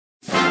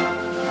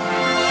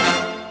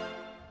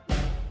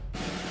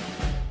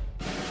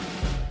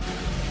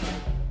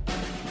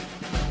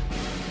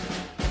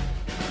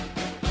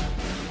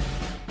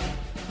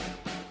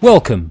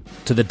Welcome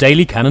to the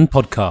Daily Cannon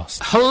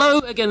Podcast. Hello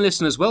again,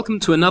 listeners. Welcome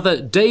to another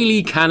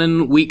Daily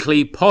Cannon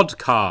weekly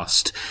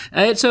podcast.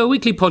 It's a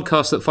weekly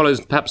podcast that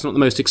follows perhaps not the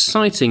most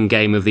exciting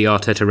game of the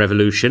Arteta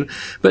revolution,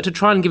 but to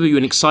try and give you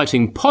an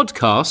exciting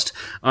podcast,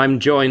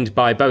 I'm joined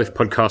by both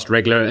podcast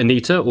regular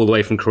Anita, all the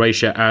way from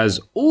Croatia as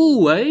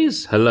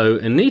always. Hello,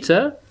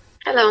 Anita.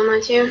 Hello,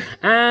 Matthew.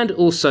 And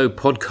also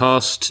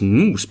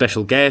podcast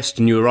special guest,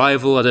 new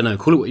arrival, I don't know,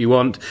 call it what you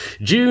want,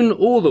 June,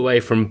 all the way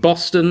from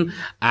Boston,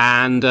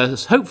 and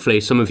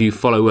hopefully some of you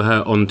follow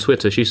her on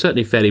Twitter. She's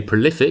certainly fairly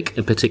prolific,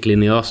 particularly in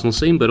the Arsenal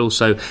scene, but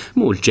also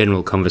more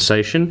general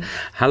conversation.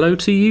 Hello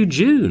to you,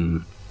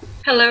 June.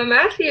 Hello,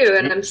 Matthew,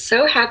 and I'm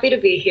so happy to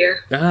be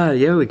here.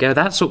 There we go.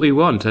 That's what we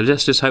want. I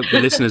just hope the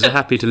listeners are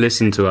happy to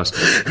listen to us.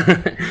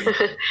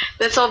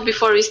 That's all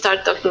before we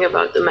start talking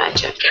about the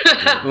match.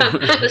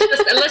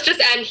 let's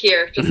just end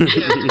here.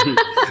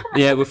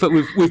 Yeah,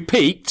 we've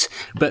peaked,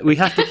 but we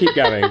have to keep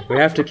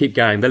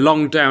going. The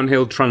long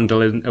downhill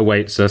trundle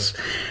awaits us.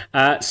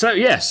 So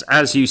yes,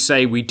 as you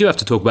say, we do have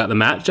to talk about the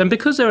match, and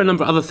because there are a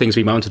number of other things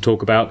we might want to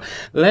talk about,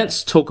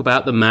 let's talk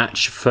about the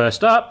match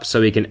first up,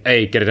 so we can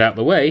A, get it out of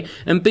the way,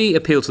 and B,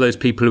 appeal to those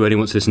people who only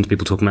want to listen to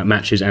people talking about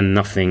matches and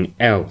nothing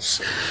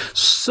else.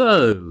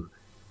 So,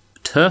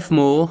 Turf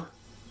Moor,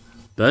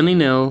 Burnley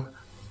 0,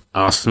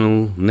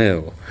 Arsenal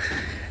 0.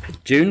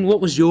 June,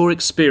 what was your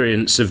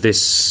experience of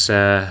this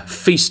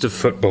feast of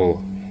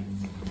football?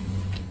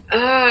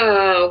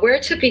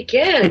 Where to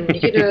begin?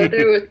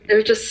 There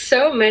were just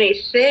so many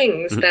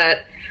things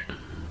that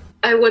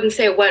I wouldn't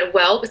say went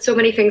well, but so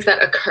many things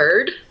that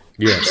occurred.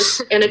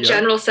 Yes. In a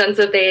general sense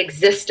that they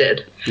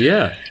existed.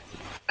 Yeah.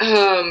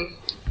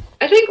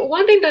 I think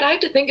one thing that I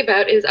have to think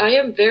about is I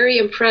am very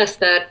impressed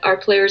that our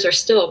players are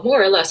still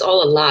more or less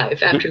all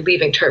alive after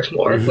leaving Turf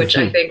Moor, which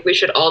I think we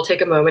should all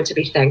take a moment to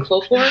be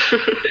thankful for.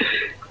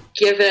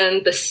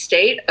 Given the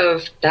state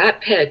of that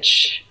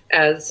pitch,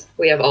 as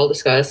we have all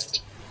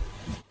discussed,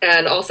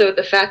 and also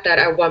the fact that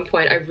at one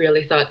point I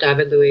really thought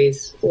David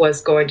Luiz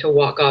was going to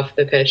walk off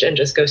the pitch and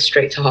just go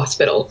straight to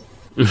hospital.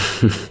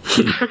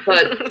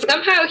 But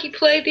somehow he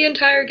played the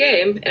entire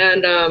game,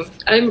 and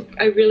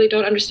I really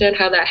don't understand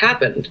how that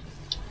happened.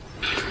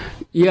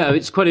 Yeah,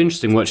 it's quite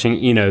interesting watching,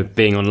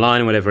 being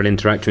online or whatever and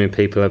interacting with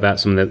people about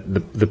some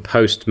of the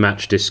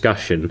post-match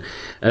discussion.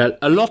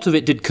 A lot of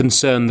it did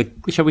concern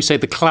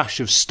the clash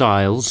of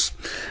styles,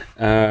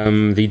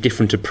 the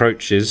different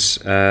approaches.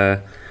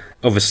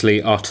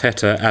 Obviously,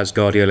 Arteta, as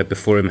Guardiola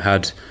before him,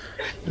 had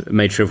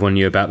made sure everyone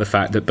knew about the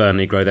fact that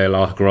Burnley grow their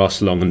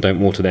grass long and don't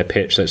water their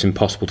pitch, so it's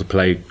impossible to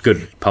play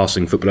good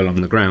passing football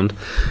along the ground.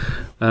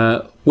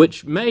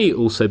 Which may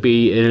also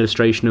be an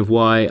illustration of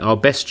why our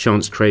best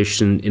chance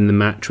creation in the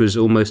match was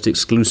almost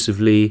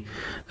exclusively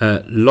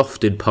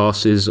lofted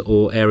passes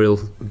or aerial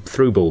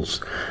through balls.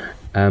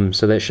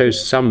 So that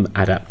shows some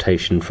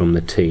adaptation from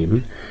the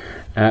team.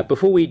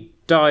 Before we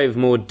dive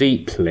more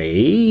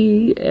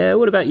deeply,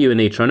 what about you,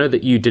 Anita? I know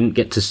that you didn't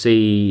get to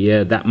see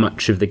that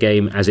much of the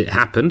game as it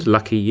happened,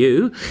 lucky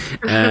you,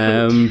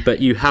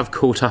 but you have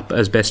caught up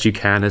as best you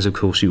can, as of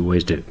course you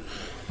always do.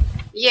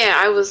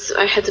 Yeah,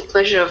 I had the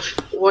pleasure of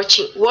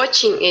watching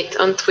it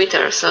on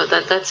Twitter, so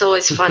that's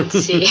always fun to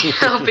see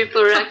how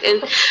people react.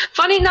 And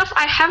funny enough,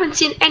 I haven't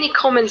seen any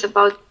comments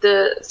about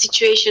the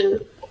situation,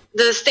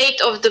 the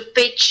state of the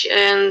pitch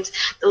and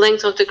the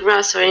length of the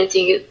grass or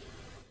anything.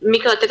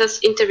 Mikel Arteta's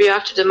interview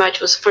after the match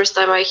was the first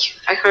time I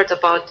heard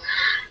about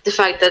the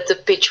fact that the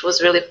pitch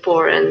was really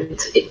poor and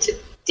it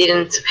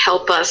didn't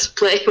help us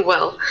play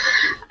well.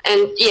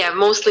 And yeah,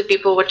 mostly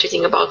people were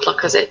tweeting about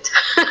Lacazette.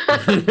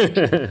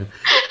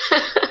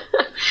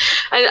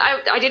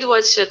 I did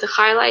watch the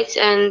highlights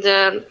and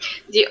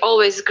the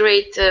always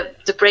great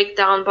the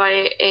breakdown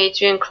by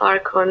Adrian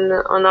Clark on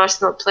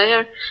Arsenal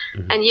player.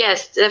 Mm-hmm. And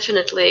yes,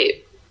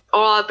 definitely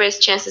all our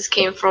best chances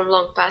came from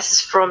long passes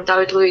from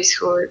David Luiz,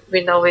 who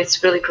we know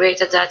is really great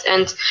at that,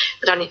 and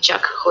Granit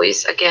Xhaka, who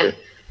is again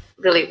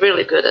really,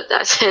 really good at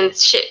that. And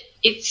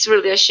it's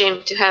really a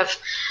shame to have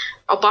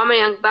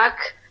Aubameyang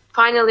back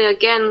finally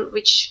again,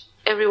 which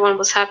everyone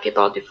was happy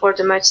about before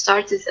the match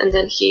started, and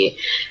then he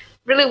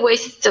really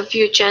wasted a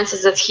few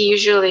chances that he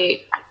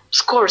usually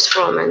scores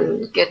from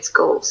and gets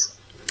goals.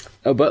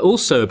 But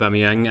also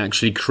Aubameyang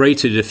actually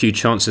created a few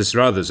chances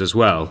for others as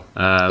well,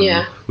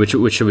 which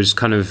was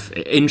kind of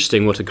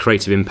interesting what a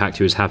creative impact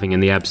he was having in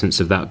the absence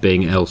of that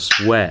being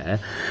elsewhere.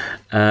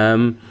 I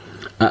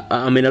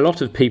mean, a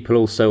lot of people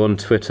also on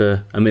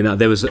Twitter,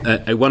 there was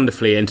a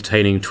wonderfully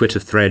entertaining Twitter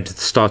thread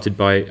started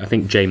by, I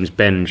think, James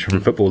Benge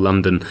from Football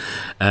London.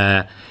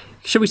 Shall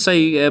we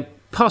say,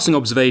 passing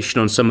observation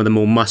on some of the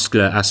more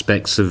muscular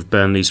aspects of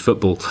Burnley's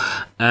football.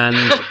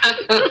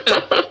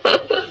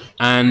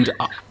 And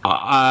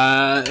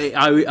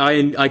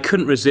I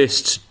couldn't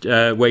resist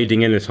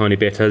wading in a tiny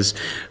bit as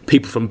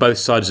people from both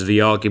sides of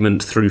the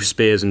argument threw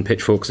spears and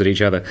pitchforks at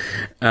each other.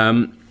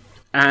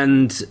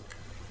 And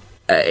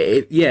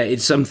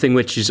it's something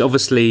which is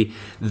obviously,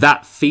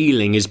 that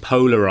feeling is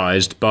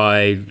polarised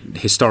by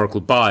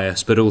historical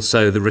bias, but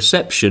also the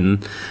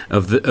reception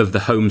of the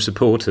home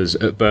supporters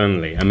at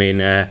Burnley. I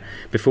mean,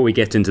 before we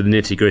get into the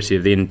nitty-gritty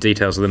of the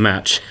details of the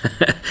match,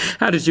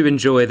 how did you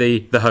enjoy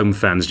the home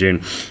fans,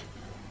 June?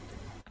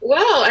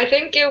 Well, I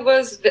think they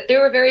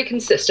were very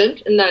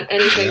consistent in that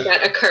anything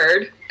that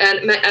occurred,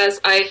 and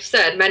as I've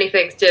said, many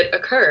things did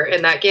occur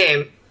in that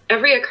game.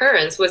 Every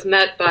occurrence was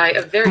met by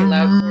a very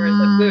loud chorus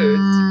of boos.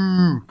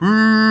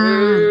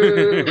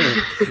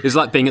 It was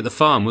like being at the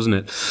farm, wasn't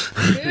it?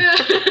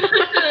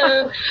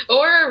 Yeah.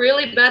 Or a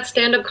really bad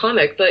stand-up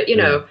comic, but you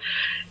know.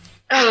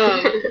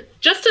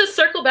 Just to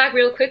circle back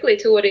real quickly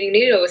to what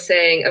Anita was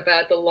saying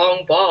about the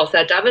long balls,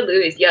 that David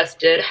Luiz, yes,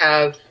 did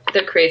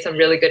create some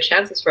really good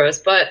chances for us,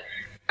 but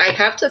I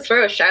have to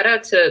throw a shout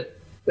out to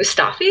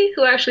Mustafi,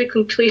 who actually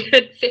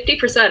completed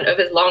 50% of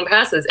his long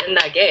passes in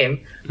that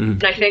game.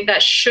 And I think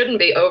that shouldn't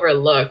be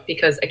overlooked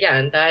because,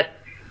 again, that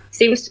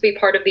seems to be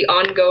part of the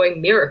ongoing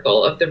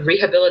miracle of the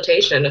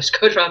rehabilitation of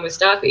Shkodran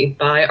Mustafi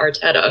by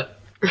Arteta.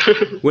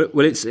 Well,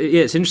 it's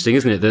interesting,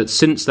 isn't it, that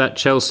since that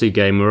Chelsea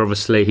game, where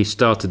obviously he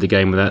started the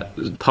game with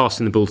that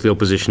passing the ball to the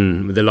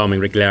opposition with alarming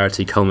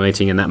regularity,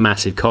 culminating in that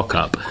massive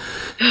cock-up.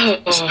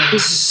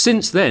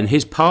 Since then,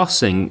 his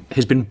passing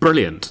has been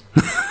brilliant.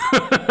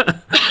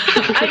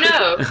 I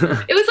know.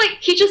 It was like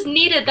he just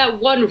needed that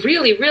one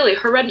really, really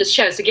horrendous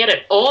chance to get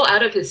it all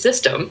out of his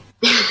system.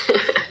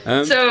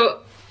 So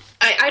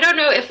I don't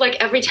know if like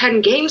every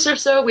 10 games or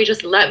so we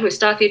just let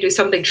Mustafi do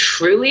something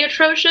truly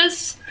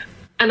atrocious,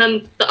 and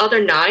then the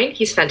other 9,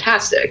 he's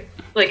fantastic.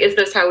 Like, is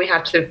this how we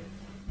have to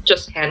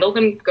just handle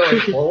him going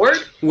forward?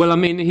 Well, I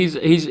mean, he's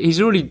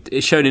already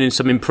shown in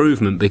some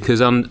improvement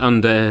because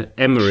under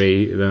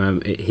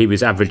Emery, he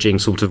was averaging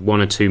sort of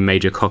 1 or 2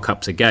 major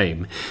cock-ups a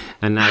game,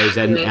 and now he's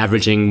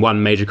averaging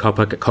 1 major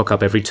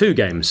cock-up every 2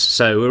 games.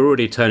 So we're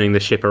already turning the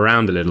ship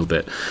around a little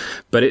bit.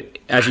 But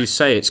as you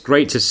say, it's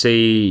great to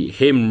see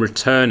him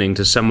returning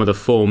to some of the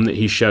form that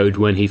he showed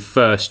when he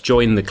first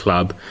joined the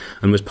club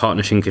and was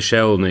partnering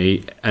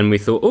Koscielny, and we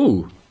thought,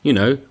 you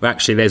know,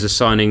 actually there's a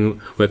signing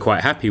we're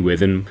quite happy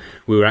with, and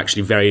we were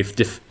actually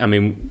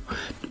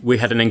we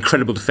had an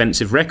incredible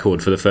defensive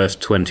record for the first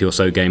 20 or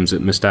so games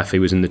that Mustafi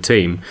was in the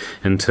team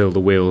until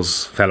the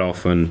wheels fell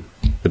off and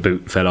the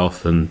boot fell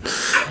off and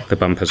the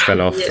bumpers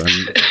fell off.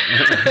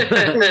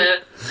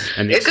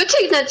 And a good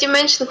thing that you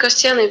mentioned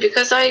Koscielny,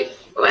 because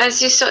as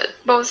you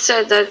both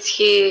said, that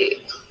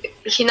he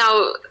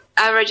now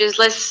averages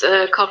less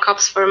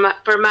cock-ups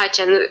per match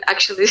and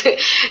actually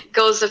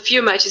goes a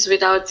few matches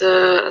without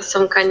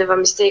some kind of a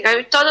mistake.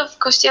 I thought of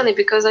Koscielny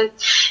because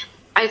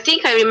I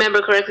think I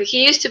remember correctly.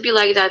 He used to be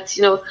like that,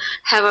 you know,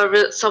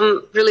 have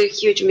some really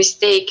huge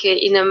mistake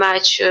in a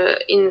match,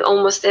 in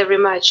almost every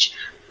match,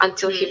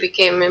 until he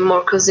became a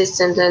more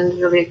consistent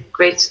and really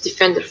great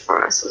defender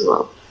for us as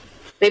well.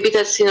 Maybe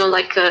that's, you know,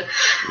 like a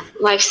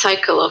life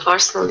cycle of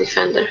Arsenal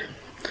defender.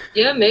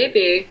 Yeah,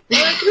 maybe.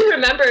 Well, I do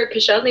remember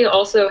Koscielny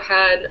also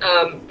had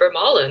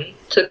Vermaelen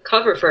to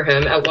cover for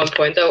him at one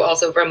point, though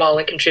also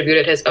Vermaelen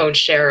contributed his own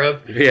share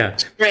of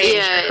strange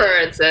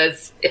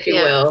occurrences, if you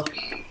will.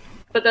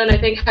 But then I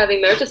think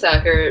having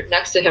Mertesacker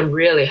next to him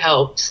really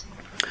helped.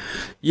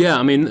 Yeah,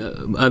 I mean,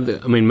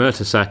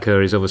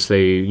 Mertesacker is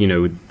obviously, you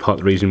know, part of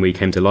the reason we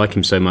came to like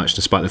him so much,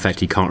 despite the fact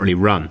he can't really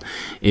run,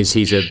 is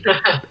he's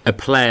a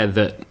player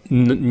that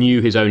knew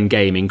his own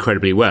game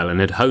incredibly well and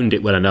had honed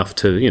it well enough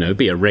to, you know,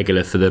 be a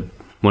regular for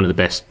one of the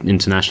best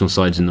international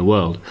sides in the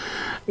world.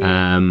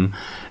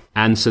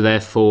 And so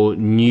therefore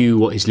knew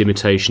what his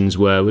limitations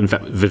were, in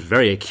fact was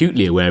very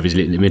acutely aware of his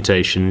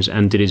limitations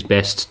and did his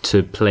best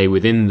to play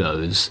within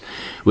those,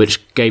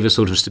 which gave us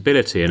sort of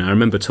stability. And I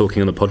remember talking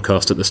on the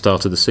podcast at the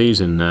start of the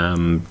season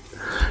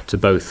to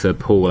both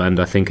Paul and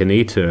I think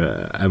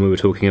Anita, and we were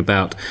talking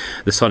about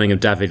the signing of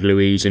David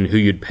Luiz and who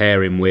you'd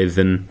pair him with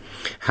and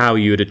how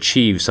you would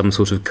achieve some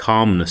sort of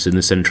calmness in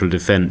the central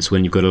defence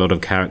when you've got a lot of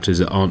characters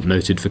that aren't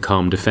noted for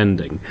calm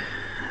defending.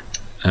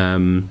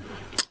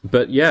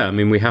 But yeah, I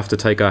mean, we have to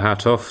take our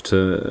hat off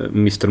to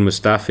Mr.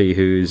 Mustafi,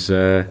 who's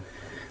the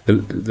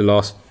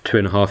last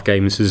 2.5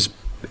 games has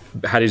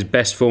had his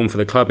best form for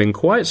the club in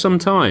quite some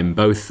time,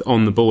 both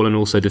on the ball and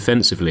also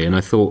defensively. And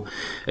I thought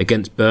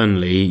against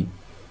Burnley,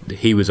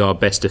 he was our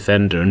best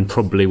defender and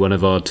probably one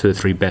of our 2 or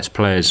 3 best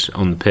players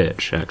on the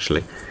pitch,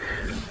 actually.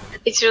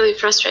 It's really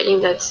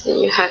frustrating that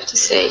you have to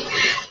say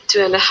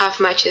 2.5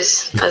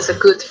 matches as a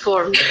good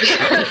form.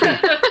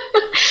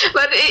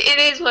 But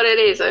it is what it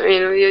is. I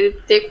mean,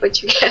 you take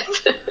what you get.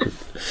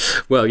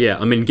 Well, yeah,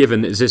 I mean,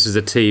 given that this is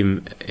a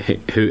team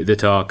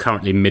that are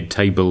currently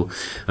mid-table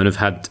and have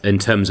had, in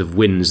terms of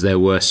wins, their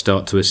worst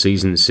start to a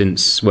season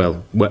since,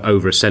 well,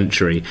 over a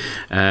century,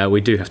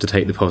 we do have to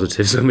take the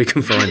positives when we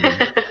can find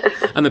them.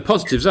 And the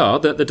positives are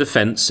that the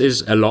defence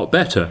is a lot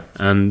better,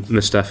 and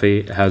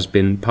Mustafi has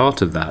been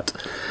part of that.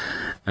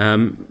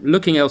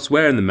 Looking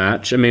elsewhere in the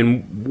match, I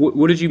mean,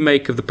 what did you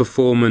make of the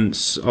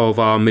performance of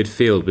our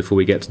midfield before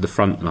we get to the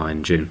front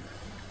line, June?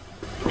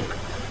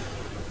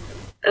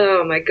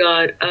 Oh my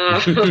God.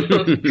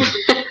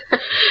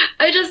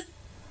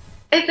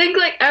 I think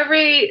like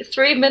every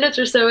 3 minutes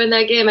or so in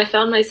that game, I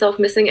found myself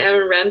missing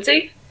Aaron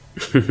Ramsey. I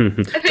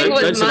think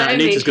don't say that.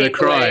 Anita's going to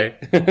cry.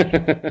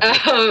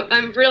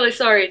 I'm really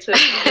sorry to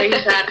bring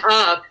that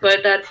up,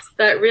 but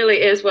that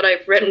really is what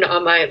I've written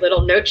on my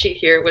little note sheet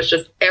here, was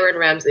just Aaron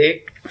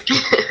Ramsey.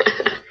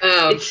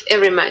 It's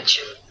every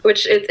match.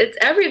 Which it's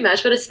every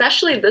match, but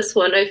especially this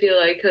one, I feel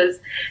like, because,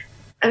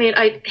 I mean,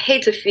 I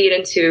hate to feed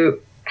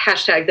into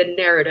hashtag the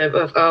narrative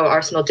of, oh,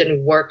 Arsenal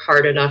didn't work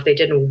hard enough, they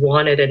didn't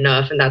want it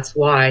enough, and that's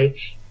why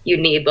you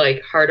need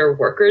like harder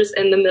workers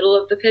in the middle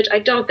of the pitch. I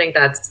don't think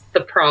that's the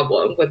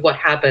problem with what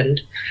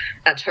happened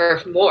at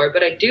Turf Moor,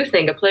 but I do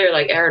think a player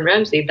like Aaron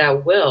Ramsey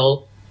that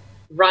will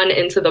run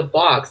into the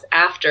box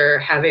after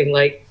having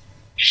like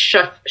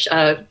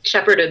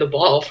shepherded the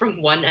ball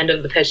from one end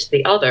of the pitch to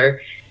the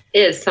other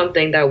is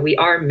something that we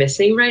are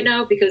missing right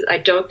now, because I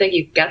don't think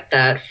you get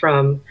that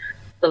from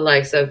the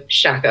likes of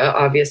Xhaka,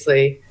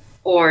 obviously,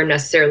 or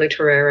necessarily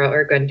Torreira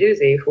or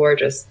Guendouzi, who are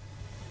just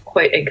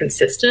quite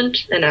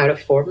inconsistent and out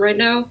of form right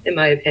now, in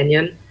my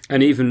opinion.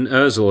 And even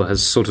Ozil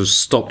has sort of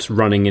stopped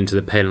running into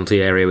the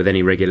penalty area with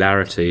any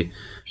regularity.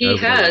 He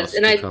has,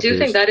 and I do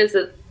think that is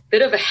a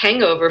bit of a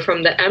hangover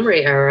from the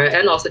Emery era,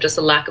 and also just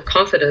a lack of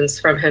confidence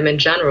from him in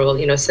general,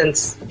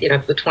 since, the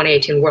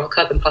 2018 World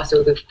Cup and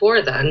possibly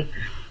before then,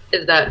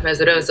 is that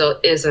Mesut Ozil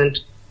isn't,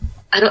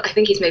 I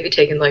think he's maybe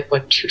taken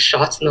 2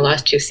 shots in the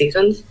last 2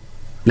 seasons?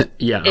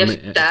 Yeah.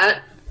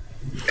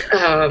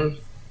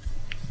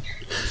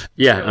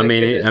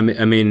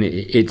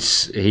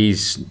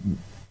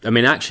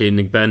 Actually, in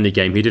the Burnley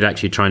game, he did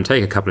actually try and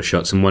take a couple of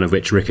shots, and one of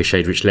which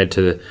ricocheted, which led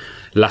to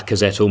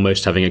Lacazette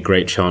almost having a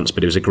great chance,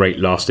 but it was a great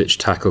last-ditch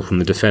tackle from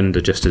the defender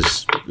just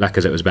as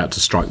Lacazette was about to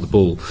strike the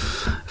ball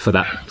for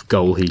that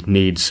goal he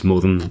needs more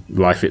than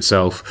life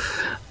itself.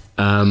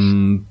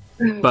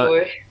 But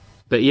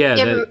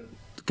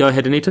go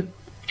ahead, Anita.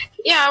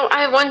 Yeah,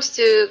 I want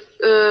to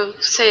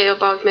say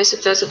about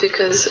Mesut Ozil,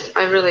 because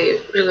I really,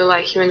 really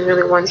like him and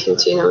really want him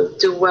to,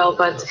 do well.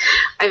 But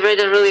I read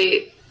a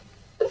really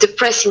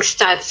depressing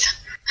stat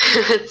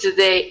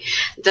today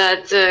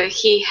that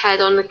he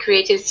had only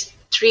created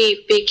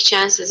 3 big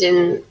chances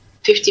in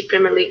 50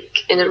 Premier League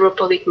and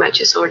Europa League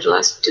matches over the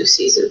last 2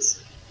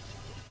 seasons.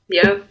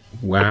 Yeah.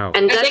 Wow.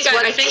 And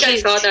I think I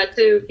saw that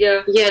too.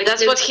 Yeah. Yeah,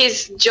 that's what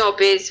his job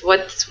is.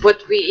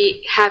 What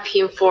we have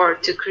him for,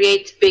 to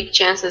create big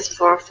chances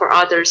for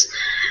others.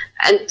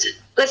 And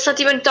let's not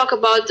even talk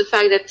about the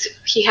fact that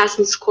he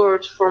hasn't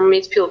scored for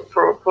midfield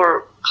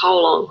for how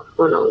long?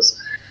 Who knows?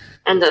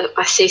 And the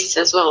assists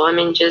as well. I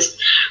mean,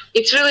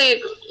 it's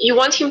really, you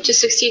want him to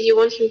succeed. You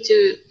want him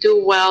to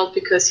do well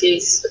because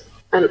he's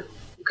a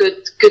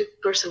good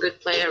person, good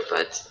player.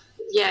 But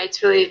yeah,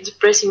 it's really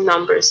depressing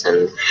numbers.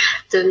 And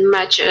the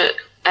match at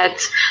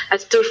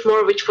Turf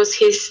Moor, which was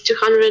his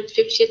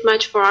 250th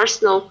match for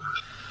Arsenal,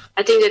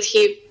 I think that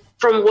he,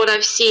 from what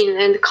I've seen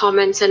and the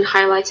comments and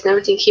highlights and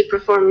everything, he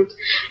performed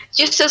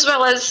just as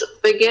well as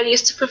Wenger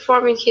used to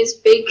perform in his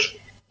big,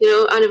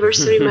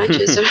 anniversary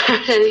matches or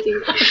anything.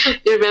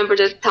 You remember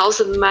the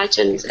 1,000 match?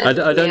 I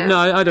don't know.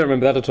 I don't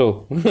remember that at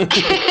all. I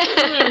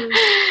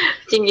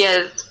think,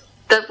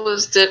 that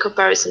was the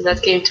comparison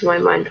that came to my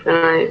mind when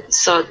I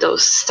saw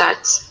those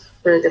stats.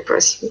 Really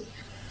depressing.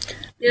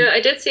 Yeah, I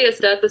did see a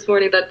stat this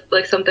morning that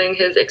something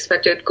his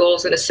expected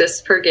goals and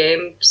assists per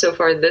game so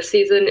far this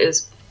season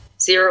is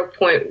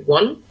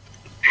 0.1.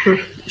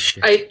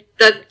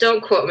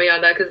 Don't quote me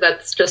on that, because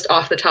that's just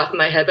off the top of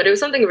my head, but it was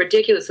something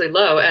ridiculously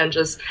low, and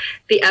just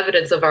the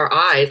evidence of our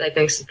eyes, I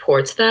think,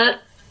 supports that.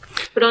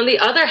 But on the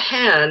other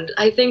hand,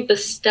 I think the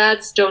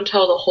stats don't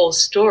tell the whole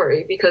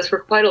story, because for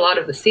quite a lot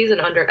of the season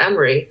under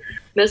Emery,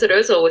 Mesut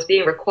Ozil was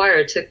being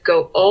required to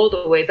go all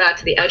the way back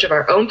to the edge of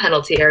our own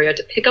penalty area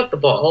to pick up the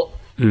ball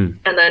and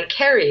then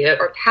carry it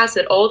or pass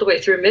it all the way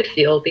through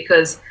midfield,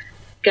 because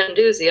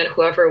Guendouzi and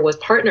whoever was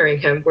partnering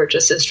him were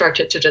just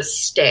instructed to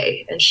just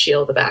stay and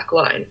shield the back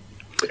line,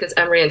 because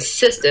Emery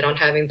insisted on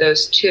having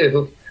those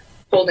 2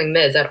 holding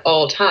mids at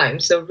all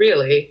times. So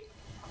really,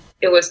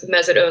 it was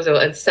Mesut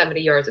Ozil and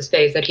 70 yards of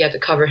space that he had to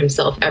cover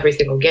himself every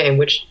single game,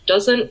 which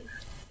doesn't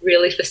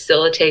really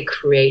facilitate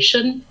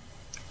creation.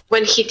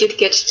 When he did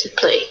get to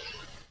play.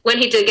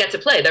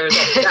 There was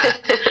also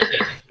that.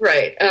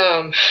 Right.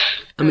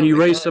 You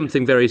raised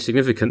something very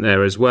significant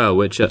there as well,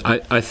 which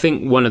I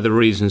think one of the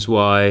reasons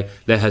why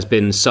there has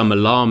been some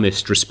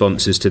alarmist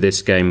responses to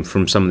this game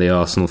from some of the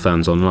Arsenal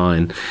fans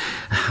online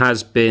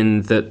has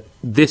been that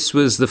this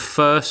was the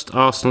first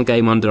Arsenal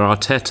game under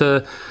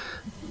Arteta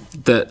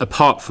that,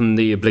 apart from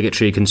the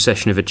obligatory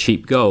concession of a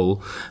cheap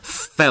goal,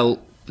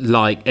 felt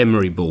like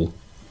Emery ball.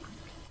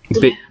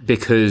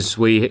 Because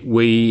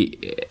we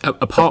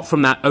apart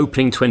from that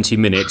opening 20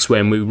 minutes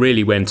when we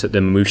really went at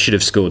them, we should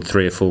have scored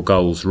 3 or 4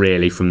 goals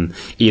really from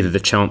either the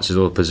chances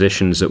or the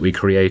positions that we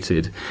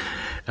created.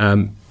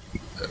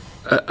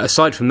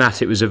 Aside from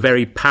that, it was a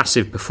very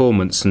passive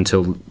performance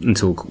until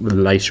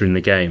later in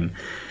the game.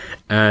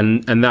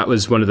 And that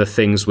was one of the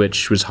things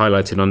which was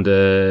highlighted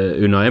under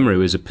Unai Emery,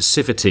 was a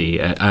passivity,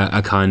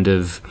 a kind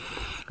of...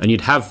 And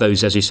you'd have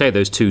those, as you say,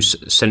 those 2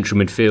 central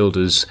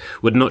midfielders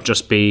would not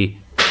just be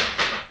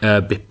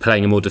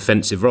playing a more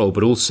defensive role,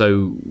 but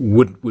also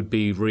would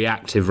be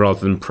reactive rather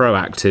than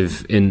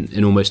proactive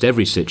in almost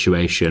every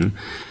situation,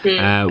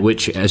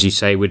 which, as you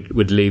say,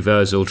 would leave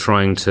Ozil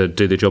trying to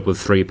do the job of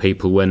three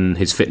people when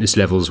his fitness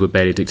levels were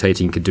barely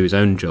dictating he could do his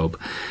own job.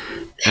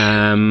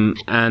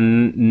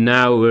 And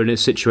now we're in a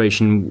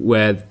situation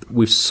where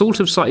we've sort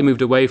of slightly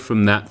moved away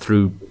from that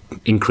through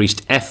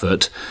increased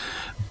effort,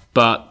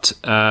 but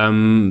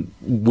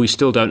we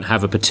still don't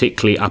have a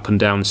particularly up and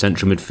down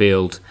central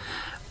midfield.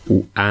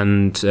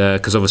 And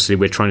because obviously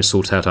we're trying to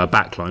sort out our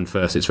backline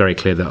first, it's very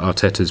clear that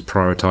Arteta's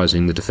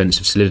prioritising the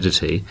defensive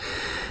solidity.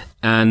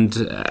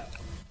 And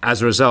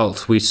as a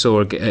result, we saw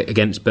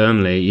against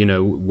Burnley,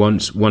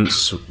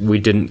 once we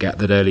didn't get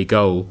that early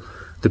goal,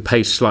 the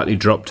pace slightly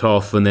dropped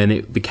off, and then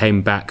it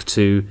became back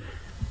to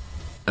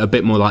a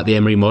bit more like the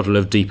Emery model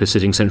of deeper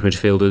sitting central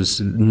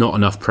midfielders, not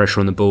enough pressure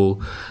on the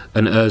ball,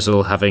 and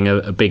Ozil having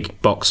a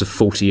big box of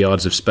 40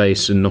 yards of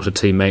space and not a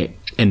teammate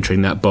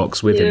entering that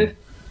box with him.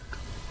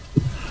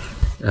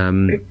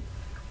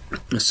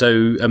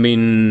 So, I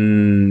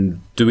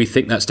mean, do we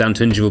think that's down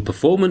to individual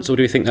performance, or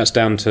do we think that's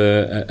down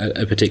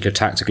to a particular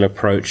tactical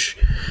approach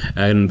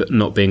and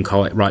not being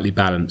quite rightly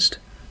balanced?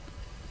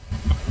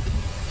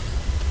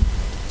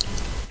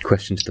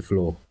 Question to the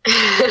floor.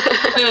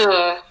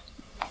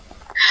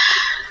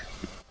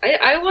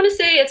 I want to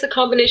say it's a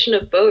combination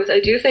of both. I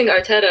do think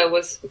Arteta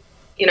was,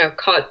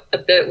 caught a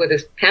bit with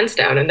his pants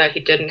down, and that he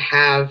didn't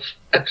have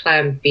a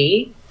plan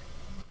B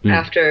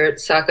after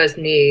Saka's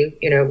knee,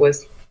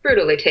 was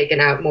brutally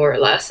taken out more or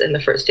less in the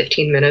first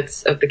 15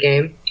 minutes of the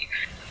game.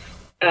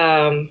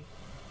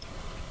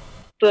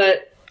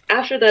 But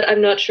after that,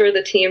 I'm not sure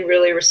the team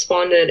really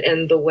responded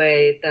in the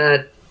way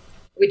that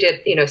we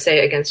did,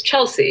 say against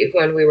Chelsea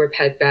when we were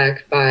pegged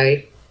back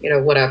by,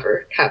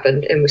 whatever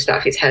happened in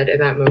Mustafi's head in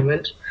that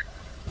moment.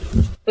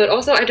 But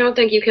also, I don't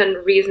think you can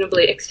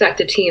reasonably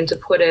expect a team to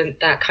put in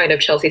that kind of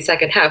Chelsea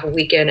second half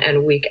week in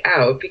and week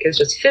out, because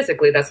just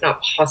physically that's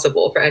not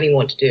possible for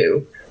anyone to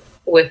do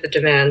with the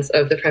demands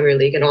of the Premier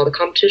League and all the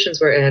competitions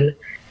we're in.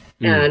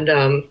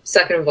 And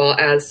second of all,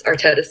 as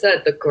Arteta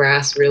said, the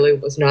grass really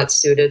was not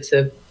suited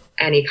to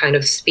any kind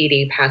of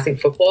speedy passing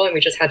football, and we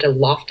just had to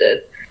loft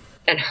it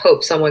and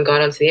hope someone got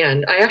onto the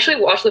end. I actually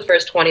watched the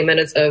first 20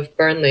 minutes of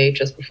Burnley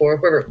just before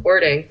we're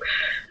recording,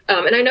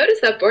 and I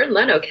noticed that Bernd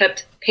Leno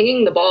kept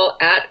pinging the ball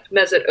at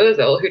Mesut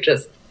Ozil, who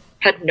just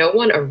had no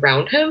one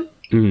around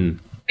him,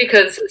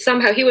 because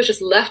somehow he was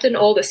just left in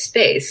all the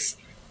space,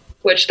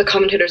 which the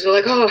commentators were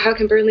like, oh, how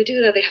can Burnley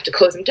do that? They have to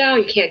close him down.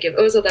 You can't give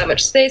Ozil that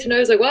much space. And I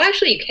was like, well,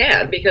 actually you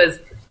can, because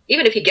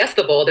even if he gets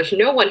the ball, there's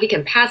no one he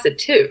can pass it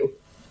to.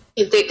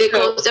 They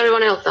closed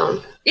everyone else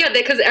down. Yeah,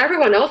 because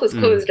everyone else was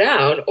closed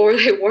down, or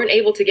they weren't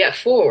able to get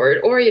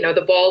forward, or,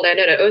 the ball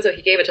landed at Ozil,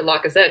 he gave it to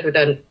Lacazette, who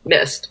then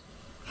missed.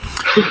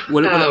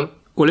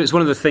 Well, it's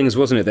one of the things,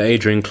 wasn't it, that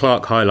Adrian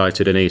Clark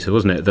highlighted, Anita,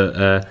 wasn't it,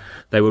 that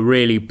they were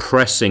really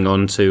pressing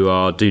onto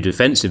our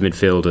defensive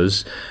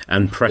midfielders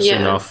and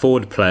pressing our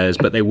forward players,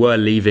 but they were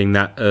leaving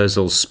that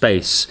Ozil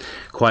space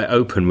quite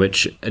open,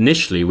 which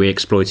initially we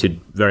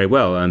exploited very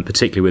well, and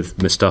particularly with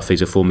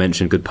Mustafi's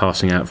aforementioned good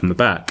passing out from the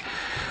back.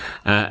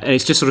 And it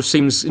just sort of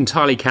seems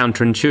entirely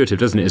counterintuitive,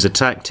 doesn't it, as a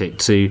tactic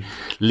to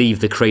leave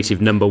the creative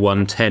number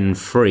 110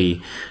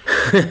 free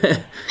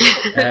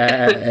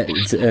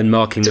and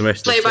marking the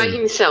rest of the team. Play by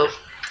himself.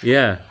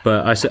 Yeah,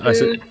 but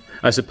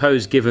I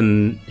suppose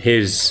given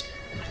his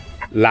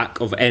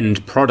lack of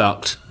end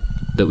product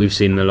that we've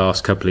seen in the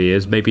last couple of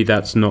years, maybe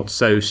that's not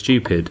so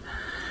stupid.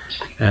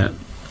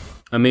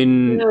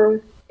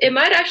 It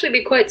might actually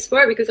be quite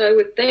smart, because I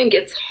would think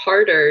it's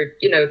harder,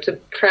 to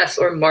press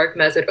or mark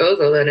Mesut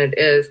Ozil than it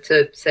is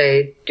to,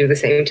 say, do the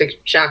same to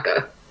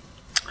Xhaka.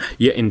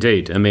 Yeah,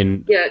 indeed.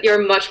 Yeah,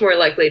 you're much more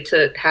likely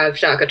to have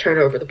Xhaka turn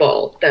over the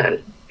ball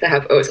than to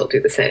have Ozil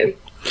do the same.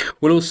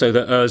 Well, also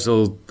that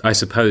Ozil, I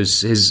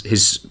suppose,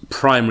 his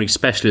primary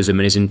specialism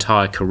in his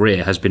entire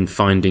career has been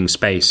finding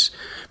space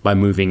by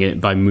moving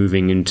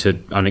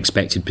into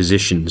unexpected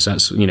positions.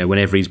 That's,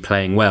 whenever he's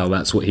playing well,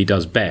 that's what he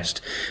does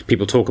best.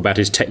 People talk about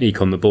his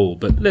technique on the ball,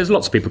 but there's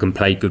lots of people who can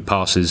play good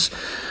passes,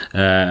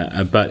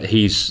 but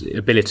his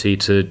ability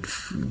to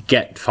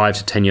get 5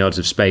 to 10 yards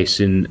of space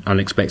in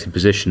unexpected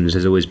positions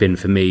has always been,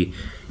 for me,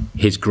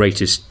 his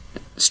greatest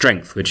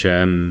strength, which,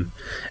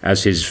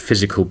 as his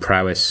physical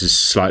prowess is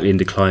slightly in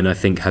decline, I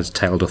think has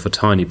tailed off a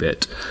tiny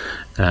bit.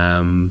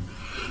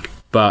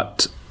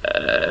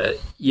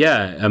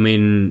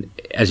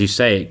 As you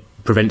say, it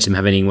prevents him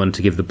having anyone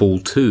to give the ball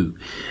to,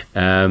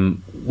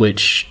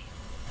 which,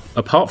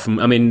 apart from,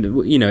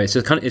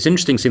 it's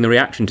interesting seeing the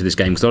reaction to this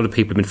game, because a lot of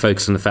people have been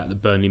focused on the fact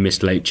that Burnley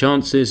missed late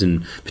chances,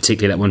 and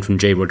particularly that one from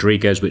Jay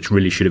Rodriguez, which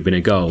really should have been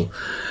a goal.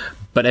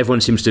 But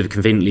everyone seems to have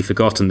conveniently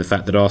forgotten the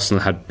fact that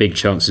Arsenal had big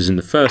chances in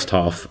the first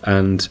half,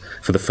 and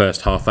for the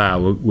first half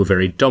hour were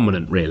very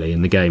dominant, really,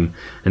 in the game,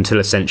 until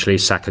essentially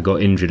Saka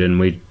got injured and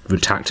we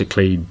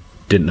tactically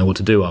didn't know what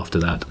to do after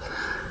that.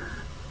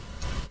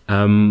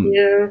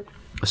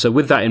 So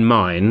with that in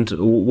mind,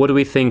 what do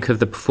we think of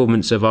the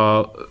performance of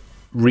our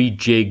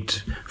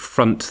rejigged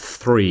front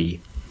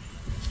three?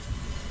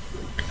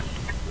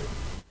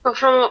 Well,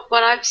 from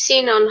what I've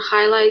seen on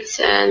highlights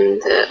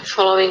and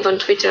following on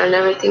Twitter and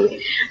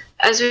everything,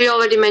 as we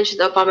already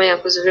mentioned,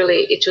 Aubameyang was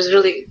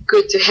really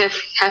good to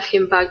have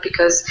him back,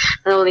 because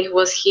not only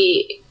was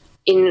he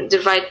in the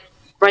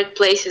right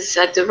places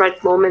at the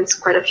right moments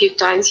quite a few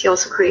times, he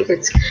also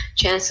created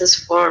chances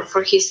for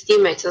his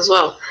teammates as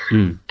well.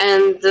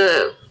 And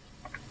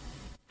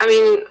I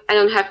mean, I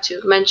don't have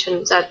to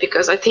mention that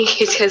because I think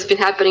it has been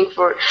happening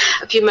for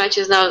a few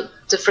matches now,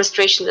 the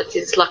frustration that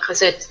is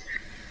Lacazette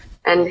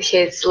and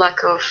his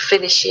lack of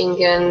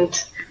finishing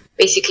and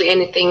basically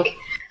anything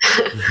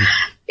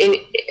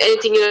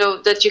anything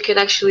that you can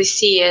actually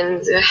see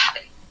and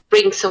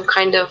bring some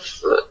kind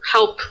of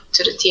help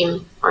to the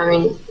team. I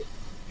mean,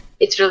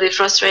 it's really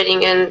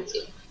frustrating, and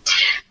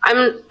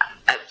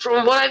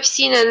from what I've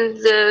seen and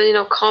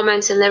the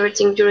comments and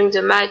everything during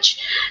the match,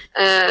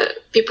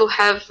 people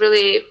have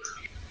really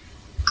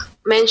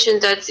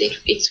mentioned that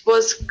it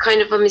was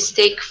kind of a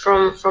mistake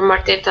from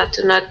Arteta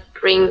to not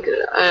bring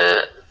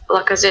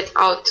Lacazette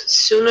out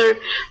sooner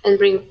and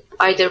bring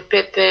either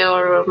Pepe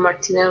or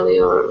Martinelli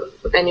or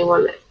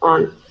anyone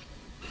on.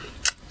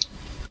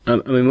 I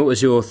mean, what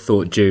was your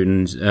thought,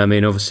 June? I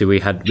mean, obviously we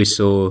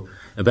saw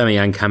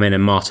Aubameyang come in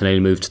and Martinelli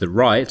move to the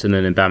right, and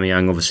then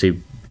Aubameyang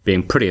obviously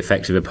being pretty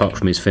effective apart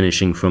from his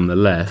finishing from the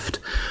left.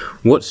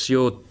 What's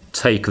your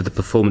take of the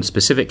performance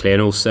specifically,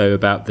 and also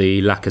about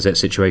the Lacazette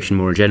situation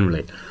more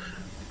generally?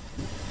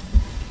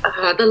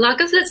 The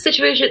Lacazette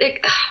situation,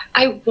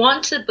 I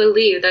want to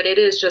believe that it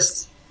is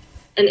just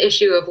an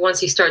issue of once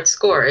he starts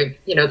scoring,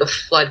 the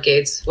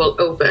floodgates will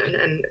open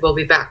and we'll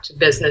be back to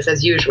business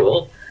as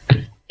usual.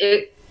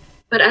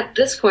 But at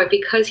this point,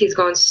 because he's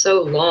gone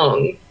so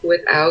long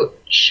without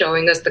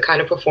showing us the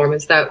kind of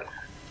performance that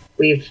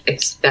we've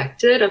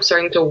expected, I'm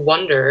starting to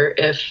wonder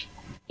if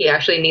he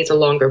actually needs a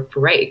longer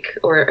break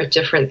or a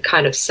different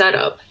kind of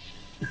setup.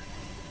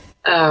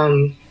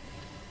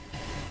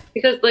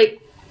 Because,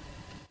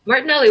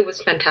 Martinelli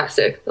was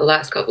fantastic the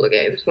last couple of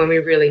games when we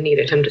really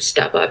needed him to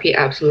step up. He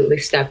absolutely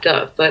stepped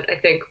up. But I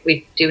think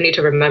we do need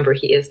to remember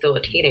he is still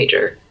a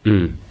teenager.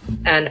 And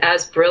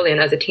as brilliant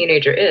as a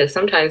teenager is,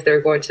 sometimes they're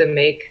going to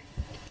make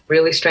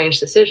really strange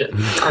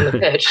decisions on the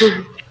pitch,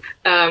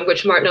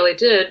 which Martinelli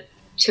did,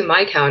 to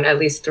my count, at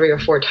least 3 or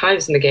 4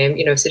 times in the game.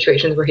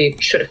 Situations where he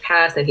should have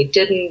passed and he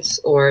didn't,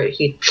 or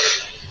he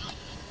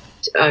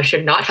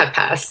should not have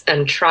passed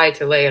and tried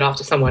to lay it off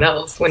to someone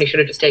else when he should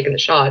have just taken the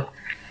shot.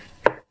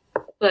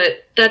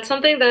 But that's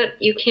something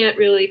that you can't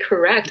really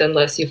correct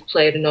unless you've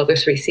played another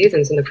 3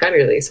 seasons in the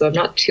Premier League. So I'm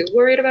not too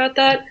worried about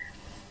that.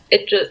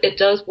 It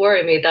does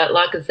worry me that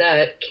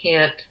Lacazette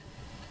can't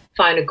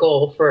find a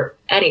goal for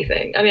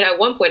anything. I mean, at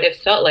one point it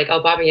felt like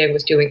Aubameyang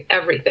was doing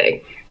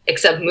everything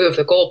except move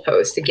the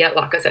goalpost to get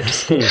Lacazette to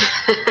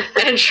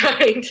score and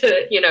trying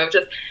to,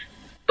 just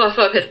buff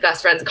up his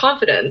best friend's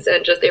confidence,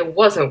 and just it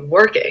wasn't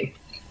working.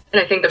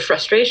 And I think the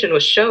frustration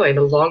was showing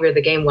the longer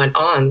the game went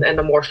on, and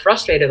the more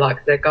frustrated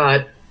Lacazette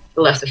got,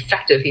 the less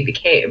effective he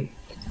became.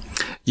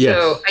 Yes.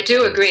 So I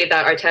do agree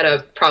that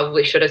Arteta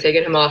probably should have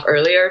taken him off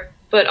earlier,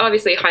 but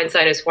obviously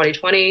hindsight is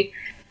 20/20,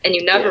 and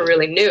you never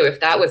really knew if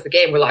that was the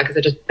game where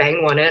Lacazette just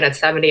banged one in at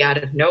 70 out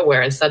of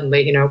nowhere, and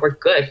suddenly, we're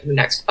good for the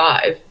next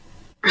 5.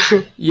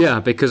 Yeah,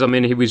 because, I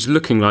mean, he was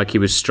looking like he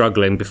was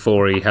struggling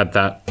before he had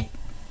that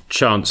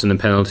chance in the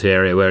penalty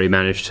area where he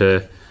managed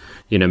to,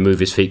 move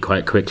his feet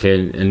quite quickly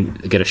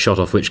and get a shot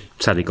off, which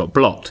sadly got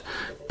blocked.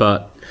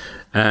 But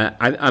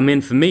I mean,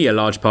 for me, a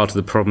large part of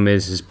the problem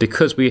is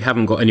because we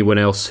haven't got anyone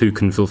else who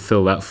can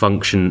fulfil that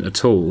function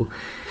at all.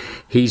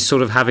 He's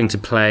sort of having to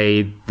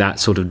play that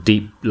sort of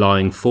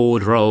deep-lying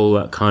forward role,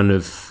 that kind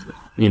of,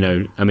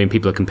 I mean,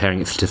 people are comparing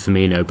it to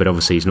Firmino, but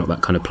obviously he's not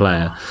that kind of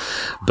player.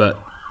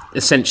 But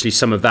essentially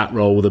some of that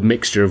role, the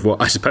mixture of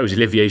what I suppose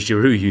Olivier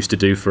Giroud used to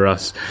do for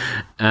us.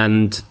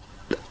 And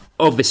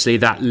obviously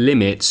that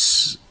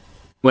limits,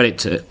 well,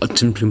 it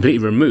completely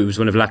removes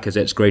one of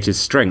Lacazette's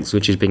greatest strengths,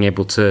 which is being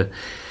able to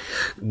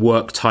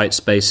work tight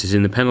spaces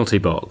in the penalty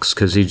box,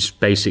 because he's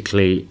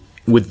basically,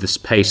 with the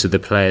pace of the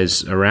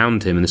players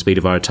around him and the speed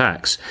of our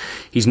attacks,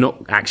 he's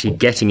not actually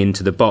getting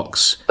into the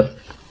box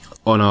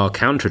on our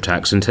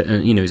counter-attacks, and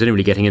he's only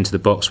really getting into the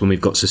box when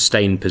we've got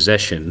sustained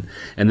possession,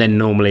 and then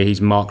normally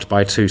he's marked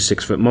by 2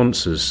 6-foot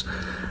monsters.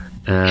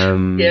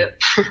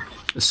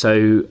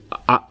 So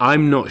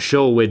I'm not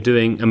sure we're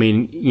doing, I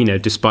mean,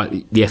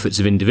 despite the efforts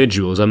of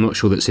individuals, I'm not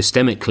sure that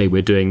systemically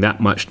we're doing that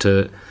much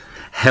to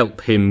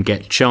help him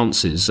get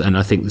chances. And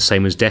I think the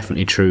same was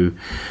definitely true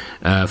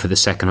for the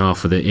second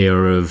half of the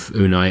era of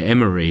Unai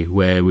Emery,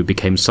 where we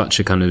became such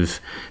a kind of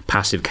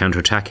passive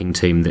counter-attacking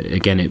team that,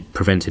 again, it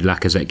prevented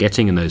Lacazette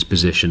getting in those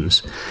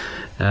positions.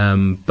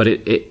 But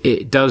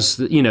it does,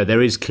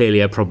 there is clearly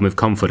a problem of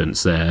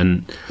confidence there.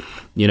 And,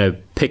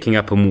 picking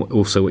up on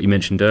also what you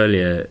mentioned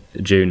earlier,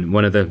 June,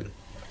 one of the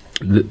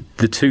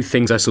 2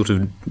 things I sort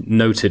of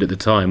noted at the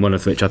time, one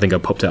of which I think I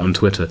popped out on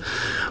Twitter,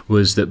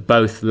 was that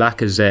both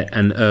Lacazette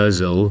and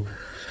Ozil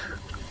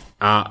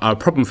are a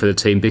problem for the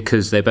team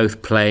because they're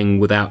both playing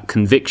without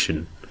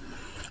conviction.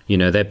 You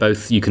know,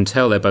 you can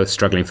tell they're both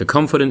struggling for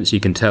confidence. You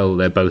can tell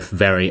they're both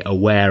very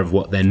aware of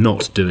what they're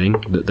not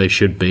doing, that they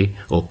should be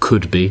or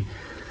could be.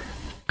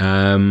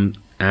 And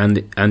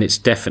it's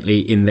definitely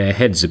in their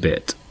heads a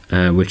bit,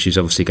 which is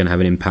obviously going to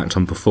have an impact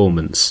on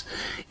performance,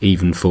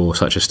 even for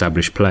such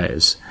established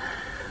players.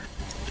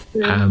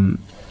 Yeah.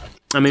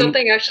 I mean,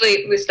 something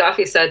actually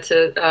Mustafi said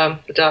to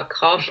the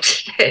 .com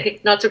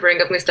today, not to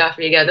bring up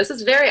Mustafi again. This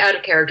is very out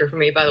of character for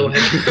me, by the way,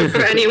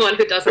 for anyone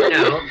who doesn't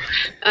know.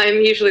 I'm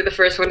usually the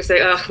first one to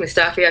say, oh,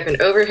 Mustafi, I've been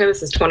over him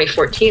since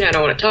 2014. I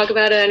don't want to talk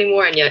about it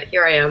anymore. And yet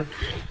here I am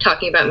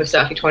talking about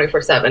Mustafi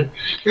 24/7.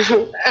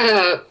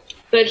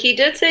 But he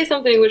did say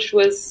something which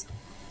was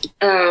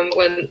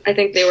when I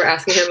think they were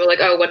asking him, like,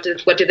 oh, what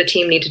did the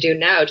team need to do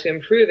now to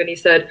improve? And he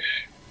said,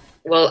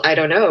 well, I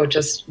don't know.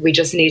 We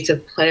just need to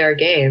play our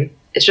game.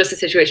 It's just a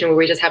situation where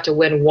we just have to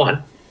win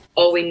one.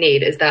 All we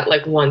need is that,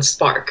 like, one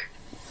spark.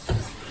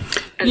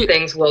 And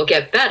things will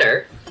get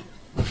better.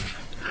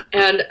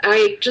 And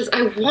I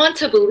want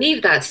to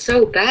believe that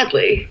so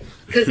badly.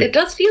 Because it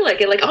does feel like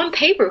it. Like, on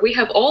paper, we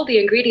have all the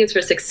ingredients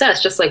for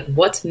success. Just like,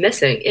 what's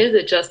missing? Is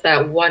it just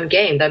that one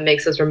game that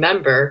makes us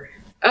remember,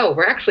 oh,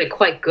 we're actually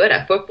quite good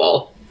at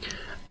football?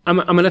 I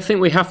mean, I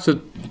think we have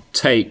to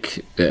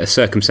take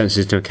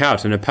circumstances into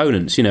account and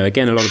opponents. You know,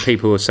 again, a lot of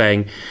people were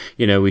saying,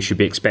 you know, we should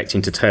be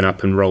expecting to turn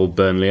up and roll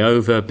Burnley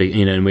over. But,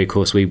 you know, and we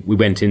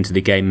went into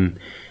the game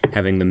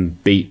having them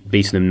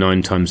beaten them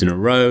 9 times in a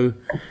row.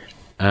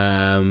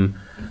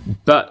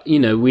 But, you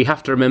know, we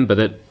have to remember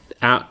that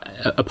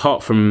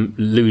apart from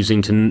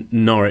losing to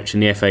Norwich in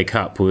the FA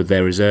Cup with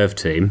their reserve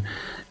team,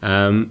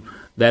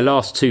 their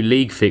last 2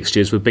 league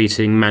fixtures were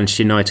beating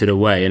Manchester United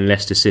away and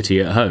Leicester City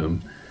at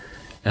home.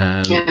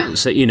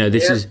 So, you know,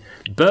 this is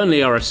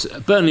Burnley are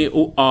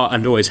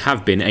and always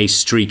have been a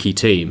streaky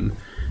team,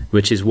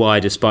 which is why,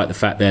 despite the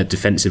fact they're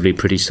defensively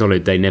pretty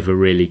solid, they never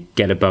really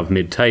get above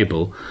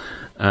mid-table.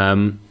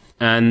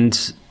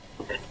 And,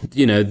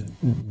 you know,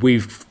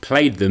 we've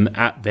played them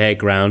at their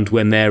ground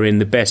when they're in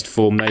the best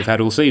form they've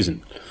had all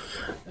season.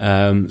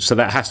 So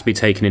that has to be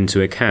taken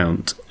into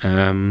account.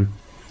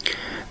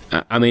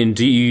 I mean,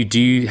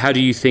 how do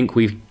you think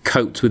we've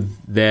coped with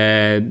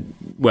their,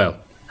 well,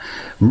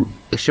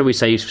 shall we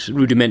say,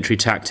 rudimentary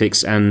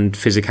tactics and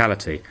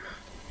physicality?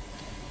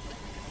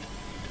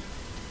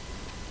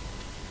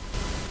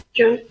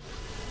 John?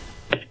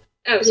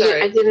 Oh,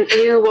 sorry. I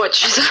didn't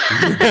watch.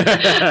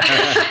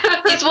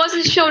 It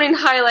wasn't shown in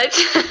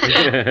highlights.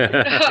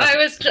 I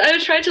was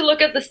trying to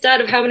look at the stat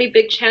of how many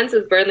big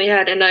chances Burnley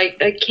had, and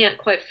I can't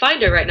quite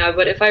find it right now,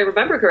 but if I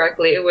remember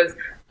correctly, it was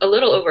a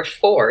little over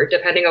 4,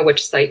 depending on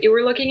which site you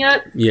were looking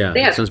at. Yeah,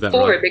 they had 4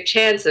 right. big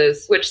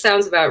chances, which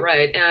sounds about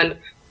right, and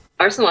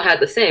Arsenal had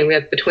the same. We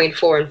had between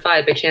 4 and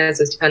 5 big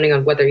chances, depending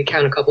on whether you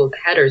count a couple of the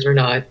headers or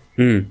not.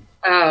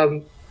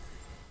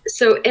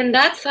 So in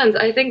that sense,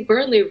 I think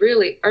Burnley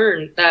really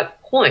earned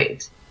that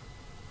point.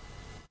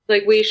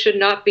 Like, we should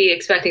not be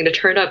expecting to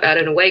turn up at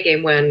an away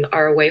game when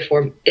our away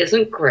form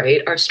isn't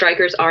great. Our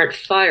strikers aren't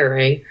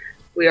firing.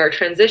 We are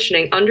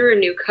transitioning under a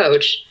new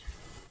coach.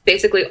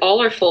 Basically,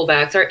 all our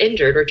fullbacks are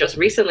injured or just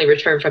recently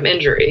returned from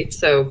injury.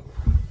 So,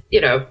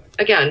 you know,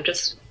 again,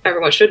 just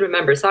everyone should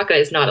remember, Saka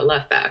is not a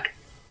left back.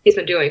 He's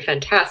been doing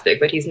fantastic,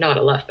 but he's not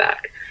a left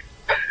back.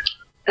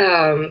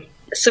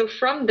 So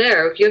from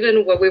there,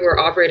 given what we were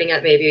operating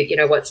at, maybe,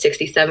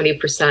 60,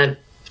 70%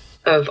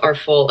 of our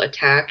full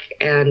attack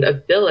and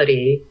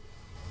ability,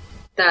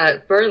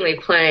 that Burnley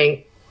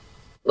playing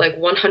like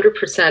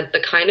 100% the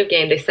kind of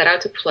game they set out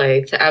to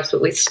play to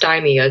absolutely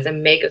stymie us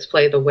and make us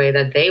play the way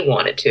that they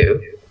wanted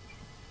to.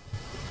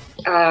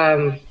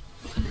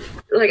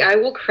 I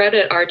will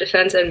credit our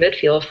defense and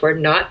midfield for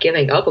not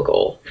giving up a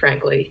goal,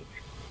 frankly,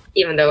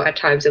 even though at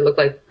times it looked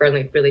like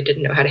Burnley really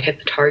didn't know how to hit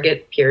the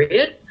target,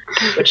 period,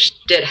 which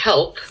did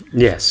help.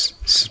 Yes.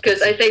 Because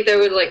I think there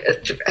was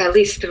at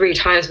least 3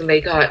 times when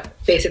they got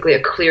basically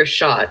a clear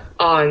shot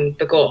on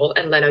the goal,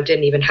 and Leno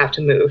didn't even have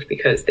to move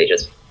because they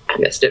just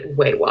missed it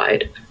way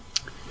wide.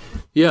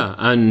 Yeah,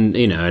 and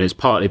it's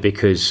partly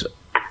because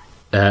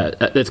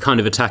the kind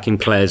of attacking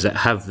players that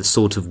have the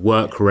sort of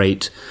work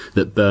rate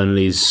that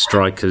Burnley's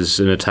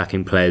strikers and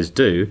attacking players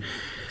do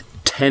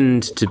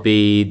tend to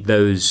be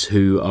those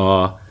who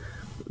are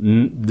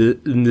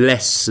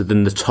less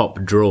than the top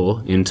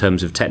draw in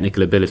terms of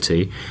technical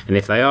ability, and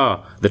if they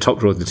are the top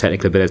draw of the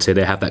technical ability,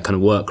 they have that kind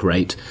of work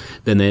rate,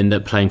 then they end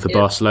up playing for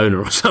Barcelona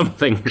or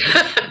something.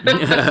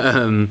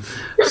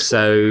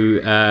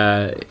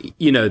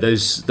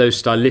 Those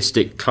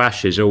stylistic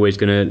clashes are always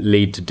going to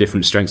lead to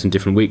different strengths and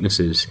different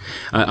weaknesses.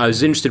 I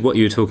was interested what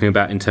you were talking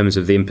about in terms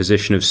of the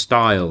imposition of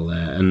style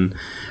there, and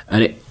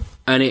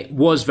it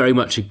was very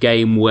much a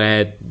game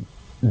where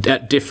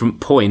at different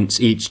points,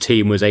 each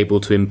team was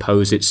able to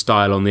impose its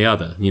style on the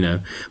other.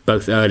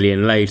 Both early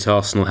and late,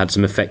 Arsenal had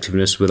some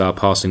effectiveness with our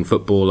passing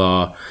football,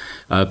 our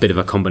bit of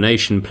a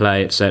combination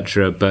play,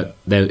 etc. But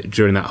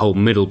during that whole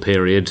middle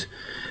period,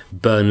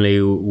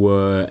 Burnley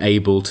were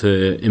able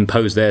to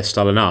impose their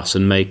style on us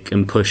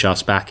and push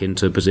us back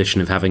into a position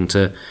of having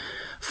to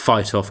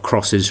fight off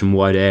crosses from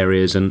wide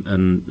areas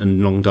and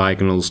long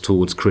diagonals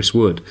towards Chris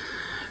Wood.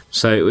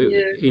 So,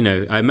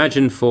 I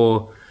imagine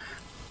for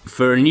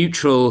a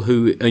neutral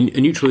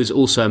is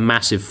also a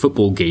massive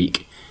football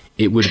geek,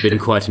 it would have been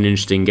quite an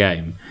interesting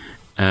game.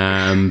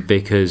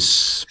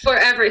 Because for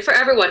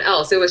everyone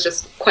else, it was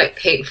just quite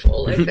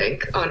painful, I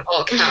think, on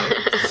all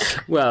counts.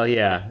 Well,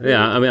 yeah.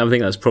 I mean, I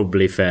think that's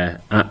probably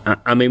fair.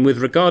 I mean, with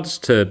regards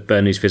to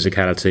Burnley's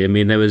physicality, I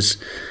mean, there was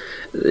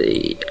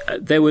a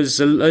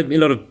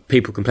lot of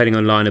people complaining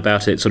online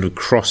about it sort of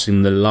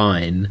crossing the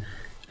line.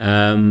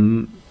 I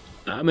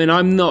mean,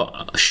 I'm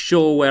not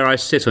sure where I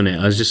sit on it.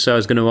 I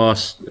was going to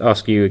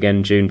ask you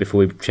again, June, before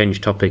we change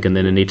topic, and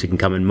then Anita can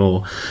come in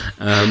more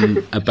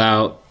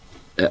about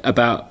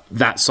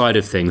that side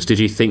of things. Did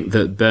you think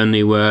that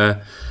Burnley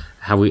were,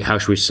 how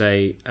should we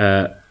say,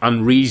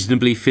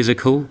 unreasonably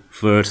physical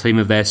for a team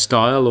of their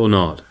style, or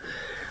not?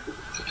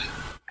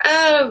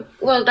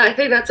 Well, I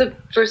think that's a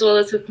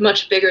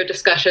much bigger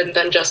discussion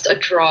than just a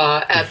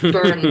draw at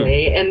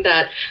Burnley, in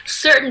that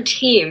certain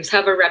teams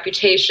have a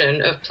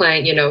reputation of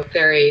playing,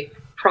 very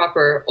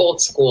proper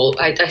old school.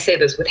 I say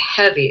this with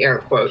heavy air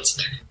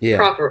quotes. Yeah.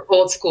 Proper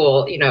old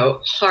school,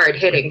 hard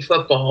hitting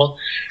football.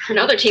 And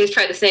other teams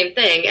try the same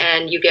thing,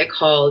 and you get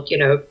called,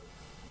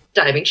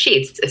 diving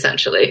sheets,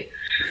 essentially.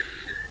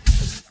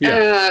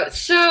 Yeah.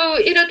 So,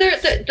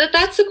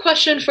 that's a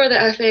question for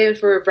the FA and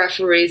for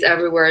referees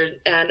everywhere,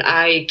 and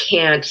I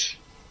can't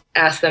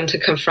ask them to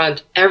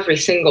confront every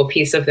single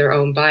piece of their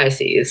own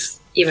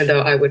biases, even though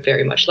I would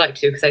very much like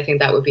to, because I think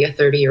that would be a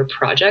 30-year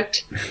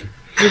project.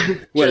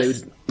 Well,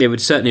 it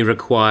would certainly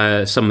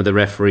require some of the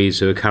referees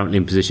who are currently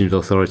in positions of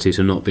authority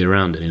to not be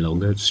around any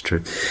longer. It's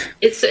true.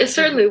 It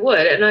certainly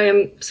would, and I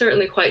am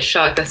certainly quite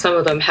shocked that some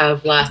of them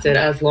have lasted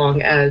as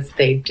long as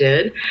they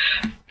did.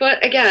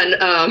 But again,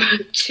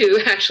 to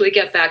actually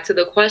get back to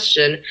the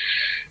question,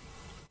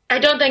 I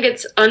don't think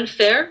it's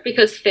unfair,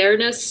 because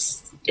fairness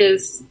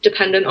is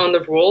dependent on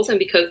the rules, and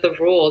because the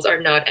rules are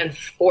not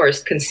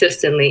enforced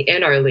consistently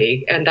in our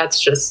league, and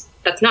that's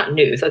not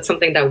news. That's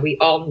something that we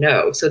all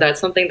know. So that's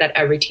something that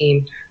every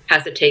team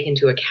has to take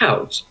into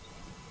account.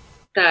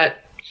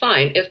 That,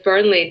 fine, if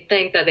Burnley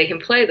think that they can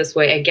play this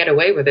way and get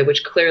away with it,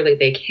 which clearly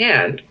they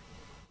can,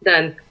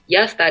 then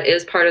yes, that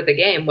is part of the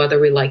game, whether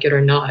we like it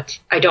or not.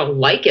 I don't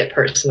like it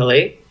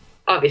personally.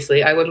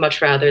 Obviously, I would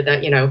much rather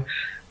that,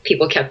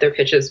 people kept their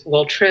pitches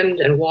well trimmed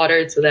and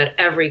watered so that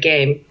every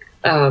game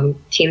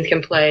teams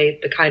can play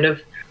the kind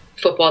of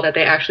football that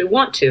they actually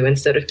want to,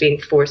 instead of being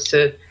forced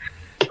to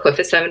cliff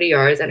at 70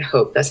 yards and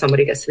hope that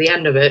somebody gets to the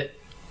end of it.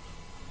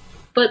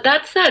 But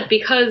that said,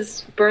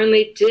 because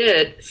Burnley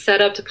did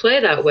set up to play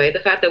that way, the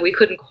fact that we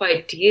couldn't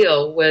quite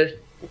deal with,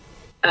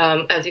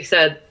 as you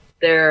said,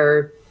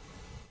 their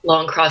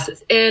long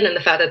crosses in, and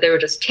the fact that they would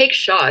just take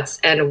shots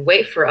and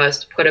wait for us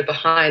to put it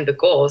behind the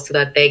goal so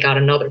that they got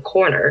another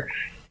corner.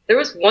 There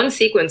was one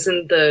sequence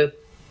in the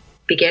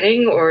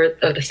beginning or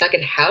of the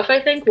second half,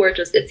 I think, where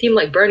it seemed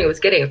like Burnley was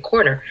getting a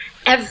corner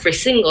every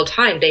single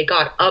time they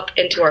got up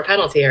into our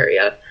penalty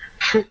area.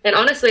 And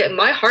honestly,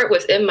 my heart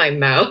was in my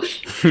mouth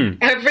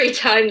every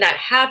time that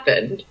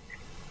happened.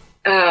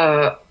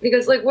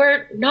 Because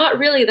we're not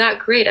really that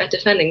great at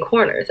defending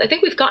corners. I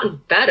think we've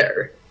gotten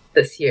better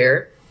this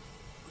year.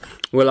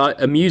 Well,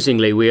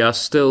 amusingly, we are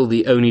still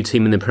the only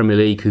team in the Premier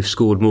League who've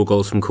scored more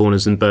goals from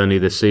corners than Burnley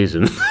this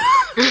season.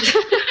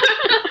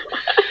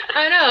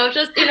 I know,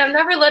 just,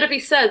 never let it be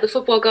said the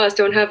football gods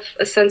don't have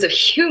a sense of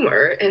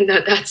humor, and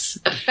that's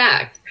a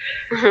fact.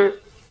 Mm-hmm.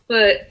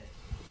 But,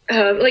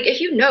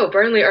 if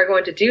Burnley are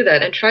going to do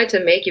that and try to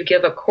make you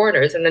give up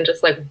corners and then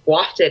just,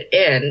 waft it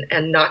in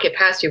and knock it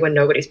past you when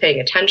nobody's paying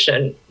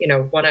attention,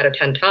 1 out of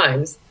 10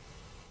 times,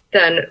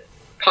 then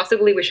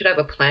possibly we should have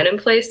a plan in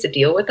place to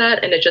deal with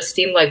that, and it just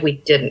seemed like we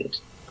didn't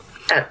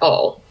at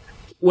all.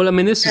 Well, I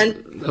mean, this is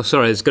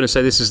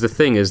the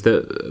thing, is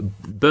that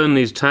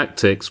Burnley's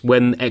tactics,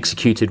 when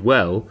executed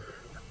well,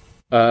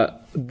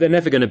 they're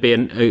never going to be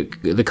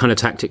the kind of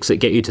tactics that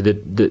get you to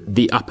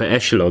the upper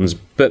echelons,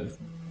 but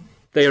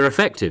they are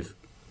effective.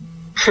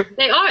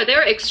 They are.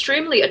 They're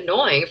extremely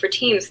annoying for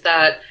teams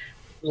that,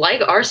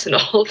 like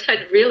Arsenal,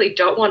 that really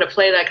don't want to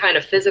play that kind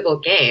of physical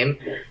game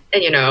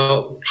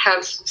and,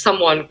 have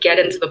someone get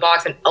into the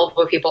box and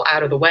elbow people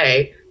out of the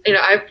way.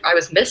 I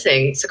was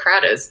missing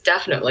Socrates,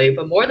 definitely,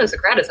 but more than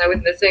Socrates, I was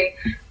missing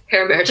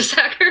Per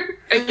Mertesacker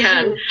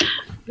again.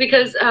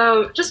 Because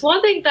just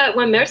one thing that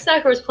when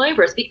Mertesacker was playing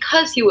for us,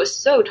 because he was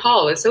so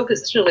tall and so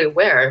positionally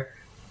aware,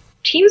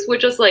 teams would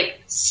just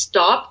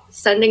stop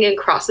sending in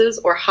crosses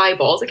or high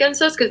balls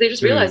against us because they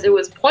just realized it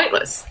was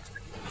pointless.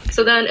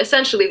 So then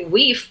essentially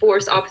we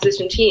forced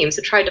opposition teams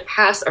to try to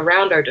pass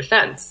around our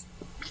defense,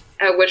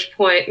 at which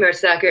point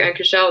Mertesacker and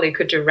Koscielny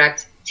could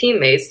direct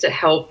teammates to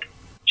help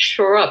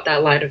shore up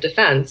that line of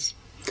defense.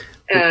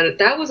 And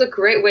that was a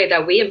great way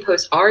that we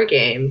imposed our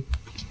game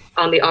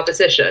on the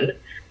opposition,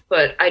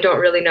 but I don't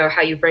really know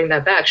how you bring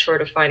that back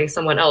short of finding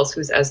someone else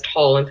who's as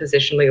tall and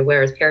positionally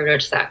aware as Per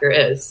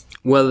Mertesacker is.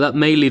 Well, that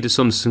may lead us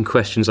on to some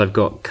questions I've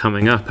got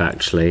coming up,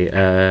 actually.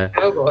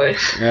 Oh, boy.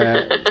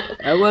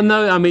 Well,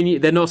 no, I mean,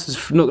 they're not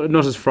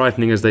as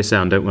frightening as they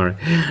sound, don't worry.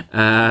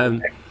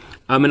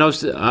 I mean,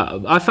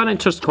 I found it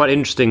just quite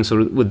interesting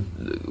sort of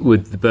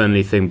with the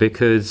Burnley thing,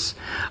 because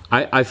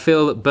I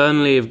feel that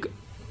Burnley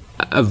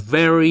are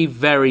very,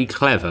 very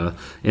clever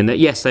in that,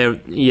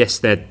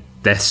 they're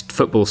their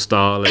football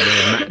style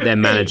and their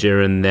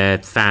manager and their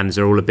fans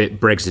are all a bit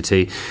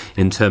Brexity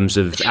in terms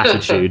of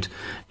attitude.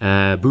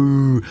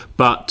 Boo!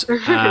 But they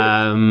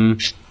are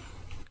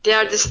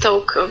the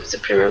Stoke of the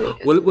Premier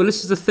League. Well,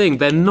 this is the thing.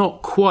 They're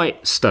not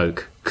quite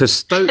Stoke, because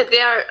Stoke...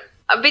 They are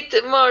a bit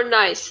more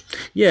nice.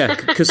 Yeah,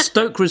 because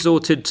Stoke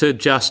resorted to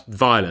just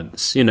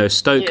violence. You know,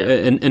 Stoke,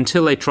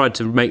 until they tried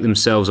to make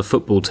themselves a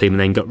football team and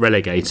then got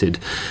relegated,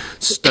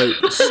 Stoke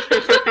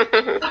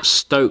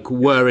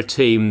were a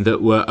team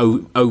that were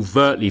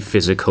overtly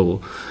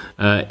physical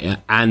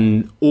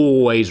and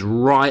always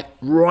right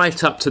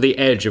up to the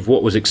edge of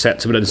what was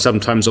acceptable, and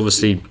sometimes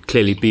obviously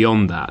clearly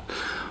beyond that.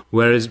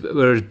 Whereas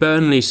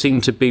Burnley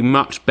seem to be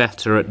much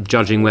better at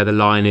judging where the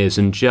line is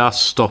and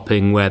just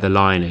stopping where the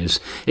line is.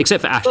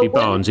 Except for Ashley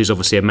Barnes, who's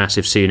obviously a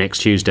massive see you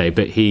next Tuesday,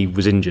 but he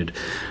was injured.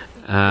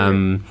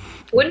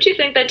 Wouldn't you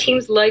think that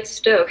teams like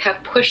Stoke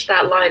have pushed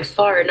that line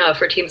far enough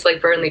for teams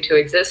like Burnley to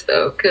exist,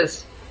 though?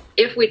 Because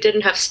if we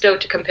didn't have Stoke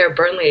to compare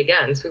Burnley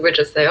against, we would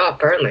just say, oh,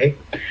 Burnley.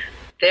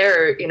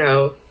 They're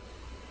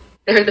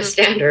the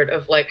standard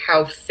of like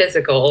how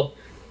physical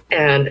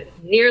and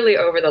nearly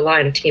over the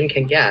line a team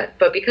can get.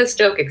 But because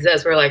Stoke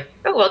exists, we're like,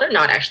 oh, well, they're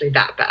not actually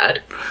that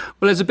bad.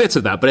 Well, there's a bit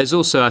of that, but there's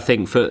also, I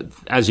think, for,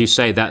 as you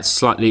say, that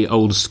slightly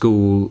old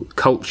school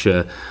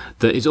culture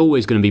that is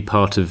always going to be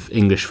part of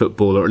English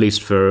football, or at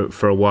least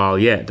for a while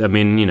yet. I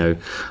mean, you know,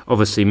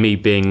 obviously me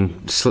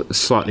being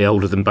slightly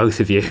older than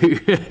both of you,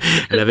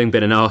 and having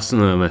been an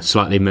Arsenal, maybe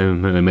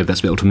that's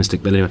a bit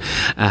optimistic, but anyway,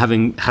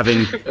 having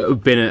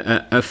been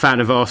a fan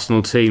of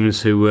Arsenal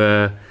teams who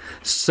were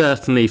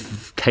certainly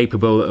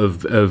capable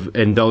of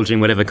indulging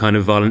whatever kind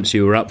of violence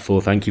you were up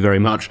for. Thank you very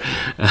much.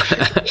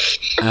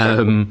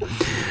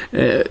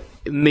 It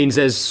means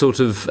there's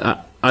sort of,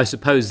 I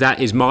suppose that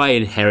is my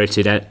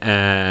inherited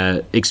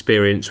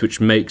experience,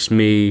 which makes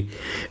me,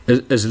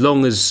 as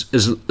long as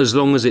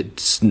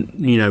it's,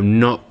 you know,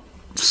 not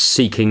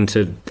seeking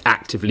to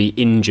actively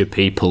injure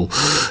people,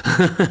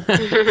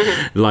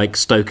 like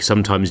Stoke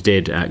sometimes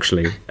did,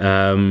 actually.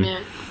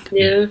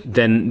 Yeah.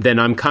 Then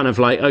I'm kind of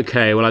like,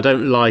 okay, well, I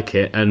don't like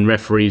it, and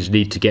referees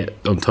need to get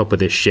on top of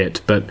this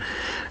shit. But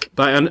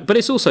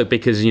it's also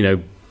because, you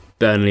know,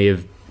 Burnley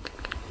have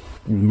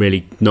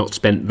really not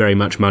spent very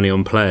much money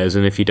on players,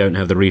 and if you don't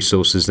have the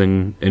resources,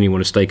 then and you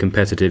want to stay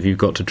competitive, you've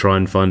got to try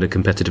and find a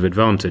competitive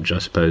advantage, I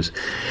suppose.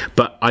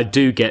 But I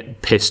do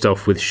get pissed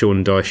off with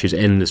Sean Dyche's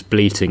endless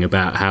bleating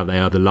about how they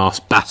are the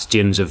last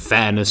bastions of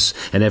fairness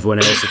and everyone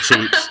else are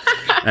cheats.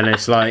 And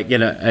it's like, you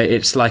know,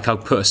 it's like I'll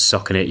put a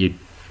sock in it, you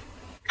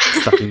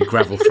fucking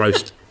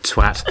gravel-throat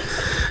twat.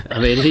 I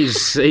mean,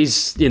 he's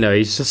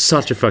just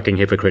such a fucking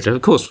hypocrite.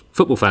 Of course,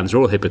 football fans are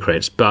all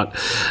hypocrites, but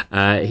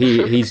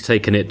he's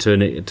taken it to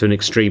an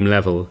extreme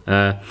level.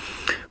 But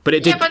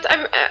it did. Yeah, but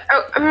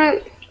I'm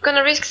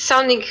gonna risk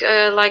sounding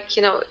like,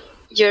 you know,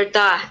 your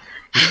dad.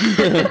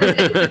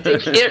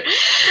 Here.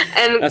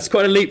 And that's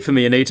quite a leap for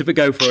me, Anita, but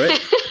go for it.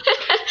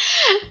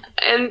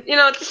 And, you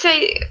know, to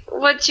say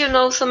what you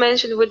also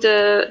mentioned with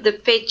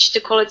the pitch,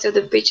 the quality of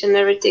the pitch and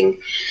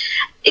everything,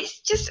 it's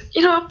just,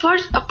 you know,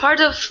 a part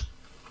of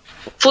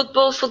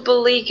football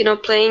league, you know,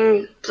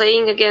 playing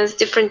against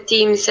different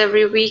teams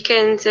every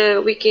weekend,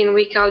 week in,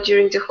 week out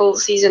during the whole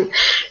season.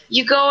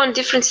 You go on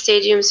different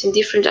stadiums in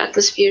different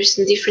atmospheres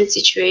in different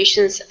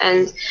situations,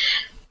 and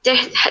there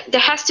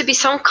has to be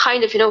some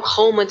kind of, you know,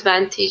 home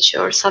advantage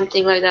or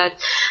something like that.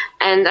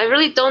 And I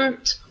really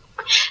don't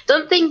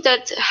think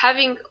that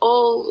having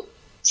all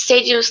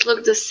stadiums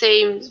look the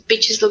same,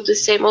 pitches look the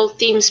same, all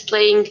teams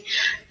playing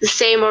the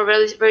same or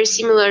very, very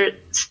similar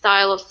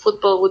style of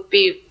football would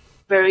be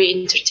very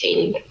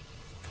entertaining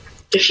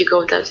if you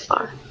go that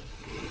far.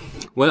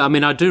 Well, I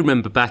mean, I do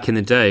remember back in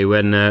the day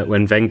when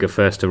Wenger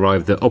first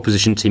arrived, that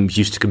opposition teams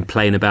used to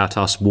complain about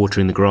us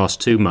watering the grass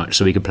too much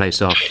so we could play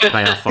our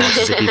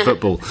fast zippy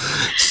football.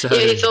 So,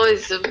 yeah, it's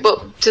always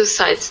two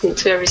sides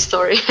to every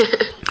story.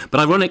 But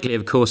ironically,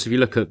 of course, if you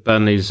look at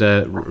Burnley's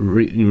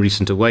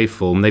recent away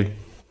form, they've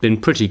been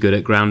pretty good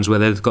at grounds where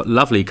they've got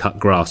lovely cut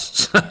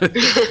grass.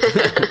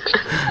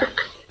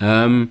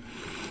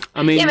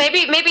 I mean, yeah,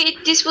 maybe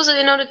this was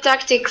another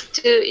tactic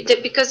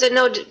because they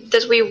know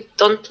that we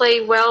don't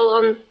play well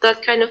on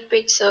that kind of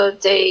pitch, so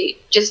they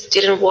just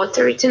didn't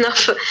water it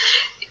enough,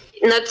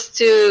 not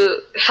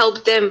to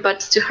help them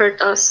but to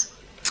hurt us.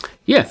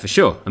 Yeah, for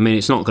sure. I mean,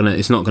 it's not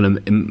gonna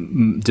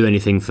do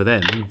anything for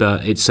them,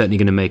 but it's certainly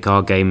going to make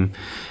our game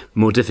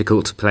more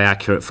difficult to play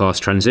accurate,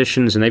 fast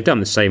transitions, and they've done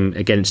the same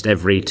against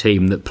every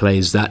team that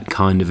plays that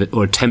kind of,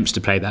 or attempts to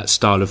play that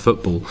style of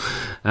football.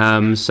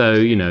 So,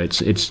 you know,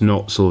 it's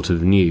not sort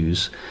of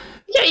news.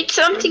 Yeah, it's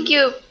something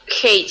you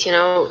hate,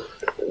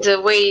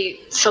 the way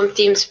some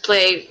teams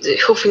play,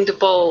 hoofing the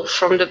ball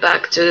from the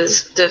back to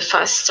the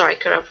fast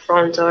striker up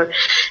front, or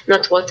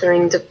not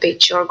watering the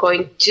pitch, or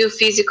going too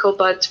physical,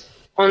 but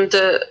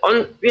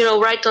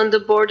right on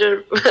the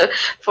border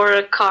for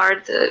a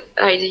card,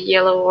 either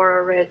yellow or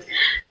a red.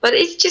 But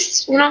it's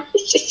just,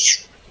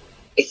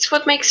 it's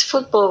what makes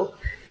football,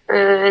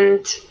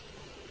 and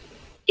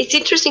it's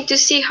interesting to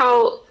see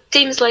how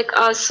teams like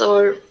us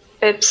or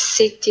Pep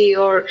City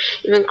or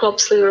even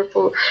Klopp's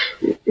Liverpool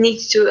need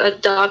to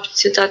adapt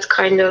to that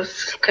kind of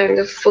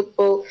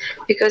football,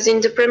 because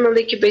in the Premier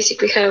League you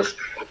basically have,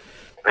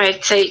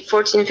 I'd say,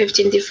 14,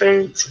 15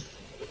 different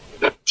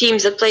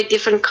teams that play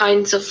different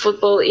kinds of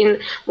football in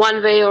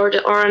one way or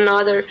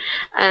another,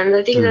 and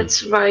I think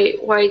that's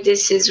why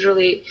this is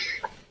really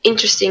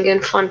interesting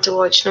and fun to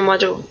watch, no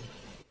matter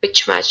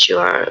which match you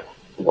are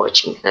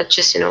watching, not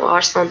just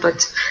Arsenal,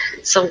 but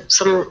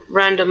some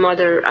random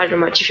other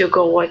match. If you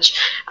go watch,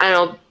 I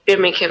don't know,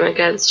 Birmingham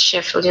against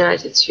Sheffield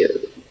United,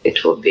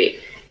 it will be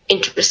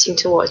interesting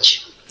to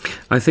watch.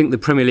 I think the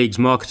Premier League's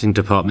marketing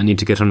department need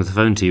to get on the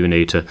phone to you,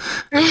 Anita.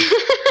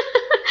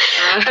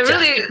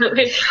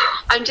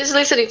 I'm just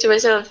listening to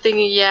myself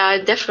thinking, yeah, I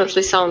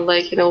definitely sound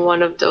like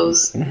one of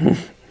those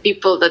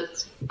people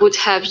that would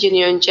have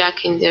Union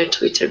Jack in their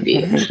Twitter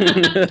bio.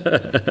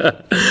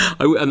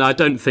 And I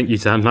don't think you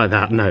sound like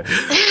that, no.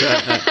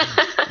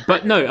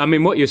 But no, I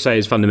mean, what you say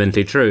is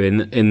fundamentally true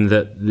in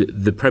that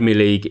the Premier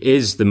League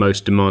is the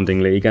most demanding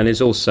league and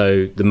is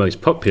also the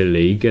most popular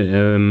league,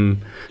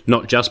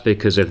 not just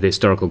because of the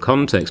historical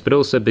context, but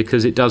also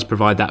because it does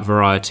provide that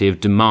variety of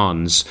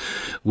demands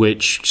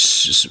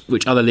which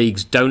other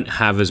leagues don't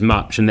have as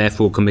much, and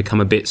therefore can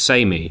become a bit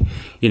samey.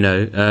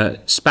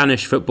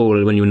 Spanish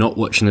football, when you're not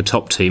watching the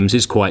top teams,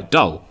 is quite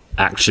dull,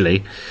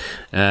 actually,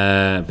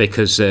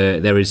 because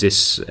there is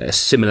this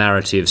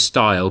similarity of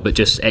style, but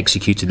just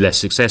executed less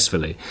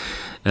successfully.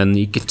 And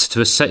you get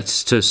to a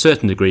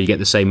certain degree, you get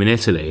the same in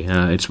Italy.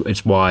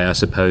 It's why, I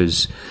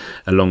suppose,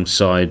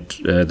 alongside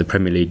the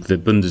Premier League, the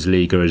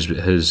Bundesliga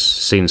has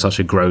seen such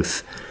a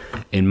growth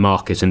in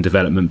market and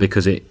development,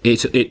 because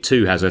it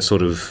too has a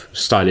sort of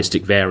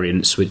stylistic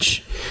variance,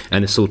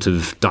 and a sort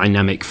of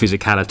dynamic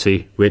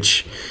physicality,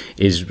 which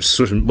is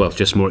sort of,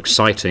 just more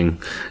exciting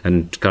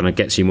and kind of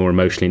gets you more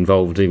emotionally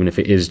involved, even if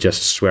it is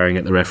just swearing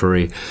at the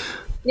referee.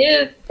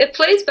 Yeah, it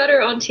plays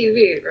better on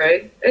TV,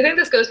 right? I think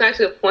this goes back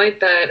to the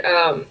point that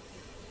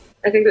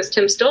I think it was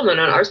Tim Stillman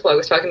on Arseblog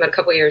was talking about a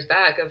couple of years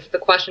back, of the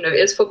question of,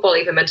 is football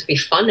even meant to be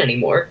fun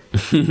anymore?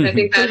 And I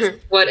think that's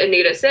what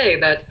Anita's saying,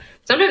 that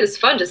sometimes it's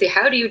fun to see,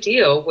 how do you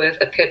deal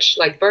with a pitch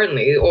like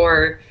Burnley,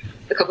 or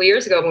a couple of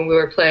years ago when we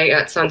were playing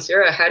at San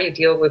Siro, how do you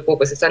deal with what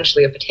was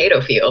essentially a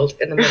potato field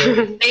in the middle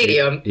of the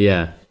stadium?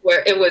 Yeah.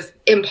 Where it was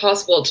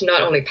impossible to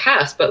not only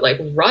pass, but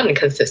run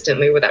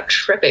consistently without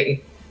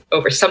tripping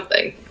over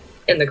something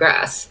in the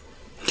grass.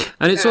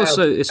 And it's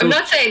also... I'm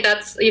not saying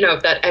that's,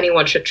 that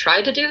anyone should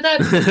try to do that.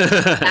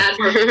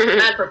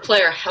 Bad for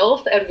player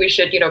health, and we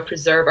should,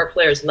 preserve our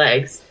players'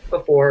 legs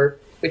before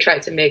we try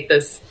to make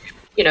this,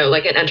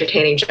 like an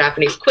entertaining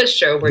Japanese quiz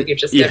show where you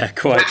just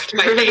get whacked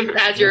by face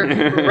as you're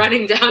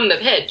running down the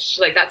pitch.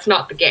 That's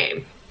not the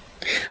game.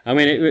 I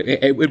mean,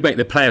 it would make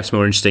the playoffs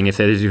more interesting if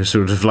they're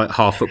sort of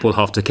half football,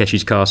 half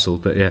Takeshi's Castle,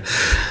 but yeah.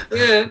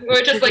 Yeah,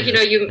 or just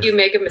you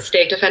make a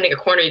mistake defending a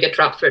corner, you get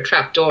dropped through a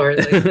trap door.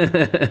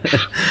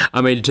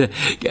 I mean,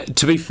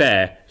 to be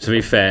fair,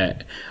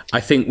 I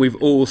think we've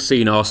all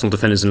seen Arsenal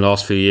defenders in the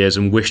last few years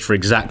and wished for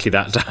exactly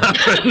that to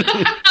happen.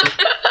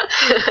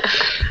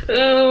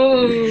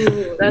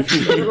 Oh, that's a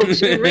little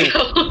too real.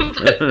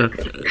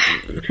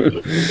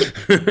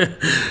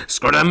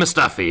 Scrodan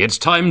Mustafi, it's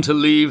time to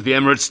leave the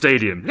Emirates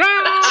Stadium.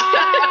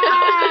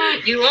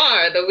 You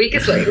are the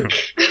weakest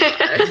link.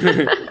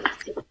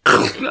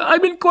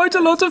 I'm in quite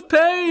a lot of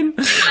pain.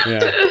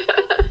 Yeah.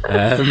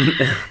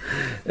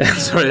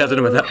 Sorry, I don't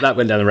know where that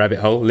went down the rabbit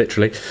hole,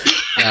 literally.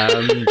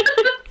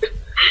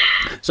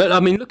 So,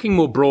 I mean, looking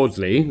more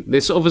broadly,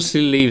 this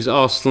obviously leaves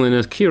Arsenal in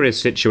a curious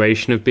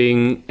situation of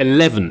being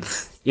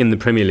 11th in the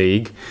Premier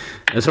League.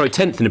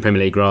 10th in the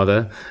Premier League,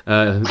 rather,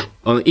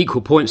 on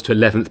equal points to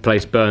 11th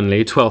place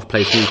Burnley, 12th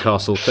place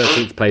Newcastle,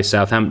 13th place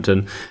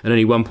Southampton, and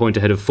only 1 point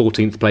ahead of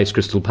 14th place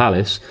Crystal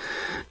Palace.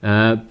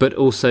 But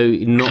also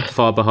not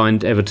far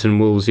behind Everton,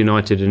 Wolves,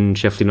 United and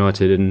Sheffield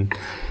United, and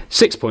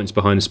 6 points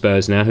behind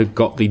Spurs now, who've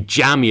got the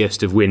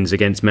jammiest of wins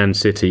against Man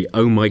City.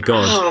 Oh my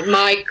God. Oh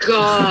my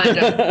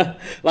God.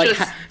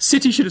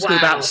 City should have scored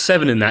about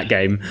 7 in that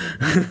game.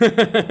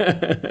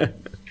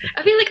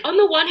 I mean, on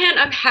the one hand,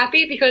 I'm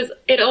happy because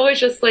it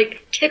always just,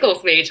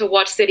 tickles me to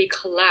watch City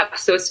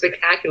collapse so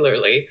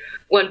spectacularly,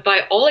 when,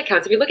 by all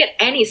accounts, if you look at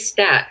any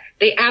stat,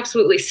 they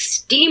absolutely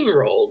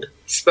steamrolled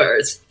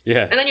Spurs.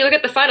 Yeah. And then you look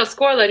at the final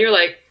scoreline, you're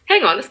like,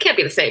 hang on, this can't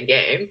be the same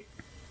game.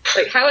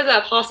 How is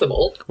that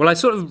possible? Well, I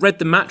sort of read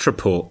the match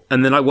report,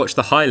 and then I watched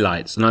the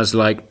highlights, and I was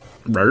like,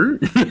 because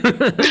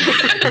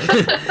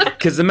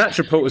the match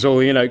report was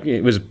all,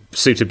 it was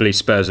suitably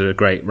Spurs are a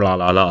great la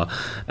la la,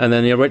 and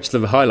then you watched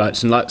the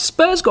highlights and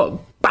Spurs got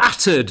battered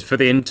battered for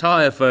the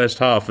entire first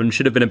half and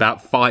should have been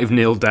about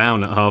 5-0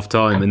 down at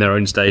half-time in their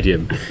own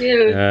stadium.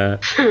 Yeah.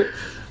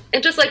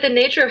 And just like the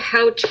nature of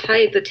how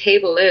tight the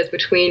table is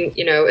between,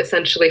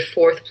 essentially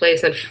 4th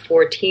place and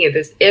 14th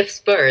is if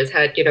Spurs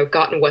had,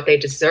 gotten what they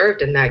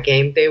deserved in that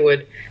game, they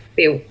would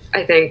be,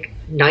 I think,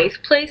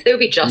 9th place. They would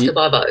be just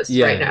above us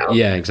right now.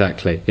 Yeah,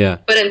 exactly. Yeah.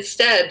 But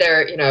instead,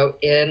 they're,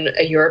 in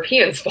a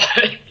European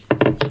spot.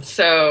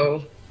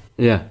 So.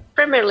 Yeah.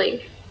 Premier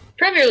League.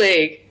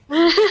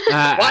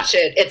 Watch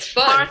it. It's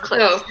fun.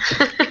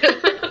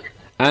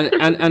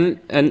 And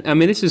I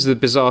mean, this is the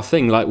bizarre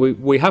thing. Like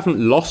we haven't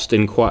lost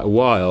in quite a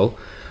while,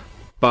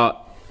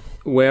 but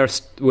we're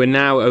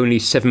now only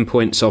 7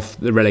 points off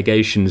the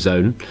relegation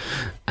zone,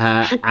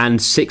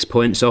 and 6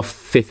 points off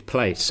 5th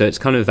place. So it's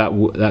kind of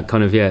that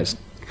kind of it's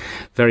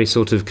very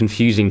sort of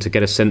confusing to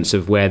get a sense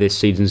of where this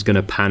season's going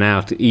to pan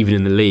out, even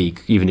in the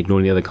league, even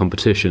ignoring the other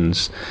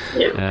competitions.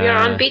 Yeah, we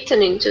are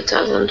unbeaten in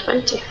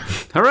 2020.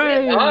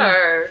 Hooray! We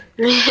are.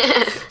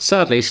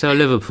 Sadly, so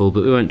Liverpool,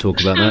 but we won't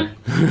talk about that.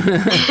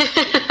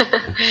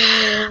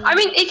 I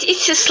mean,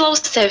 it's a slow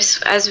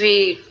steps, as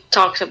we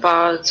talked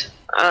about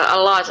a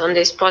lot on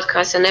this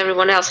podcast, and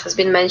everyone else has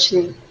been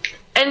mentioning.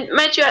 And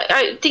Matthew,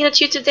 I think that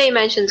you today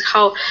mentioned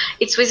how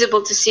it's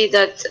visible to see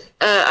that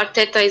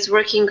Arteta is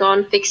working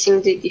on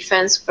fixing the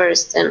defense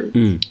first, and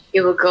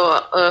he will go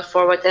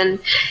forward.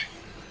 And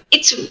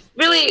it's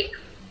really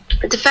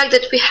the fact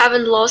that we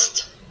haven't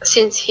lost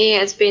since he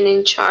has been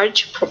in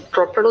charge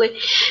properly.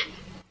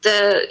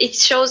 It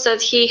shows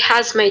that he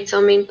has made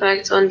some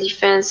impact on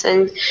defense,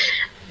 and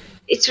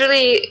it's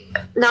really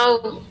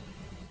now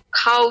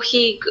how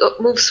he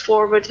moves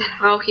forward,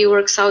 how he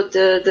works out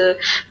the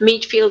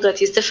midfield that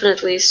is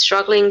definitely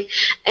struggling.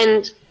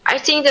 And I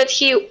think that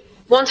he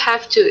won't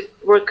have to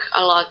work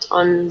a lot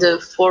on the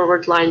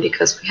forward line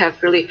because we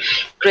have really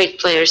great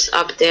players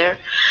up there.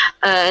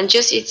 And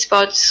just it's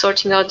about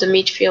sorting out the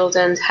midfield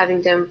and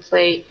having them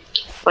play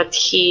what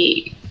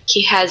he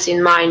has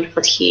in mind,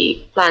 what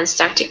he plans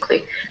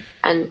tactically.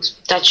 And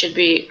that should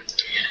be,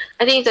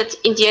 I think that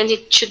in the end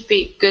it should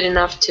be good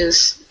enough to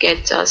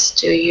get us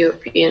to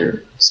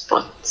European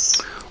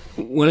spots.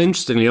 Well,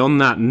 interestingly, on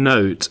that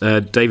note,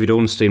 David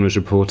Ornstein was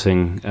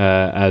reporting,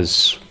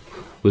 as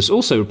was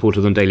also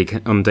reported on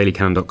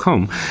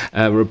dailycan.com,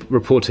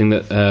 reporting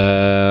that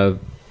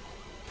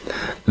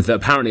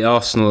apparently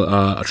Arsenal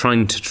are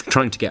trying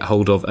to get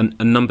hold of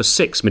a number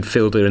 6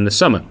 midfielder in the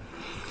summer,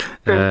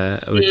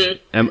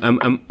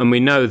 and we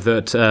know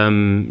that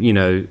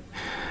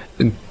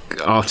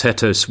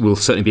Arteta will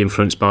certainly be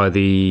influenced by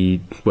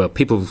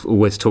people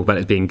always talk about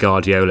it being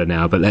Guardiola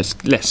now, but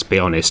let's be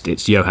honest,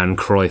 it's Johan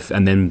Cruyff,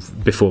 and then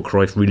before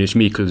Cruyff, Rinus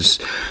Michels,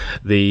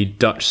 the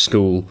Dutch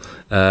school,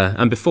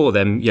 and before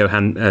them,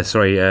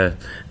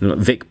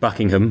 Vic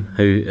Buckingham,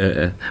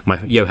 who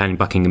Johan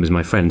Buckingham is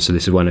my friend, so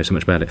this is why I know so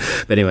much about it.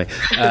 But anyway,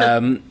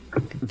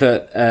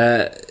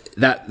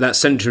 that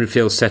central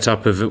midfield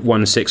setup of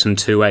 1-6 and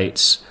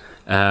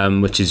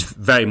 2-8s, which is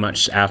very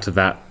much out of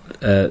that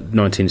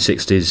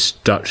 1960s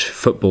Dutch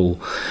football,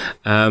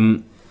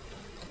 and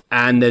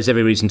there's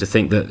every reason to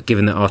think that,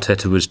 given that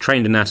Arteta was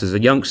trained in that as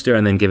a youngster,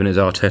 and then given as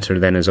Arteta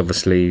then has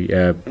obviously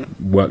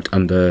worked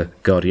under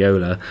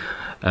Guardiola,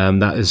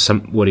 that is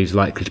what he's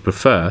likely to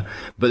prefer.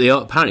 But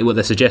apparently what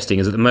they're suggesting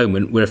is at the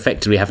moment we're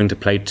effectively having to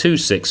play 2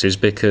 6s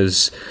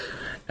because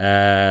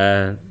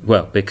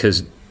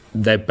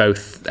they're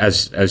both,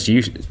 as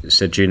you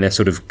said, June, they're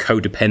sort of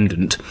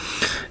codependent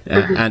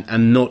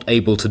and not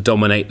able to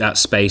dominate that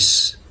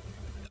space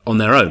on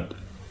their own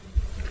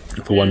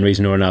for one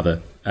reason or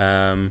another.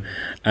 And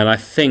I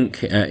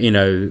think,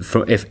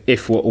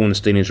 if what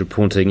Ornstein is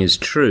reporting is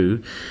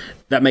true,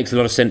 that makes a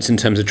lot of sense in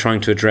terms of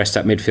trying to address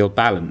that midfield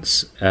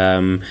balance.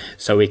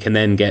 So we can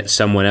then get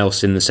someone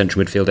else in the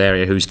central midfield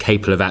area who's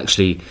capable of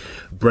actually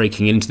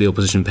breaking into the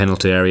opposition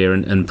penalty area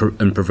and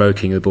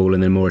provoking the ball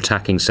in a more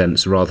attacking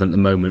sense, rather than at the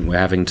moment we're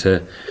having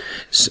to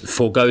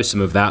forego some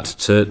of that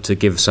to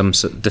give some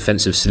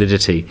defensive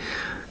solidity.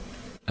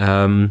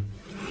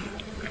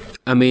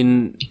 What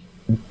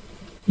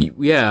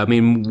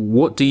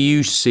do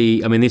you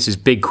see? I mean, this is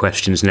big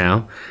questions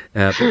now,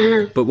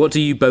 but what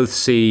do you both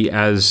see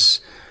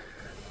as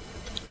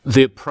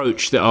the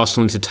approach that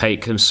Arsenal need to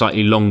take and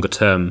slightly longer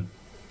term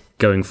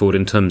going forward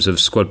in terms of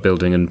squad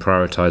building and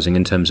prioritising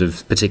in terms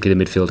of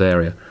particularly the midfield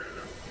area?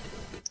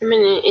 I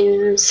mean,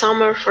 in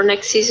summer for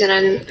next season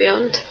and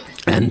beyond.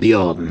 And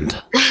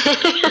beyond.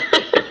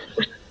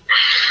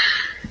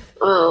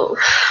 Well,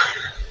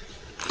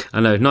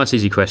 I know, nice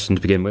easy question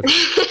to begin with.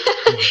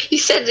 You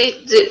said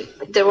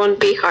there won't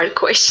be hard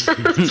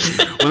questions.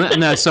 Well,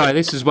 no, sorry,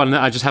 this is one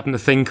that I just happened to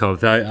think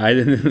of.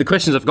 The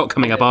questions I've got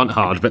coming up aren't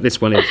hard, but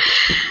this one is.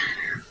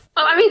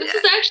 Well, I mean, this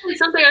is actually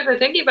something I've been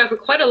thinking about for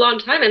quite a long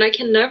time, and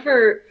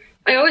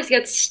I always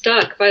get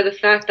stuck by the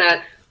fact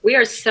that we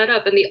are set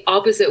up in the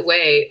opposite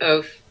way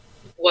of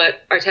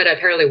what Arteta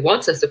apparently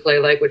wants us to play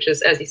like, which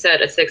is, as you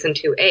said, a 6 and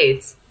 2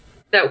 8s,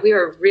 that we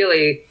are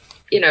really,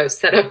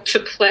 set up to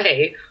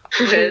play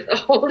with a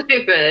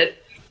holding mid,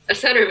 a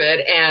centre mid,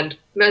 and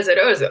Mesut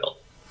Ozil.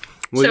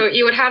 So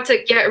you would have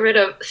to get rid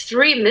of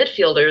 3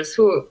 midfielders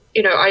who,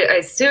 I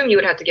assume you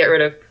would have to get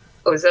rid of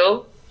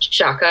Ozil,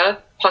 Xhaka,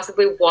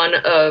 possibly one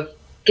of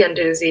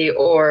Guendouzi,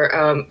 or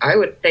I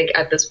would think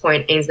at this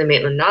point Ainsley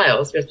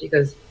Maitland-Niles, just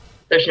because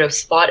there's no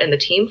spot in the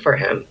team for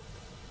him.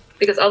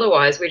 Because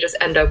otherwise we just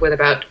end up with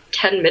about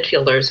 10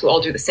 midfielders who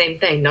all do the same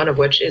thing, none of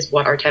which is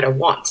what Arteta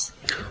wants.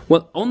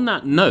 Well, on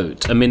that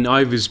note, I mean,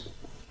 I was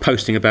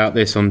posting about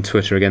this on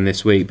Twitter again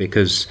this week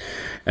because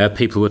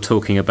people were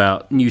talking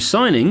about new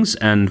signings,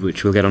 and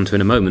which we'll get onto in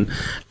a moment,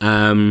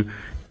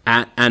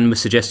 and were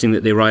suggesting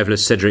that the arrival of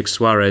Cedric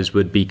Suarez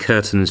would be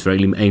curtains for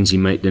Ainsley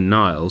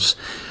Maitland-Niles.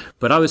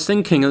 But I was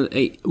thinking,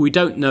 we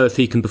don't know if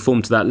he can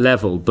perform to that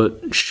level,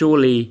 but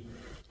surely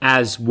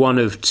as one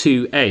of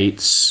 2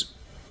 8s,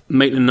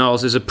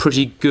 Maitland-Niles is a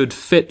pretty good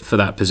fit for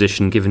that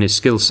position, given his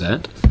skill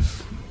set.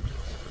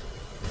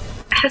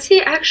 Has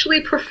he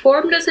actually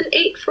performed as an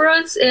 8 for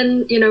us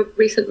in,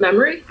 recent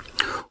memory?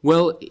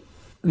 Well,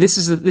 this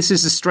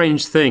is a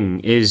strange thing.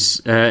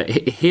 Is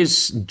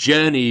his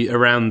journey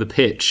around the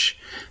pitch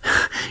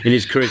in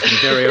his career has been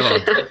very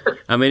odd.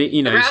 I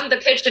mean, around the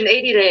pitch in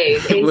 80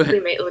 days, Ainsley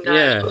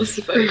Maitland-Niles.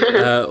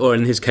 Yeah. Or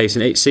in his case,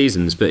 in 8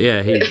 seasons. But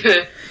yeah,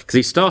 because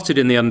he started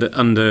in the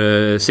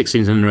under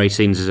 16s and under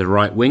 18s as a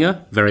right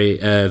winger, very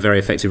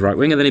effective right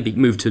winger. Then he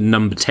moved to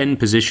number 10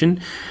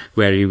 position,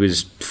 where he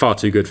was far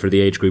too good for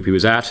the age group he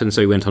was at, and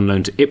so he went on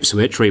loan to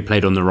Ipswich, where he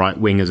played on the right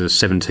wing as a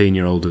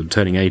 17-year-old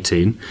turning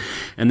 18.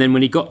 And then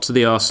when he got to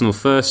the Arsenal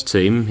first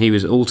team, he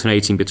was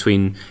alternating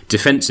between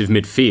defensive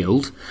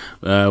midfield,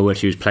 where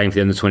he was playing for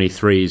the under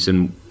 23s,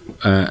 and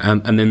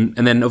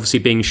then obviously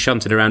being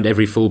shunted around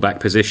every fullback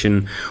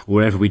position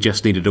wherever we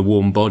just needed a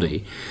warm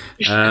body.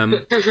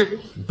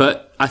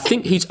 But I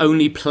think he's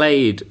only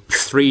played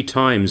 3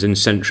 times in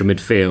central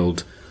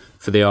midfield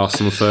for the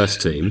Arsenal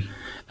first team.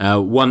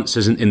 Once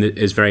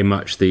as very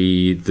much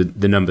the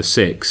number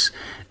 6,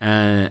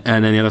 and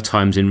then the other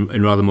times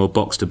in rather more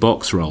box to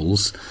box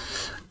roles.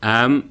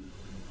 And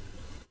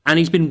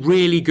he's been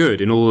really good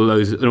in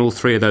all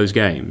 3 of those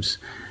games.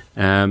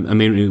 I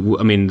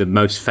mean, the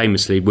most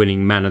famously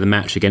winning man of the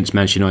match against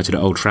Manchester United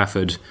at Old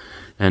Trafford,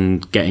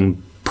 and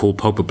getting Paul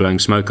Pogba blowing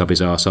smoke up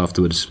his arse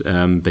afterwards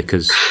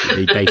because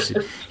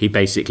he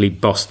basically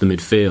bossed the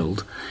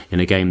midfield in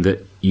a game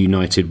that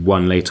United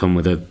won late on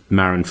with a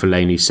Marouane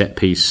Fellaini set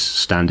piece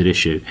standard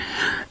issue.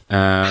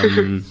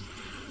 And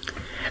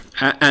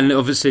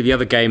obviously the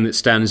other game that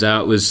stands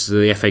out was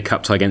the FA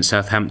Cup tie against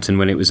Southampton,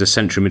 when it was a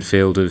central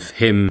midfield of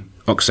him,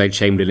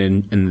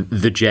 Oxlade-Chamberlain, and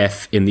the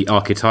Jeff in the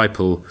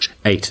archetypal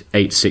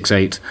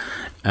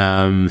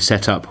 8-8-6-8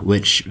 setup,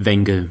 which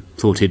Wenger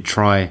thought he'd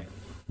try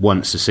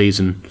once a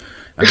season.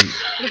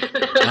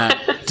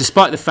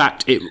 Despite the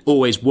fact it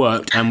always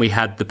worked and we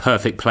had the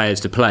perfect players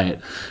to play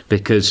it,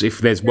 because if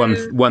there's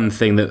one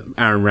thing that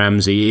Aaron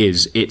Ramsey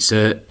is,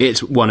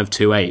 it's one of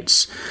 2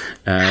 8s.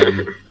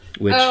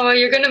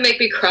 You're going to make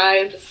me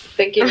cry just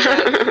thinking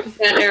about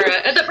that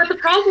era. But the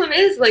problem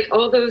is,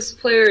 all those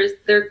players,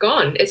 they're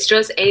gone. It's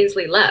just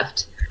Ainsley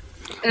left.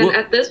 And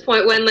at this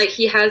point, when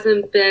he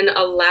hasn't been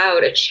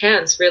allowed a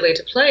chance really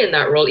to play in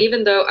that role,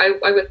 even though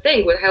I would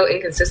think with how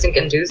inconsistent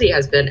Guendouzi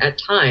has been at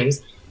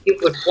times, you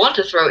would want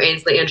to throw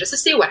Ainsley in just to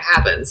see what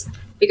happens.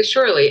 Because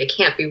surely it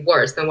can't be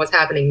worse than what's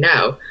happening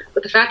now.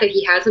 But the fact that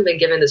he hasn't been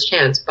given this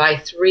chance by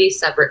 3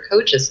 separate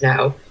coaches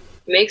now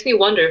makes me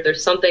wonder if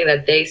there's something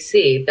that they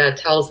see that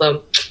tells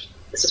them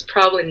this is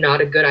probably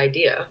not a good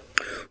idea.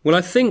 Well,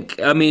 it's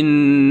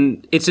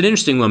an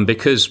interesting one,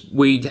 because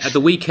at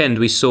the weekend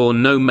we saw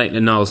no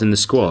Maitland-Niles in the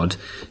squad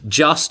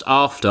just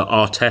after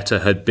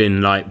Arteta had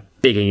been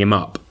bigging him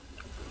up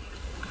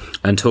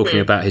and talking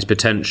about his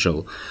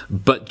potential.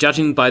 But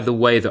judging by the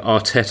way that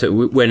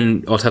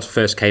when Arteta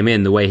first came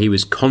in, the way he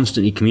was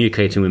constantly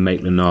communicating with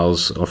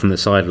Maitland-Niles or from the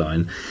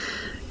sideline,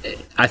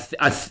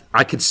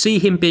 I could see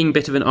him being a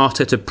bit of an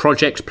Arteta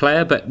project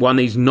player, but one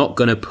he's not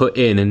going to put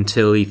in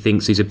until he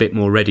thinks he's a bit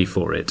more ready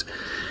for it.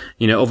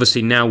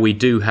 Obviously now we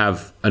do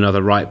have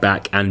another right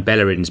back and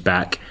Bellerin's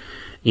back.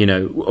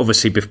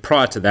 Obviously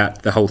prior to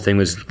that, the whole thing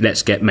was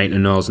let's get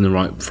Maitland-Niles in the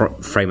right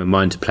frame of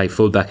mind to play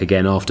fullback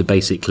again, after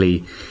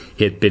basically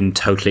he had been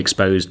totally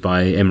exposed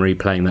by Emery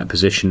playing that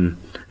position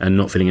and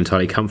not feeling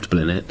entirely comfortable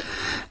in it.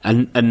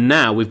 And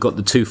now we've got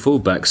the 2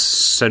 fullbacks,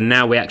 so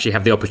now we actually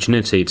have the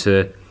opportunity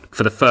to,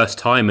 for the first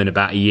time in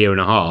about a year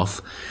and a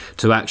half,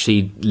 to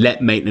actually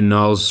let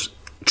Maitland-Niles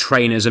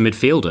train as a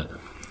midfielder.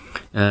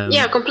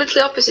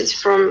 Completely opposite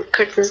from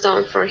curtains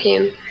down for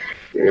him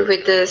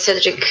with the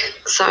Cedric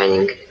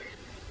signing.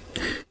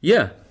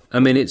 Yeah,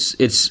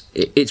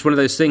 it's one of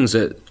those things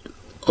that,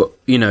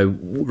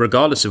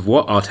 regardless of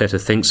what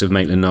Arteta thinks of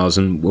Maitland-Niles,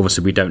 and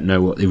obviously we don't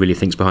know what he really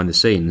thinks behind the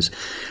scenes,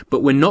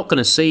 but we're not going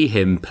to see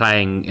him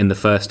playing in the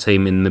first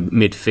team in the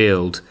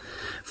midfield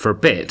for a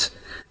bit,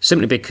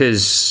 simply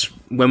because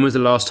when was the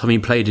last time he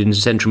played in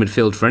central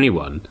midfield for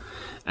anyone?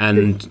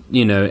 And,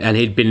 and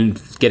he'd been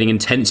getting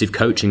intensive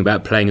coaching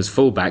about playing as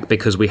fullback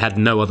because we had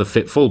no other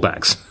fit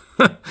fullbacks.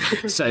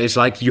 So it's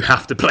you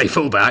have to play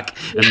fullback,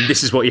 and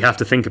this is what you have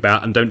to think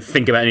about, and don't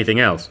think about anything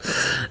else.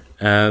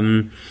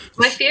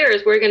 My fear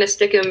is we're going to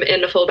stick him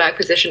in the fullback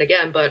position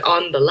again, but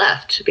on the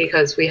left,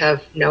 because we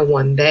have no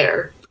one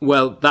there.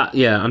 Well,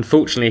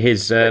 unfortunately,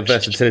 his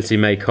versatility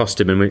may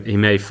cost him, and he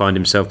may find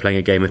himself playing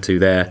a game or two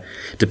there,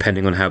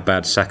 depending on how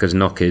bad Saka's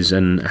knock is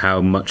and how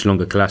much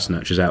longer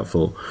Kolasinac is out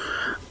for.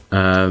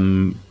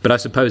 But I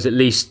suppose at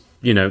least,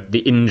 you know, the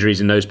injuries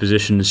in those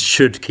positions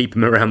should keep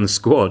him around the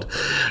squad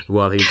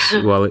while he's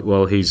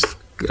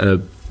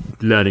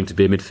learning to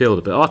be a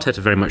midfielder. But Arteta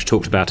very much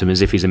talked about him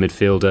as if he's a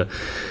midfielder,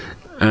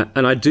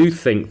 and I do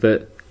think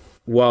that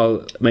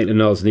while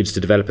Maitland-Niles needs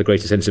to develop a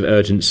greater sense of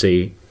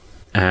urgency,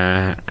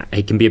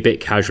 he can be a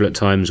bit casual at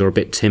times or a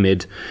bit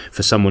timid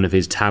for someone of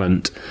his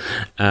talent.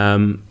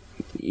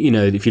 You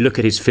know, if you look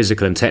at his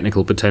physical and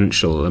technical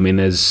potential, I mean,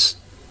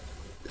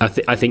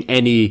 I think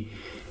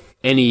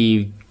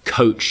any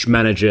coach,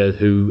 manager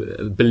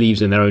who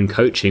believes in their own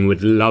coaching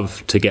would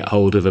love to get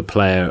hold of a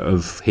player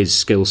of his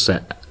skill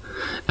set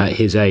at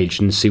his age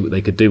and see what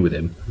they could do with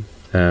him.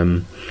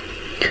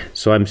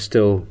 So I'm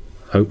still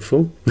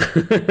hopeful.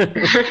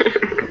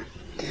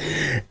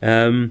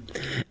 And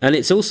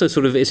it's also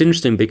it's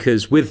interesting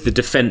because with the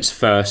defence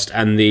first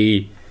and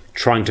the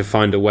trying to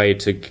find a way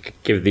to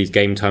give these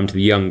game time to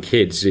the young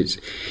kids,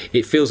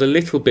 it feels a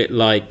little bit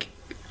like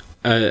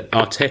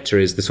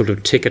Arteta is the sort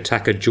of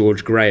tick-attacker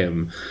George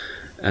Graham,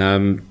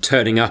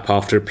 turning up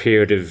after a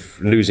period of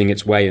losing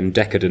its way and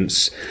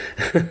decadence,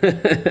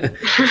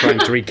 trying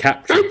to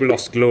recapture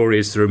lost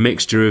glories through a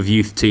mixture of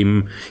youth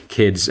team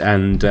kids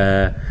and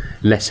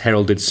less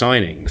heralded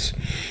signings.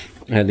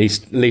 At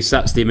least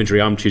that's the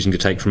imagery I'm choosing to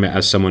take from it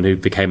as someone who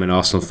became an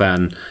Arsenal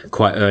fan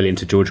quite early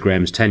into George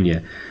Graham's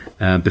tenure,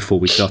 before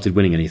we started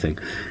winning anything.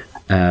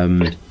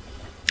 And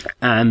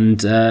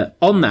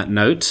on that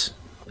note,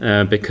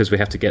 because we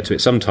have to get to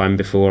it sometime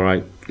before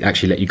I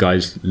actually let you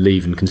guys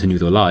leave and continue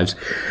with your lives,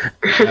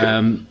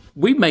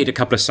 we made a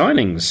couple of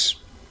signings.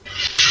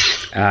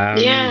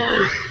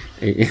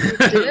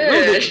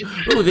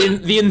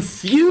 The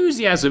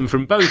enthusiasm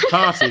from both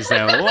parties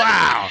there.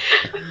 Wow.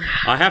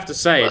 I have to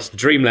say, it's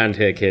dreamland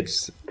here,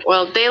 kids.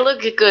 Well, they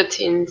look good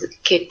in the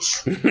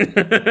kits.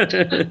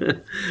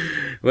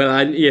 Well,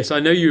 I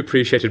know you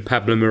appreciated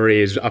Pablo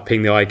Maria's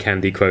upping the eye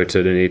candy quota,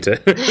 Anita.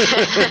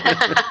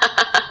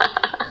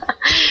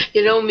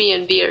 You know me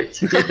and beard.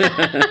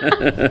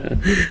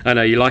 I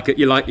know you like it.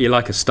 You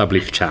like a stubbly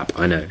chap.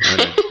 I know.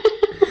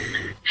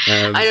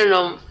 I don't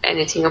know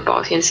anything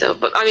about him,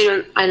 but I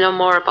mean, I know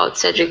more about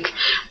Cedric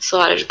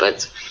Soares.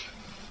 But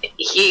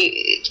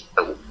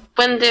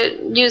when the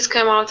news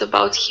came out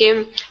about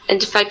him and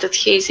the fact that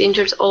he's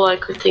injured, all I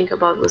could think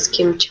about was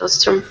Kim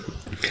Källström.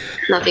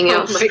 Nothing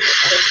else. My God.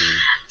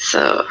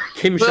 So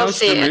Kim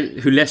Källström,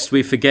 who, lest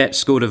we forget,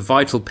 scored a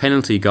vital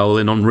penalty goal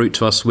en route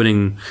to us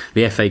winning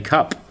the FA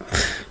Cup.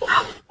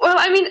 Well,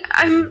 I mean,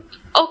 I'm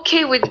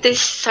okay with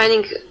this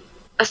signing,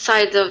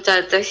 aside of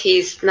that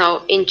he's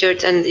now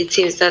injured, and it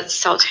seems that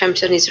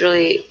Southampton is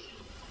really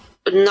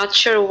not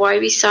sure why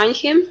we signed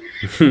him.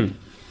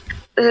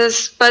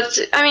 But,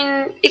 I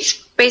mean, it's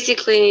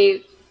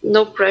basically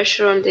no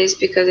pressure on this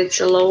because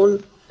it's a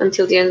loan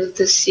until the end of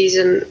the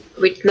season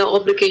with no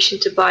obligation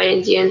to buy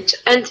in the end.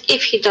 And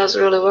if he does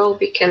really well,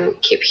 we can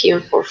keep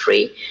him for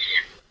free.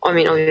 I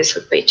mean,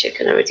 obviously paycheck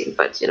and everything,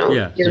 but you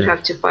don't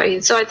have to buy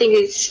him. So I think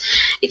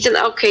it's an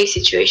okay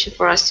situation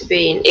for us to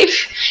be in.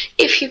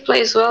 If he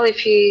plays well, if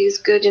he's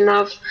good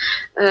enough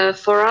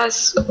for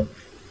us,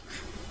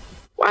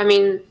 I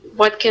mean,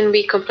 what can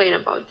we complain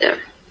about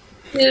there?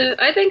 Yeah,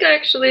 I think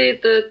actually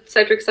the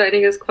Cedric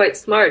signing is quite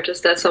smart,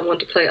 just as someone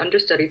to play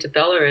understudy to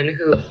Bellerin,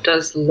 who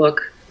does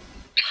look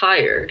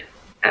tired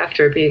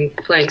after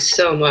playing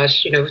so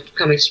much,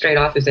 coming straight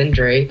off his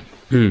injury.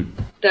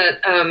 That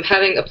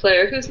having a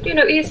player who's,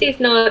 he's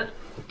not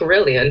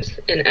brilliant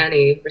in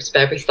any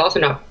respect, but he's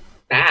also not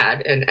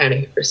bad in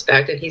any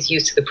respect, and he's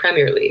used to the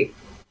Premier League,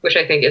 which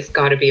I think has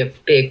got to be a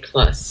big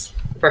plus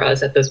for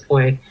us at this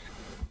point.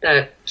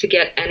 That to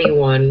get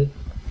anyone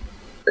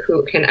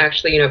who can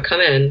actually,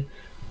 come in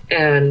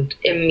and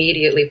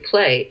immediately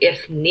play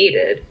if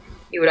needed,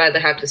 you would either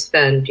have to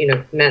spend,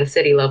 Man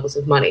City levels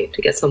of money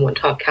to get someone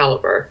top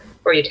caliber,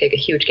 or you take a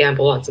huge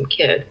gamble on some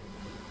kid.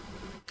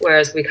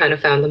 Whereas we kind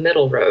of found the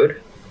middle road,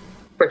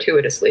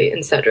 fortuitously,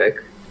 in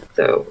Cedric.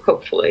 So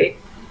hopefully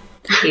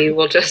he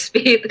will just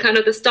be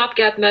the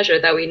stopgap measure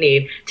that we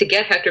need to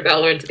get Hector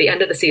Bellerin to the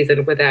end of the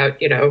season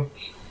without,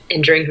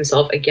 injuring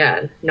himself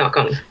again. Knock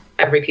on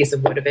every piece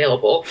of wood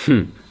available.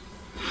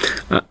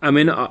 I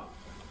mean,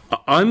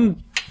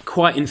 I'm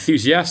quite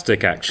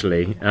enthusiastic,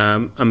 actually.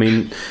 I'm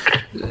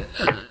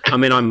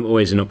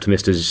always an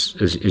optimist,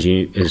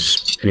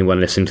 as anyone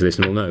listening to this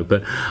will know.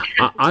 But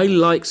I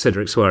like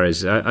Cedric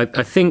Soares.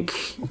 I think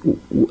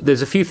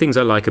there's a few things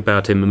I like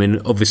about him. I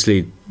mean,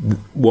 obviously,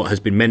 what has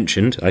been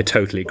mentioned, I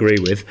totally agree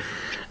with.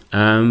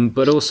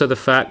 But also the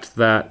fact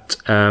that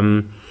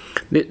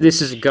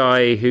this is a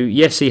guy who,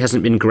 yes, he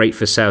hasn't been great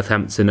for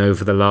Southampton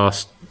over the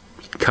last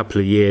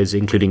couple of years,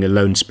 including a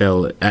loan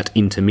spell at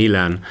Inter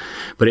Milan,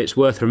 but it's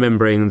worth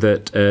remembering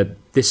that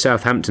this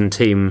Southampton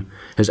team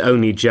has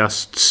only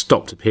just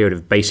stopped a period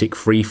of basic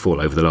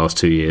freefall over the last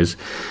 2 years.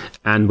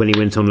 And when he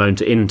went on loan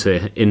to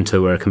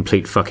Inter were a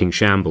complete fucking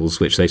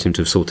shambles, which they seem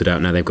to have sorted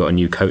out now. They've got a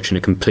new coach and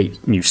a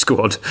complete new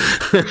squad.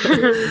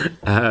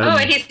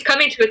 And he's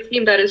coming to a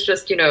team that is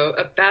just,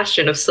 a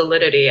bastion of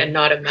solidity and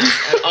not a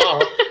mess at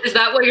all. Is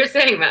that what you're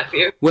saying,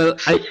 Matthew? Well,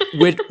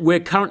 we're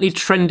currently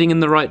trending in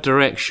the right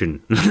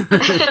direction.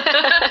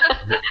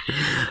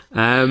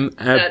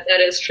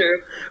 That is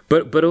true.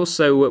 But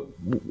also,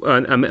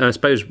 I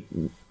suppose,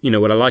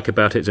 what I like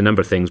about it is a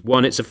number of things.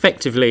 One, it's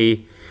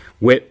effectively...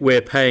 We're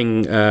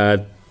paying,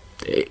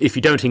 if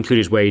you don't include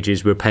his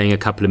wages, we're paying a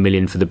couple of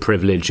million for the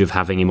privilege of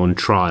having him on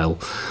trial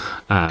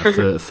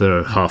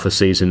for half a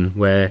season,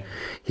 where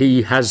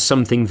he has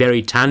something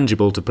very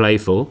tangible to play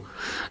for.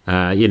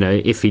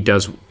 If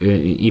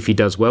he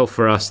does well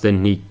for us,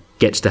 then he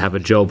gets to have a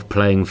job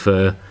playing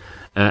for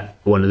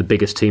one of the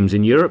biggest teams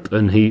in Europe,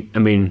 and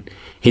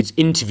his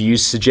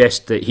interviews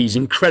suggest that he's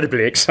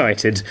incredibly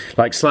excited,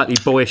 like slightly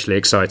boyishly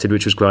excited,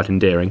 which was quite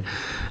endearing.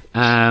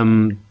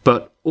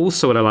 But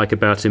also what I like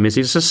about him is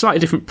he's a slightly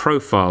different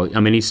profile. I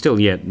mean, he's still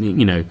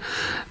nippy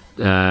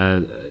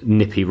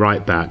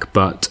right back,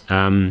 but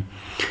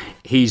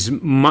he's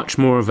much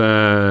more of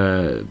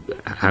a,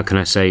 how can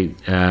I say,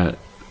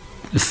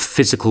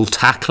 physical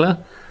tackler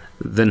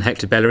than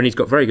Hector Bellerin. He's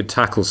got very good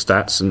tackle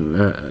stats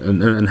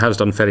and has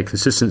done fairly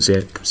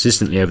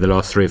consistently over the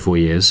last 3 or 4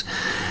 years.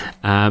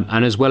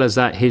 And as well as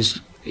that,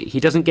 he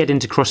doesn't get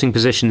into crossing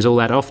positions all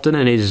that often,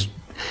 and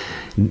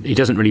he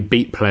doesn't really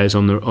beat players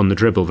on the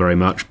dribble very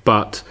much,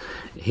 but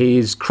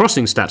his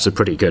crossing stats are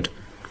pretty good.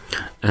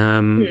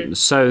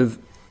 So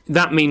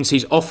that means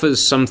he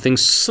offers something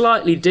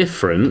slightly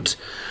different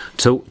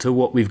to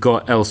what we've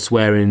got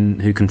elsewhere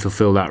in who can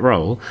fulfil that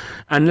role.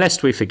 And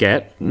lest we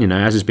forget,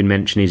 as has been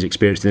mentioned, he's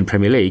experienced in the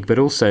Premier League, but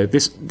also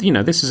this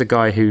is a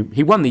guy who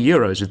he won the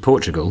Euros with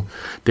Portugal,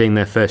 being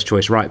their first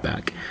choice right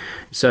back.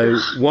 So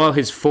while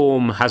his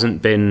form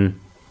hasn't been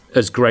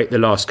as great the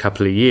last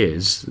couple of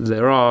years,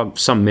 there are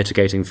some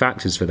mitigating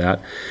factors for that,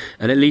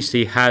 and at least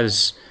he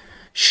has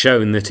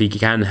shown that he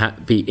can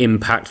be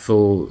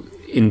impactful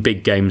in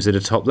big games at a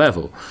top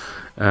level.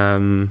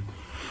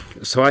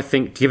 So I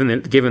think,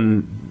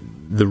 given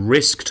the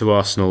risk to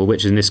Arsenal,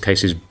 which in this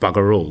case is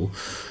bugger all,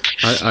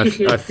 I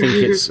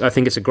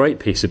think it's a great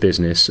piece of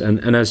business,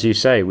 and as you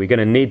say, we're going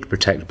to need to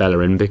protect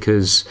Bellerin,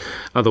 because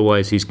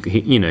otherwise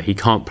he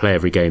can't play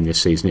every game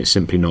this season. It's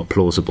simply not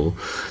plausible,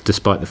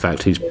 despite the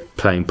fact he's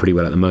playing pretty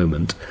well at the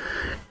moment.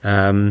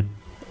 And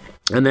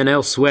then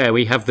elsewhere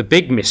we have the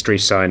big mystery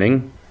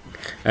signing,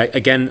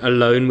 again a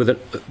loan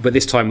but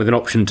this time with an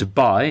option to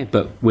buy,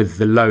 but with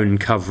the loan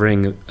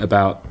covering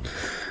about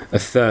a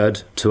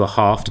third to a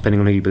half,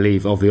 depending on who you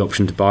believe, of the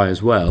option to buy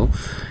as well.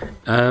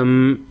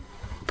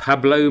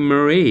 Pablo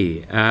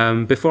Mari.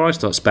 Before I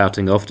start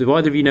spouting off, do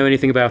either of you know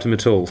anything about him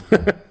at all?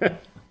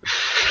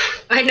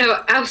 I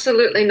know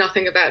absolutely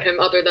nothing about him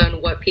other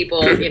than what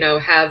people,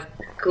 have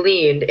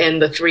gleaned in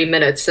the 3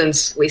 minutes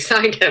since we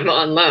signed him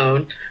on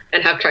loan,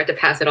 and have tried to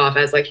pass it off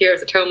as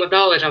here's a tome of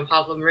knowledge on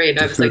Pablo Mari. And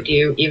I was like, do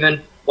you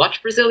even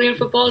watch Brazilian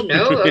football?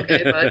 No?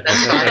 Okay, but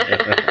that's fine.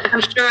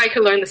 I'm sure I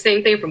could learn the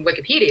same thing from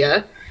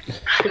Wikipedia.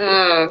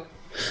 But,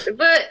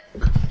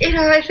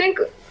 I think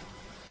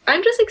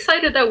I'm just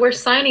excited that we're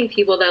signing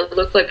people that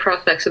look like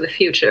prospects of the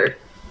future,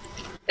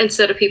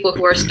 instead of people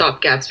who are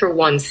stopgaps for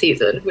one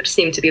season, which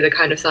seem to be the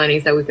kind of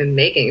signings that we've been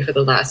making for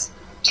the last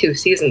 2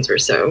 seasons or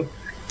so.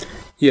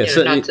 Yeah,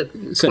 not to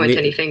point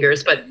any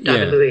fingers, but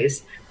David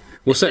Luiz.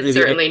 Well,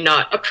 certainly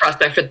not a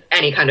prospect for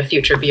any kind of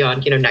future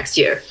beyond, next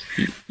year.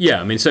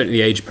 Yeah, certainly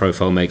the age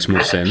profile makes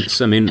more sense.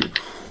 From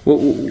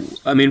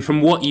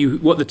what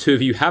the two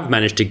of you have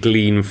managed to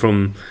glean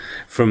from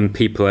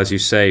people, as you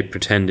say,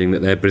 pretending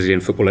that they're Brazilian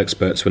football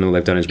experts when all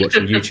they've done is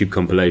watching YouTube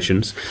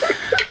compilations.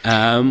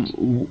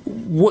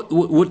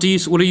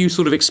 What are you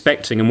sort of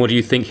expecting, and what do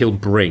you think he'll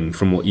bring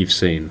from what you've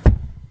seen,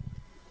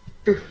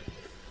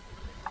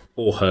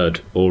 or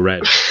heard, or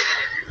read?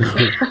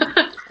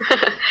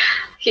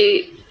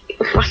 He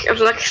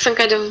like some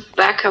kind of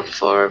backup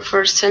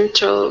for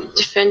central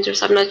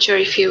defenders. I'm not sure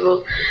if he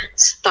will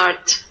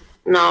start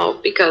now,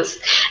 because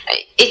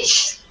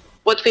it's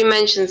what we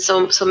mentioned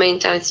so many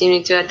times. You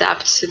need to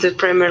adapt to the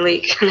Premier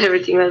League and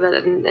everything like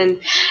that,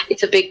 and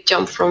it's a big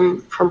jump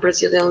from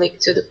Brazilian League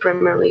to the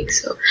Premier League.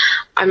 So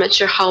I'm not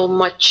sure how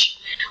much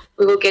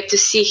we will get to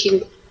see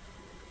him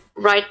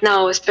right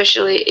now,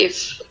 especially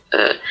if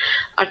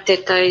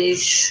Arteta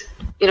is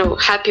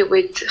happy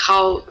with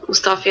how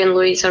Mustafi and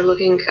Luiz are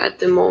looking at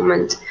the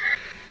moment.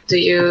 Do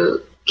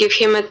you give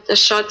him a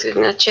shot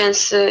and a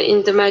chance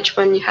in the match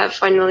when you have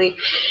finally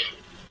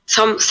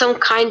some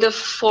kind of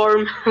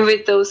form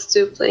with those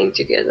two playing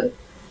together?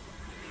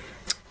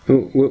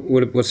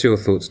 What's your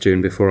thoughts,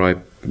 June, before I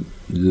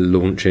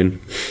launch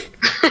in?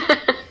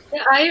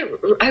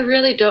 I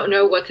really don't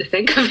know what to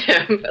think of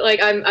him.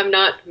 I'm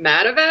not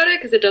mad about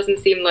it, because it doesn't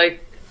seem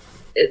like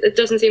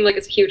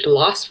it's a huge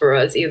loss for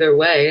us either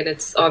way, and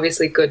it's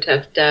obviously good to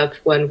have depth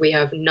when we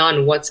have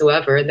none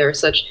whatsoever, and there are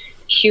such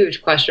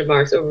huge question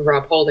marks over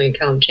Rob Holding and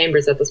Callum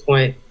Chambers at this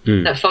point.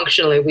 That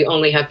functionally we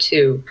only have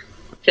 2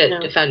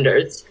 fit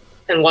defenders,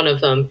 and one of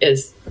them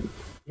is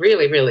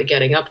really, really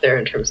getting up there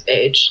in terms of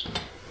age.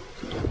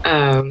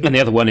 And the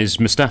other one is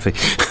Mustafi.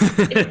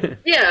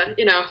 Yeah,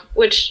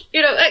 which,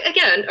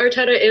 again,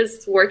 Arteta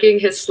is working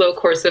his slow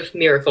course of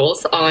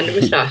miracles on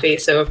Mustafi.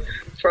 So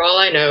for all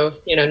I know,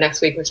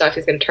 next week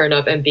Mustafi's going to turn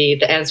up and be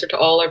the answer to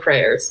all our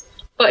prayers.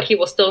 But he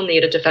will still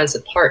need a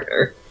defensive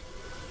partner.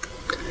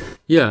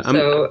 Yeah.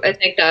 So I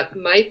think that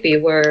might be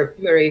where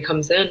Murray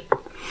comes in.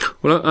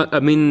 Well, I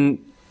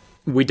mean,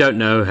 we don't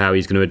know how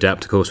he's going to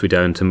adapt. Of course, we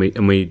don't,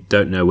 and we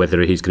don't know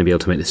whether he's going to be able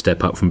to make the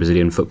step up from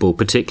Brazilian football,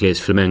 particularly as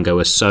Flamengo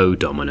are so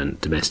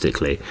dominant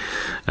domestically.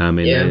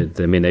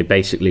 They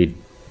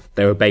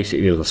were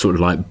basically sort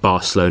of like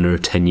Barcelona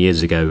of 10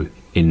 years ago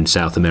in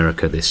South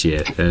America this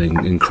year.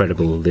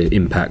 Incredible the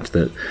impact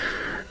that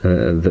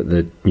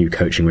the new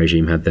coaching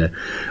regime had there.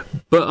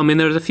 But I mean,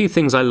 there's a few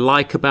things I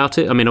like about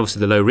it. I mean, obviously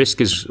the low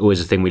risk is always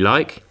a thing we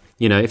like.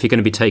 If you're going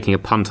to be taking a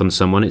punt on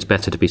someone, it's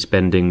better to be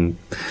spending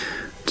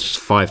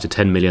 5 to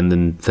 10 million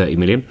than 30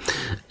 million,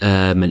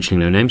 mentioning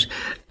no names.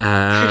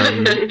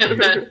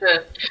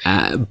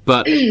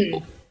 But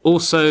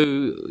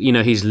also,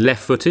 he's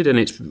left-footed, and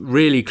it's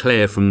really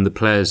clear from the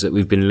players that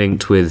we've been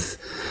linked with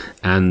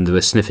and we're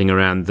sniffing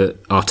around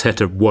that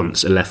Arteta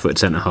wants a left-footed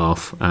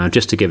centre-half,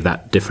 just to give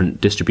that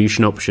different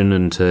distribution option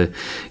and to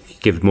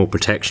give more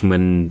protection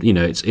when,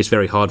 it's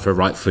very hard for a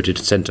right-footed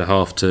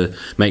centre-half to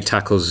make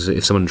tackles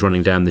if someone's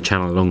running down the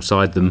channel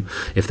alongside them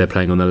if they're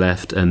playing on the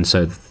left, and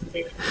so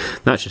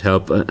that should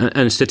help.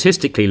 And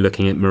statistically,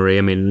 looking at Murray,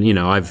 I mean,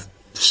 I've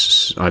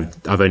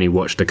only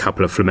watched a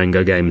couple of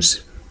Flamengo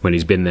games when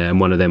he's been there, and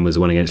one of them was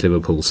the one against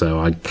Liverpool, so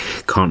I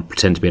can't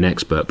pretend to be an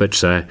expert, but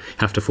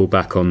have to fall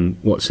back on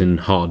what's in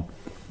hard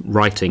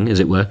writing, as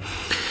it were.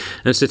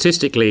 And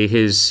statistically,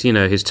 his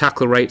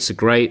tackle rates are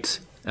great.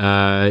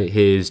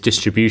 His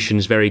distribution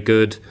is very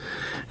good.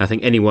 I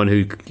think anyone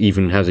who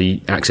even has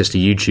access to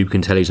YouTube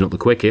can tell he's not the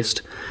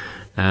quickest.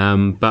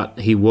 But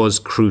he was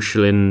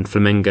crucial in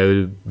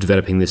Flamengo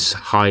developing this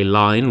high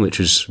line, which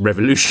was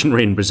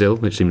revolutionary in Brazil,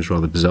 which seems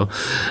rather bizarre.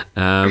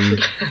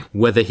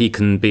 Whether he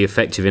can be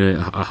effective in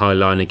a high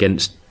line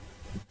against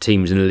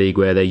teams in a league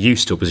where they're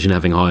used to opposition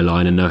having a high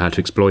line and know how to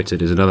exploit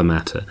it is another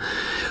matter.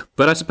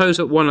 But I suppose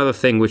that one other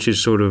thing, which is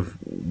sort of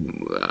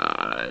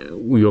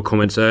your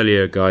comments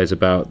earlier, guys,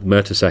 about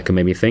Mertesacker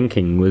made me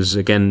thinking, was,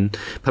 again,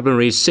 Pablo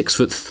Mari's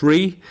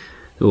 6'3",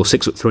 or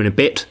 6'3" and a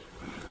bit,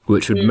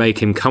 which would make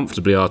him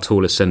comfortably our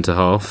tallest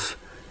centre-half,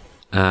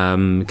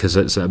 because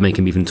that's make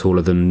him even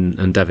taller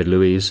than David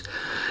Luiz.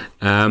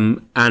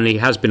 And he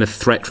has been a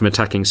threat from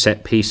attacking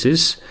set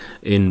pieces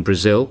in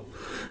Brazil,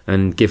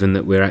 and given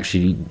that we're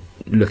actually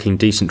looking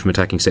decent from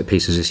attacking set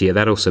pieces this year,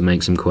 that also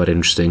makes him quite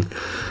interesting.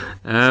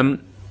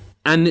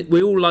 And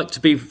we all like to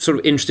be sort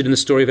of interested in the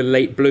story of a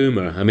late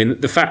bloomer. I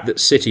mean, the fact that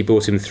City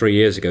bought him 3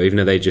 years ago, even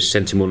though they just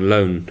sent him on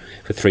loan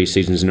for 3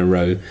 seasons in a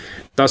row,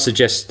 does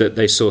suggest that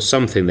they saw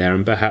something there,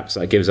 and perhaps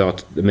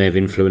that may have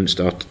influenced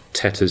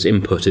Arteta's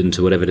input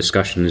into whatever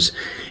discussions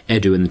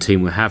Edu and the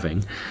team were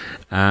having.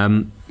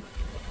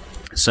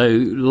 So,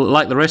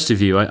 like the rest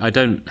of you, I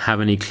don't have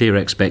any clear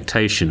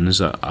expectations.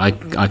 I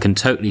can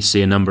totally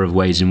see a number of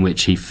ways in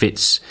which he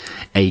fits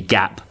a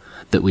gap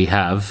that we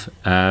have,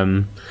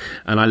 and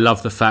I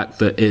love the fact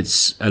that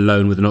it's a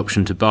loan with an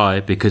option to buy,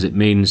 because it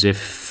means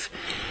if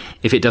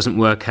it doesn't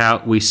work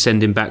out, we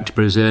send him back to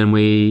Brazil and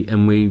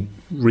we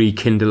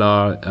rekindle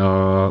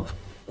our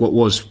what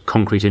was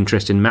concrete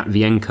interest in Matt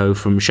Vienko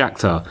from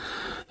Shakhtar,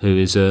 who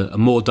is a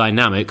more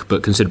dynamic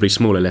but considerably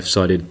smaller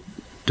left-sided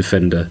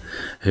defender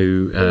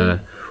who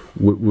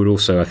would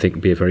also, I think,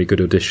 be a very good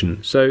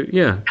addition. So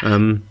yeah. I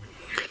wonder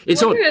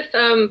if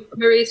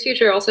Murray's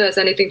future also has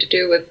anything to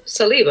do with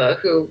Saliba,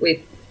 who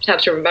we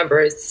have to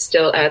remember is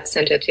still at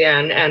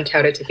Saint-Etienne and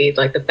touted to be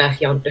like the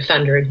best young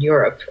defender in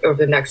Europe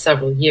over the next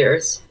several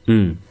years.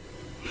 Well,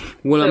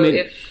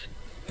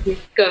 so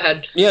go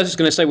ahead. Yeah, I was just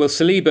going to say,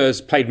 Saliba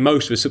has played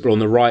most of his football on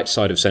the right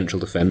side of central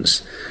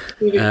defence.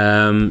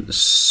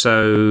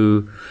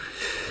 So,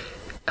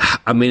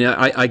 I mean,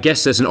 I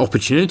guess there's an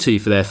opportunity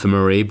for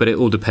Murray, but it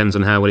all depends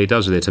on how well he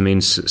does with it. I mean,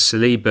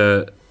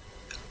 Saliba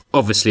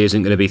obviously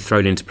isn't going to be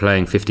thrown into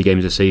playing 50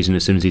 games a season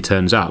as soon as he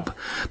turns up.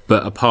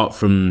 But apart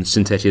from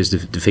Saint-Étienne's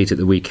defeat at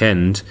the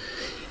weekend,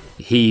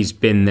 he's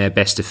been their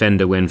best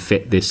defender when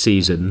fit this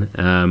season.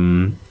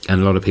 And a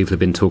lot of people have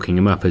been talking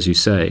him up, as you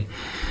say.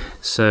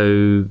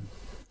 So,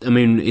 I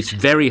mean, it's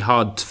very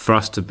hard for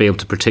us to be able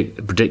to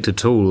predict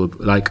at all.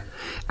 Like,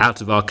 out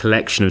of our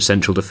collection of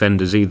central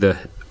defenders, either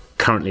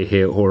currently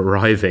here or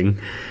arriving,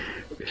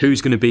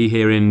 who's going to be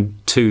here in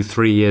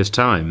 2-3 years'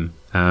 time?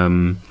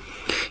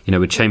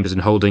 With Chambers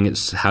and Holding,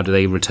 it's how do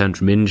they return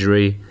from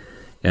injury?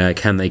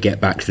 Can they get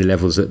back to the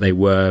levels that they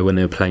were when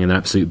they were playing in their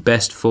absolute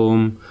best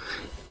form?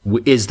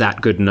 Is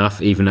that good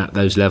enough, even at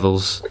those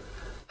levels?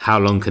 How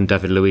long can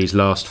David Luiz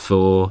last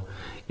for?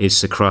 Is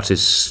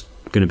Socrates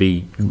going to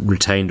be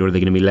retained, or are they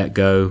going to be let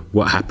go?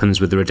 What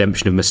happens with the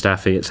redemption of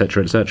Mustafi,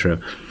 etc., etc.?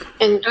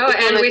 And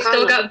we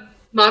still got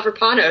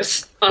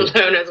Mavropanos on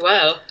loan as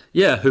well.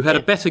 Yeah, who had a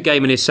better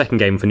game in his second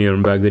game for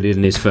Nuremberg than he did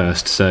in his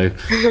first, so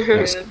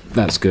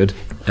that's good.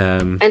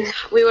 And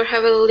we were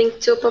having a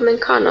link to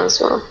Upamecano as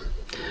well.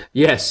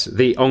 Yes,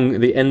 the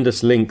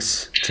endless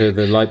links to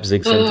the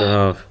Leipzig centre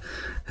half,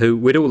 who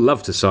we'd all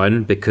love to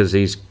sign because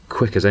he's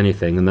quick as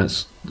anything, and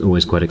that's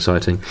always quite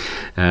exciting,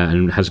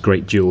 and has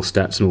great dual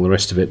stats and all the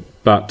rest of it.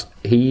 But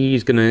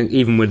he's going to,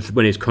 even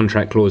when his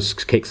contract clause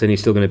kicks in, he's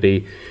still going to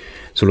be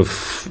sort of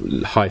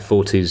high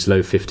 40s,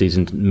 low 50s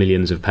and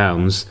millions of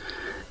pounds.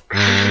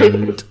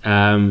 And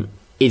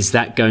is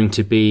that going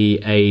to be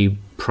a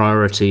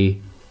priority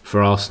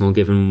for Arsenal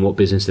given what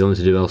business they want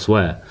to do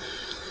elsewhere?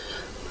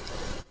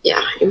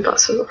 Yeah,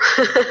 impossible.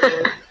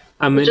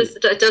 I mean,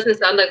 it doesn't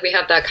sound like we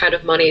have that kind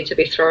of money to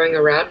be throwing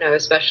around now,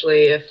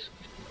 especially if,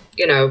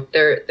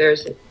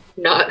 there's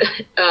not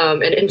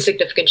an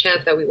insignificant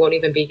chance that we won't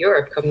even be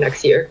Europe come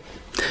next year.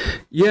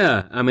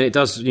 Yeah, I mean, it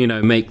does,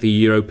 make the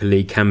Europa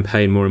League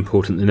campaign more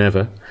important than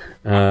ever.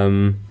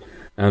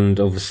 And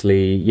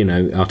obviously,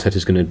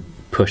 Arteta's going to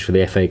push for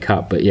the FA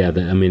Cup, but yeah,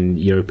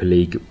 Europa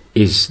League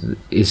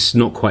is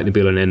not quite the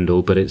be-all and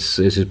end-all, but it's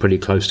pretty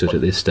close to it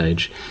at this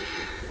stage.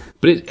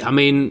 But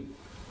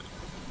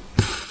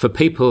for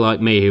people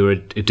like me who are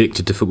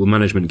addicted to football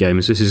management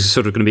games, this is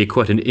sort of going to be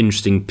quite an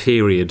interesting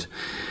period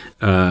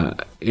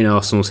in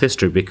Arsenal's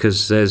history,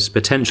 because there's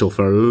potential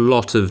for a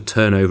lot of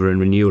turnover and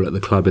renewal at the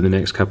club in the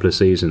next couple of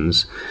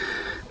seasons.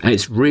 And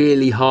it's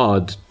really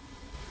hard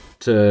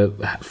to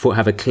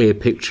have a clear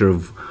picture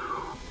of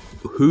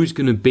who's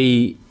going to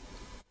be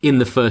in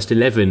the first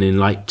 11 in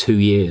like 2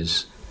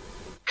 years.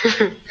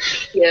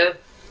 Yeah.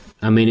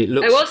 I mean, it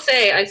looks... I will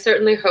say, I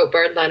certainly hope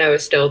Bernd Leno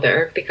is still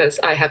there, because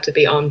I have to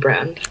be on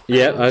brand.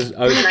 Yeah, I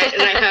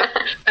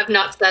have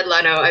not said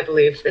Leno, I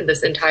believe, in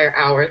this entire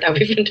hour that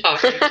we've been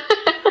talking.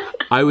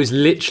 I was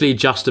literally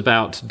just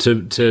about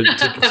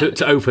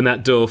to open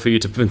that door for you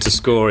to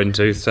score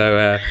into.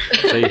 So,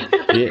 thank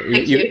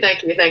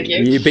you.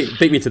 You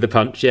beat me to the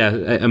punch.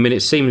 Yeah, I mean,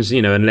 it seems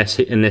unless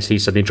he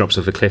suddenly drops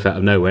off a cliff out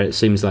of nowhere, it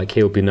seems like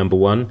he'll be number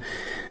one.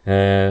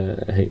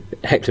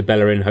 Hector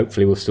Bellerin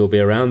hopefully will still be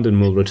around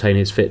and will retain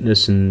his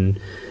fitness, and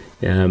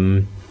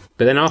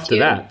but then after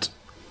that,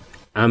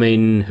 I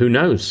mean, who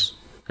knows?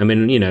 I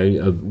mean,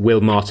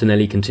 will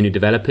Martinelli continue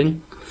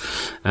developing?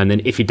 And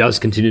then if he does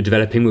continue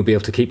developing, we'll be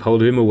able to keep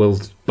hold of him, or will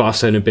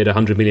Barcelona bid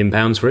 £100 million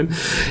for him?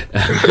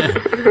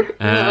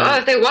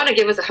 If they want to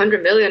give us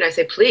 £100 million, I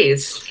say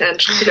please,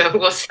 and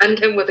we'll send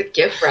him with a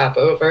gift wrap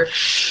over.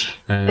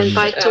 And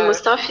buy two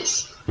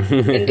Mustafis.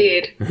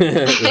 Indeed.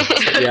 Yeah,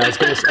 I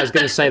was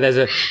going to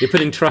say you're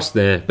putting trust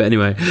there, but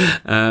anyway.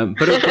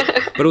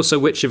 But also,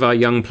 which of our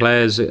young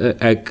players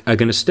are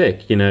going to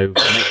stick?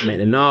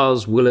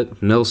 Maitland-Niles,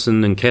 Willett,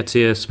 Nelson,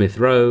 Nketiah, Smith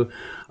Rowe.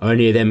 Are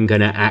any of them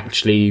going to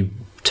actually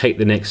take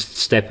the next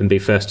step and be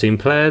first-team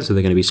players? Are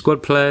they going to be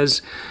squad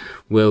players?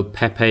 Will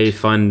Pepe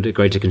find a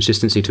greater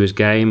consistency to his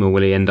game, or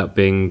will he end up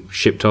being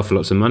shipped off for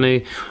lots of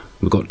money?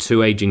 We've got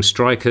two ageing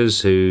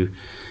strikers who...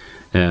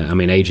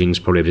 ageing is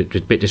probably a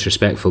bit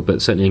disrespectful,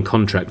 but certainly in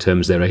contract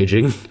terms they're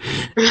ageing.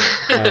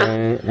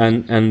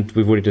 And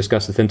we've already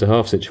discussed the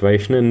centre-half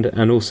situation,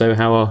 and also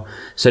how our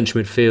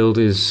central midfield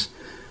is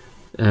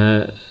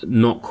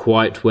not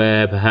quite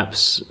where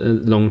perhaps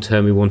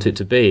long-term we want it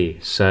to be.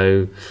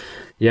 So,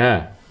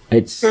 yeah,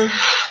 it's...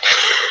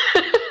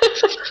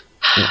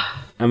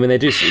 I mean, they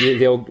do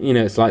the old,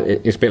 it's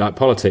a bit like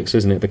politics,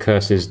 isn't it? The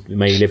curses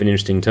may live in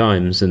interesting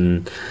times,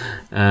 and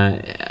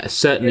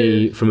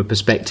certainly from a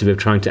perspective of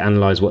trying to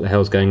analyse what the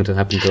hell's going to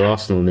happen to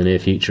Arsenal in the near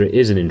future, it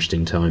is an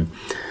interesting time.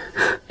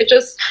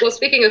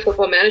 Speaking of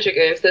football manager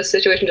games, this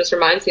situation just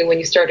reminds me when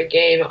you start a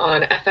game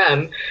on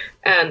FM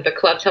and the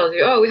club tells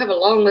you, we have a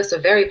long list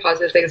of very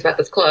positive things about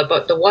this club,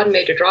 but the one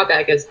major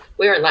drawback is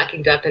we are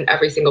lacking depth in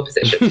every single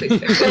position. Please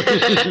fix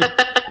it.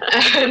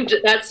 And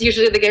that's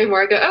usually the game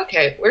where I go,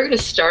 okay, we're going to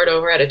start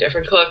over at a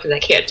different club because I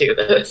can't do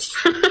this.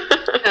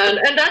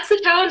 and that's the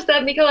challenge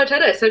that Mikel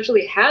Arteta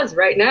essentially has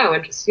right now,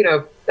 and just,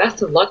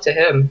 best of luck to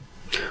him.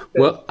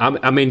 Well,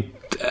 I mean,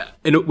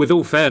 with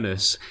all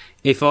fairness,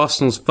 if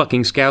Arsenal's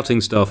fucking scouting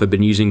staff had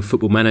been using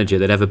Football Manager,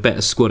 they'd have a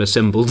better squad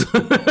assembled.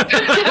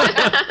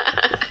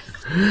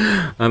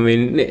 I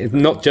mean,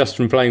 not just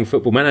from playing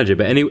Football Manager,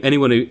 but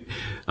anyone who...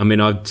 I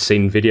mean, I've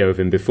seen video of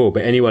him before,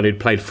 but anyone who'd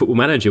played Football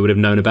Manager would have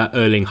known about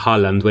Erling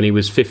Haaland when he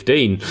was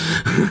 15.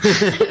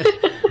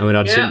 I mean,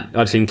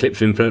 I'd seen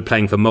clips of him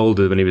playing for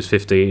Molde when he was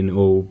 15,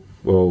 or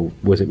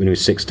was it when he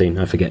was 16?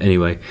 I forget.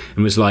 Anyway,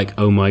 and was like,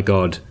 oh my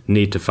God,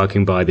 need to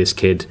fucking buy this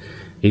kid.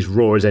 He's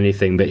raw as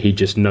anything, but he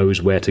just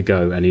knows where to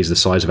go, and he's the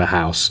size of a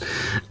house.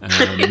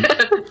 And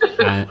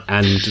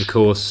of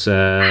course...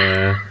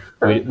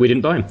 We didn't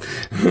buy him.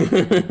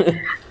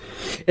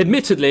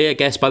 Admittedly, I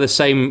guess by the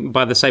same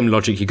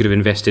logic, you could have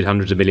invested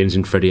hundreds of millions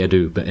in Freddie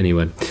Adu. But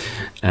anyway,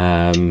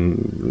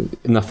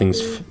 nothing's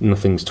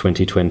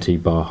 2020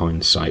 bar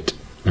hindsight.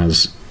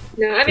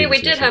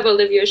 We did have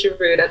Olivier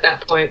Giroud at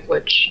that point,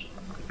 which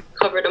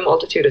covered a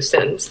multitude of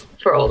sins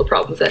for all the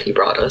problems that he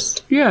brought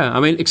us.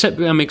 Yeah, except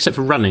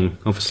for running.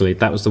 Obviously,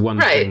 that was the one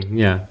thing.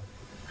 Yeah.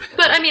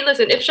 But I mean,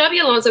 listen, if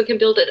Xabi Alonso can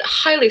build a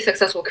highly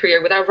successful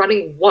career without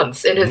running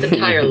once in his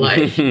entire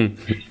life,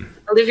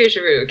 Olivier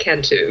Giroud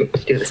can too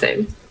do the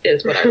same,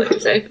 is what I like to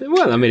say.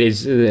 Well, I mean,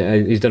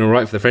 he's done all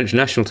right for the French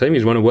national team.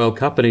 He's won a World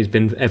Cup and he's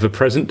been ever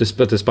present,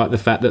 despite the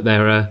fact that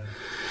they're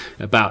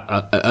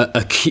about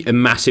a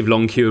massive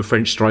long queue of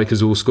French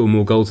strikers all score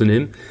more goals than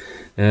him.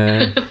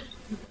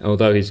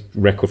 Although his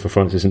record for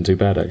France isn't too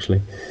bad,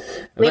 actually.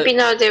 Maybe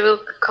now they will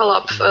call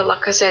up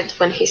Lacazette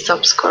when he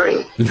stops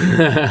scoring.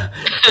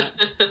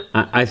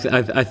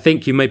 I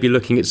think you may be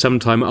looking at some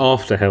time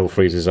after hell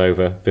freezes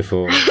over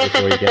before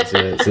he gets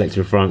selected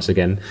for France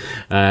again.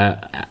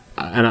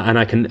 And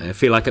I can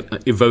feel like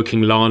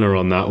evoking Lana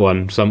on that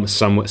one,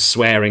 somewhat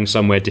swearing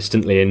somewhere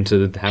distantly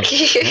into how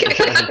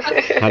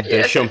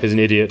Deschamps is an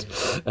idiot.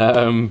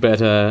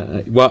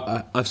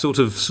 Well, I've sort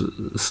of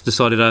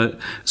decided I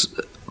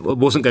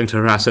wasn't going to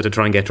harass her to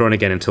try and get her on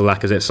again until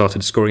Lacazette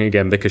started scoring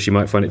again, because she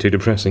might find it too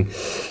depressing.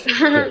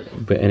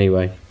 But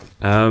anyway,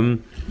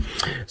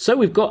 so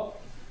we've got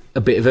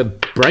a bit of a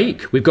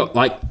break. We've got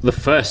like the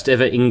first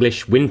ever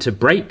English winter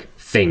break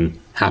thing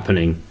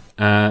happening.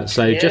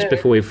 Just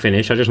before we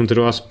finish, I just wanted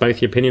to ask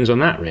both your opinions on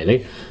that,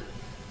 really.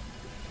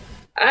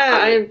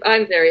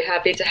 I'm very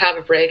happy to have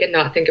a break and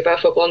not think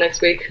about football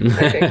next week,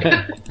 I think.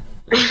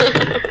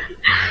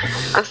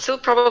 I'll still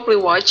probably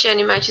watch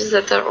any matches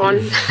that are on,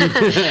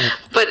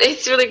 but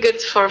it's really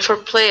good for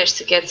players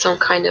to get some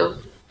kind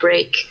of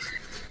break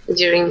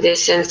during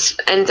this,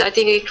 and I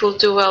think it will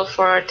do well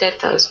for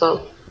Arteta as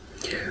well.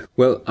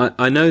 Well,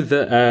 I know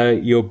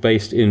that you're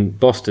based in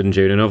Boston,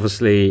 June, and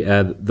obviously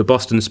the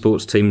Boston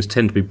sports teams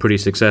tend to be pretty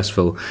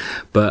successful,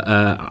 but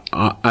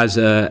as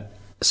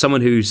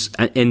someone who's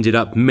ended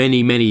up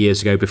many, many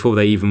years ago, before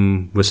they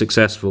even were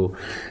successful,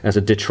 as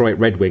a Detroit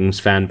Red Wings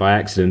fan by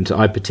accident,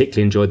 I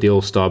particularly enjoyed the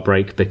All-Star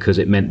break because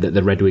it meant that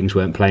the Red Wings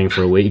weren't playing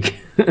for a week.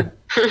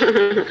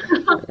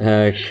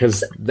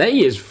 Because they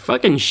is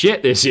fucking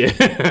shit this year.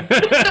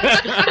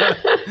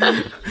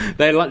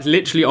 They're like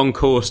literally on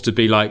course to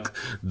be like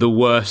the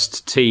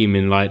worst team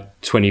in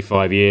like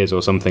 25 years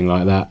or something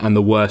like that, and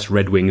the worst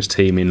Red Wings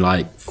team in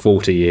like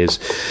 40 years.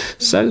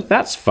 So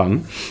that's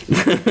fun.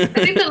 I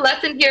think the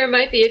lesson here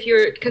might be, if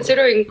you're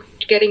considering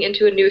getting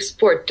into a new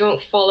sport,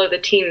 don't follow the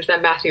teams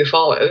that Matthew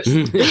follows.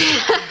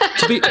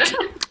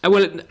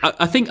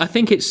 I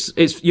think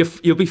it's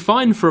you'll be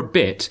fine for a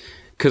bit.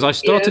 Because I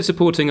started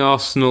supporting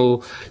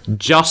Arsenal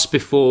just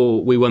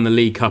before we won the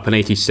League Cup in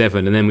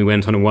 '87, and then we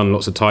went on and won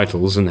lots of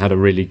titles and had a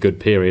really good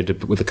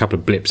period with a couple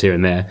of blips here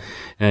and there.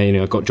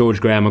 I got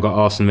George Graham, I got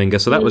Arsene Wenger,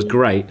 so that was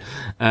great.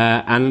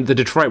 And the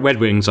Detroit Red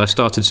Wings, I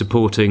started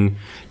supporting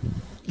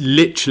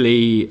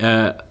literally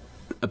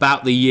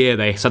about the year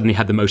they suddenly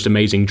had the most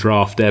amazing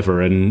draft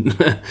ever, and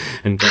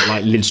got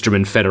like Lindstrom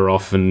and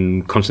Fedorov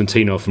and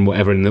Konstantinov and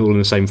whatever, and all in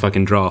the same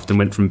fucking draft, and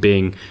went from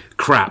being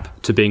crap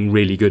to being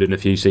really good in a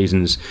few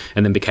seasons,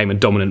 and then became a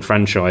dominant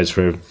franchise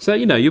so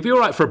you'll be all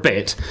right for a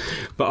bit,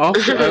 but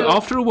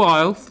after a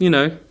while,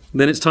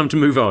 then it's time to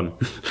move on.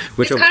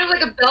 It's kind of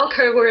like a bell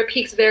curve where it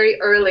peaks very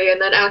early, and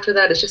then after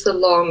that it's just a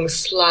long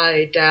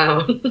slide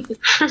down.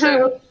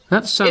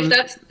 So if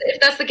that's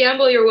the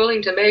gamble you're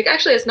willing to make,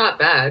 actually it's not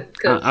bad.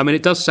 I mean,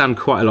 it does sound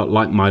quite a lot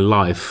like my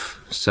life,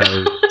 so...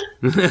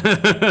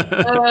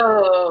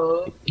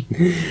 Oh,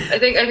 I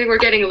think we're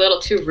getting a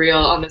little too real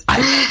on this.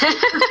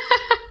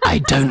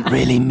 I don't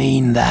really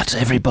mean that,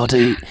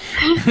 everybody.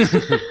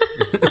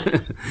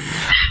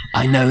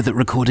 I know that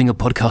recording a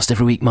podcast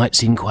every week might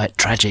seem quite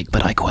tragic,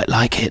 but I quite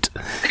like it.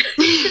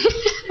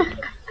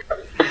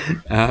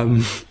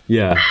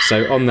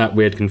 So on that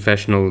weird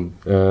confessional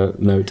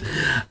note,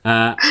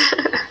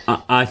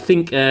 I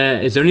think,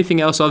 is there anything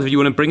else either of you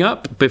want to bring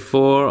up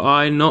before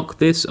I knock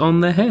this on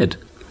the head?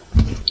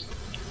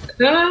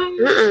 No.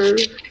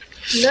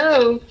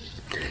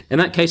 In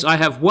that case, I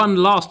have one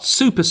last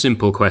super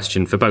simple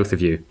question for both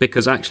of you,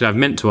 because actually I've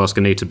meant to ask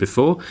Anita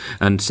before,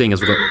 and seeing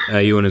as we've got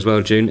you on as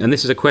well, June, and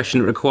this is a question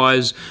that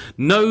requires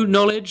no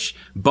knowledge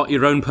but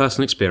your own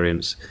personal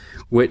experience,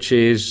 which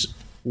is,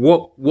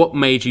 what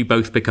made you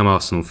both become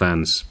Arsenal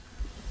fans?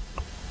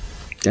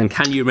 And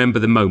can you remember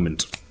the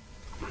moment?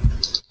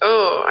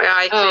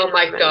 Oh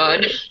my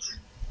God.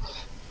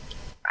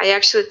 I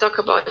actually talk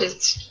about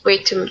it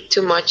way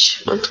too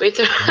much on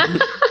Twitter.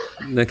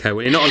 Okay,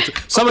 well, you're not on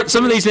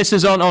some of these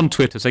listeners aren't on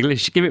Twitter, so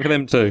let's give it for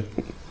them too.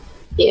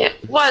 Yeah,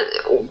 one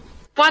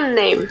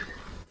name,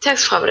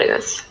 Tex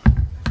Fabregas.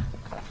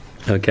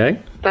 Okay.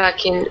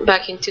 Back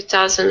in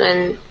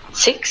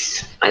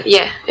 2006.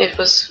 It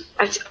was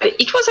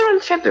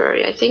around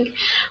February, I think,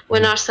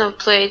 when Arsenal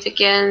played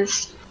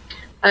against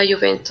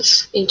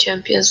Juventus in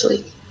Champions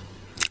League.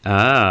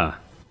 Ah.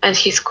 And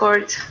he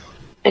scored,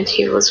 and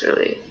he was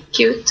really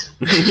cute.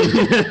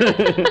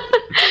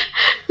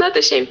 Not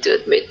ashamed to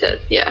admit that.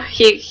 Yeah,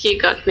 he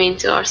got me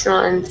into Arsenal,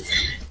 and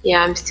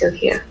I'm still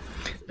here.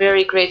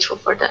 Very grateful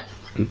for that.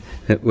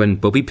 When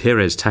Bobby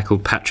Perez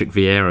tackled Patrick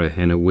Vieira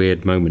in a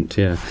weird moment,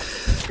 yeah.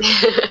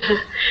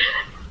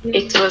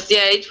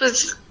 It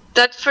was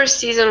that first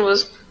season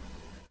was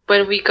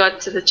when we got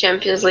to the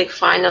Champions League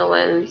final,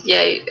 and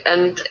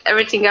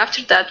everything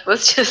after that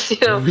was just,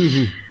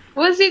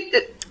 was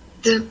it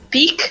the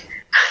peak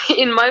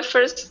in my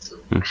first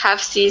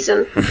half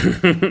season?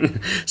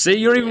 See,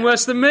 you're even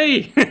worse than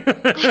me.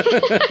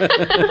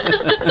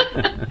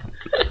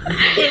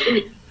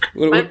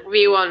 But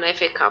we won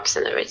FA Cups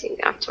and everything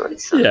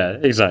afterwards. So yeah,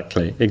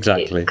 exactly.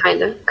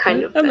 Kind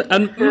of.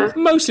 And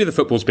mostly the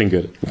football's been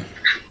good.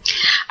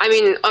 I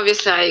mean,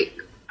 obviously,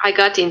 I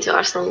got into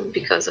Arsenal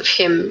because of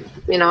him.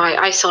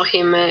 I saw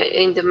him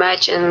in the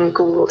match and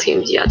Googled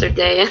him the other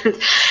day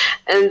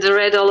and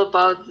read all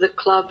about the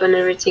club and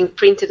everything,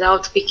 printed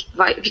out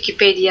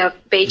Wikipedia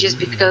pages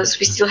because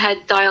we still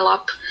had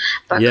dial-up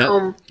back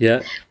home.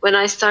 Yeah. When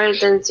I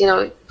started, and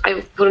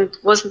I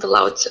wasn't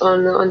allowed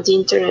on the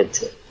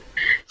internet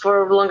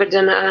for longer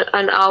than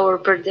an hour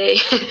per day.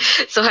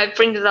 So I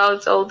printed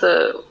out all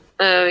the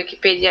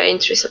Wikipedia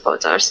entries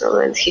about Arsenal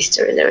and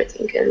history and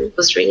everything, and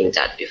was reading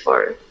that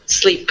before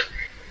sleep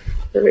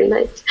every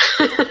night.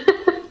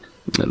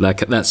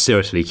 That's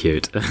seriously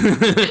cute. I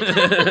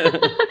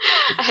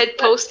had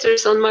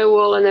posters on my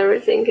wall and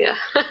everything, yeah.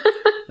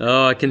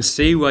 Oh, I can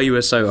see why you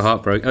were so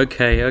heartbroken.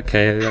 Okay.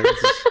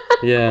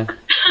 Yeah.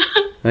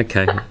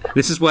 Okay.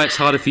 This is why it's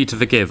harder for you to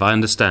forgive. I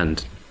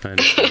understand.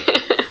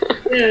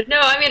 Yeah, no,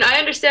 I mean, I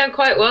understand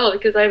quite well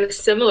because I have a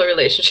similar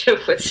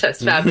relationship with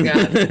Cesc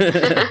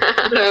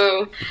Fabregas.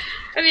 So,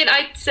 I mean,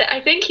 I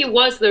think he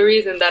was the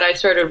reason that I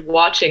started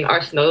watching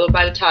Arsenal.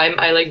 By the time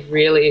I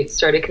really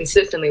started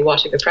consistently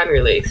watching the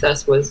Premier League,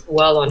 Cesc was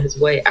well on his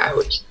way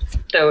out.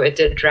 So it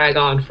did drag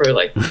on for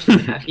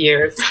 2.5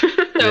 years.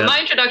 So my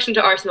introduction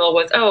to Arsenal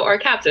was, our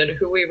captain,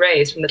 who we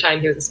raised from the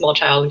time he was a small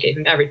child and gave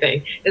him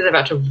everything, is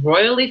about to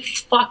royally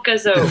fuck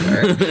us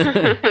over.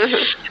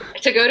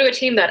 To go to a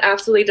team that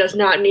absolutely does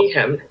not need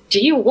him. Do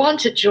you want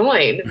to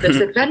join this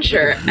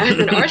adventure as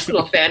an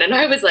Arsenal fan? And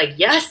I was like,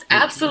 yes,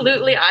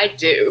 absolutely I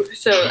do.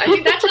 So I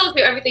think that tells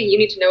you everything you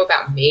need to know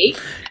about me.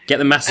 Get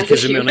the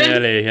masochism on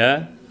early,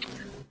 yeah?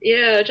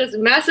 Yeah, just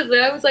massively.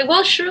 I was like,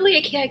 well, surely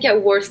it can't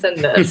get worse than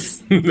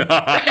this.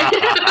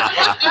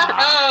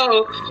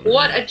 Oh,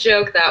 what a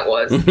joke that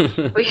was.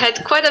 We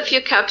had quite a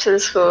few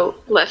captains who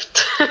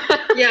left.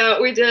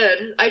 Yeah, we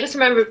did. I just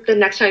remember the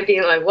next time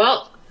being like,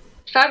 well,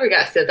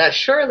 Fabregas did that.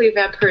 Surely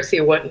Van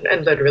Persie wouldn't.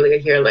 And literally a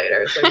year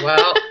later, it's like,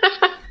 well,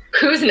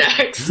 who's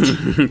next?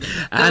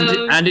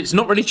 And it's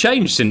not really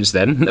changed since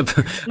then. No,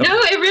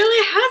 it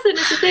really hasn't.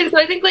 It's the thing. So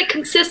I think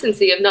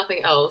consistency, if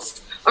nothing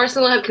else,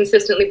 Arsenal have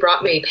consistently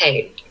brought me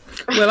pain.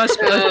 Well,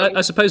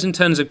 I suppose in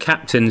terms of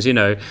captains,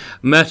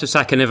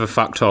 Mertesacker never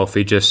fucked off.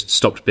 He just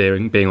stopped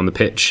being on the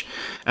pitch,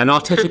 and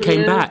Arteta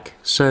came back.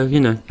 So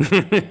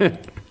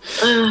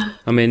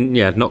I mean,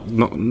 not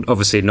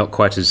obviously not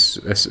quite as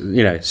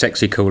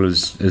sexy cool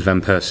as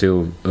Van Persie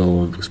or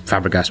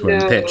Fabregas were on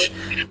the pitch.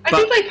 I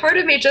think part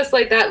of me, just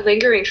that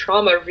lingering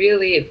trauma,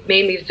 really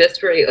made me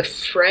viscerally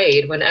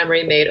afraid when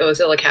Emery made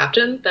Ozil a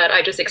captain. That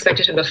I just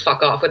expected him to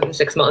fuck off within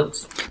 6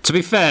 months. To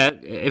be fair,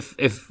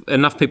 if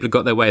enough people had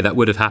got their way, that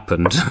would have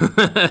happened.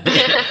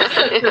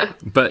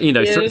 But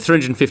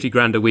 350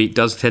 grand a week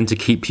does tend to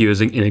keep you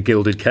in a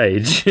gilded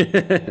cage.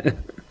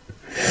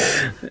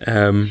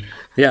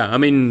 Yeah, I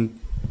mean,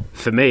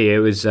 for me, it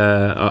was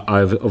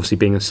I've obviously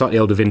being a slightly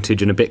older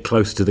vintage and a bit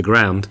closer to the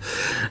ground.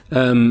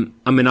 I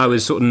mean, I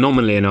was sort of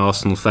nominally an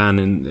Arsenal fan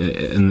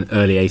in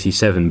early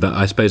 '87, but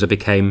I suppose I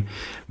became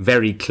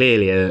very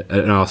clearly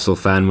an Arsenal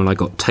fan when I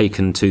got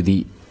taken to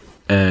the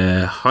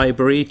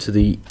Highbury, to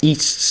the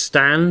East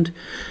Stand,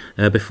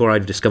 before I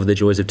discovered the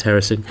joys of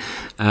terracing,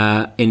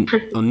 on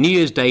New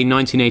Year's Day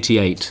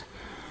 1988.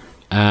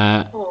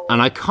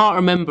 And I can't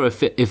remember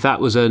if that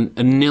was a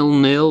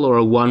 0-0 or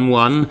a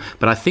 1-1,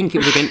 but I think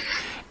it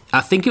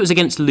was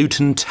against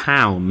Luton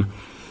Town,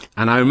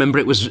 and I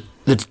remember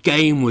the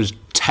game was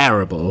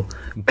terrible,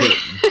 but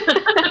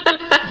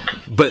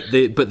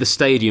the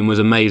stadium was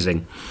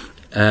amazing,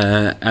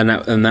 and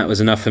that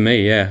was enough for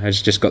me. Yeah, I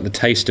just got the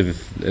taste of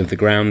the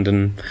ground,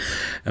 and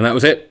that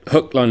was it.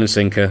 Hook, line, and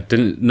sinker.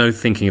 Didn't know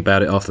thinking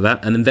about it after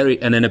that, and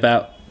then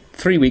about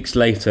 3 weeks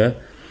later,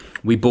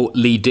 we bought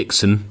Lee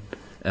Dixon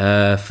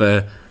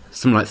for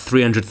something like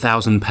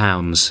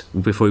 £300,000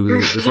 before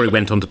he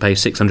went on to pay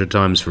 600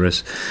 times for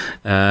us,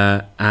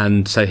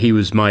 and so he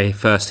was my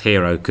first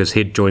hero because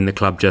he'd joined the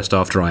club just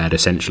after I had,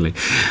 essentially.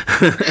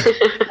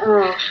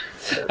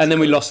 And then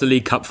we lost the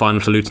League Cup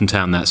final to Luton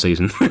Town that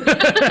season.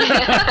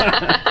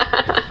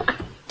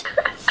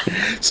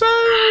 So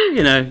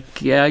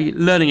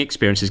learning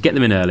experiences, get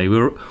them in early.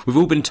 We've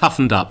all been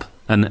toughened up,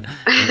 and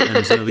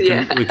so we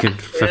can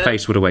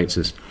face what awaits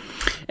us.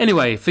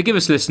 Anyway, forgive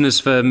us, listeners,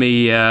 for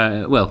me,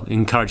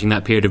 encouraging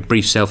that period of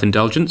brief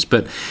self-indulgence,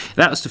 but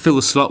that was to fill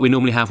the slot we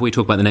normally have where we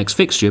talk about the next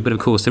fixture, but of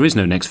course there is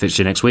no next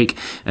fixture next week,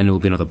 and there will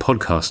be another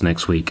podcast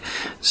next week.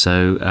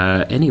 So,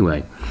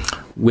 anyway,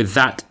 with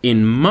that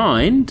in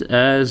mind,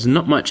 there's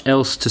not much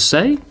else to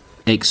say,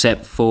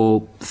 except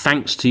for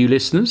thanks to you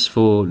listeners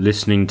for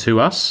listening to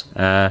us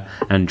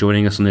and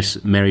joining us on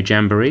this merry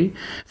jamboree.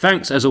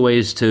 Thanks, as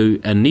always,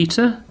 to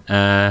Anita,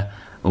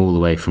 all the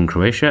way from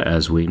Croatia,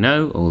 as we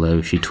know,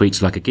 although she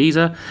tweets like a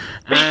geezer.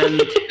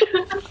 And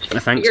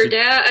thanks Your to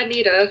dad,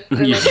 Anita.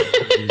 yeah,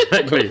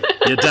 exactly.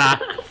 Your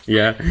dad.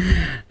 Yeah.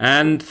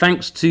 And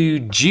thanks to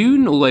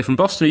June, all the way from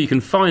Boston, who you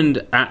can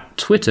find at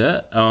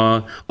Twitter,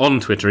 on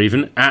Twitter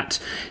even, at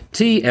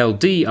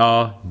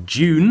TLDR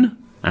June,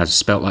 as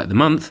spelt like the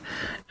month.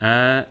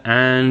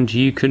 And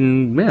you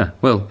can,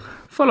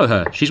 follow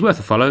her. She's worth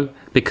a follow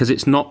because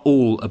it's not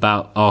all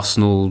about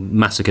Arsenal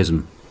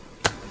masochism.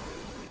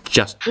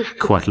 Just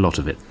quite a lot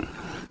of it.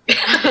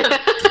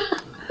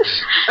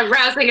 A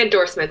rousing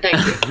endorsement, thank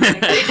you.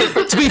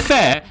 To be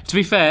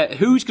fair,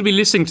 who's going to be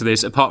listening to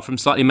this apart from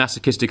slightly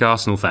masochistic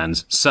Arsenal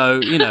fans? So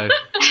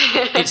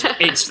it's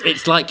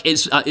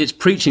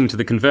preaching to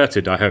the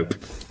converted. I hope.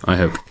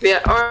 We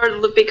are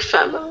all the big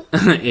family.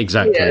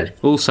 Exactly, Yeah.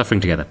 all suffering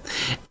together.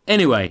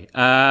 Anyway,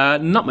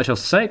 not much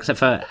else to say except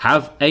for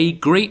have a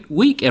great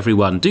week,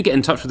 everyone. Do get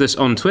in touch with us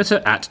on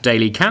Twitter at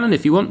Daily Cannon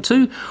if you want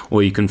to,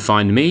 or you can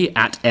find me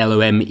at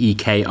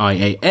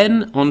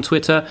LOMEKIAN on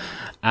Twitter.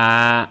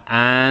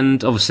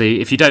 And obviously,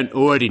 if you don't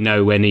already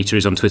know where Nita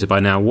is on Twitter by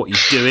now, what are you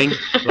doing?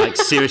 Like,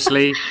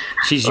 seriously,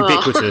 she's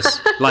ubiquitous.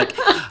 Like,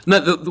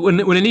 no,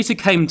 when Anita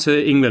came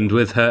to England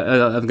with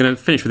her, I'm going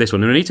to finish with this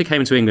one. When Anita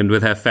came to England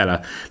with her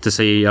fella to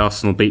see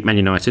Arsenal beat Man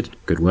United,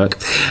 good work.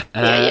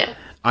 Yeah.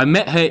 I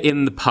met her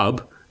in the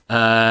pub.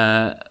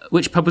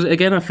 Which pub was it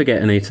again? I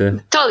forget,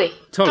 Anita. Tolly,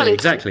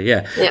 exactly,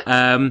 yeah.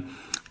 Yeah.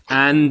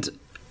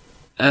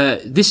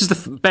 This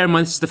is bear in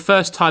mind, this is the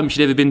first time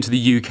she'd ever been to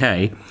the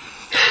UK.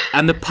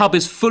 And the pub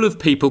is full of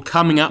people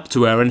coming up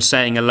to her and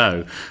saying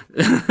hello.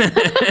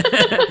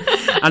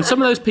 And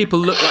some of those people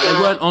look like they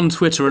weren't on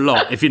Twitter a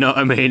lot, if you know what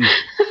I mean.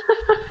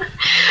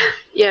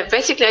 Yeah,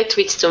 basically I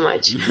tweet too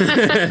much.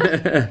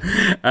 And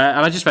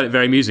I just found it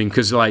very amusing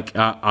because,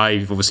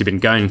 I've obviously been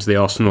going to the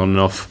Arsenal on and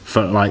off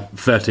for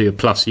 30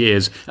 plus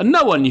years, and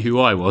no one knew who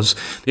I was.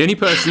 The only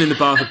person in the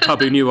pub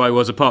who knew who I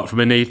was, apart from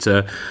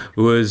Anita,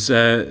 was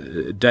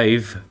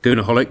Dave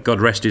Goonaholic, God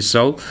rest his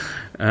soul.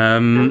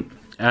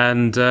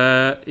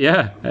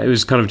 It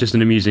was kind of just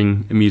an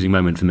amusing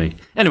moment for me.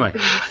 Anyway,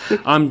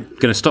 I'm going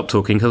to stop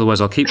talking,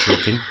 otherwise I'll keep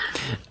talking.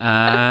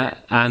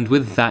 And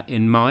with that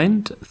in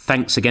mind,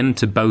 thanks again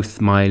to both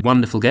my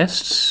wonderful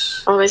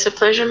guests. Always a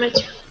pleasure,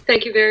 Matthew.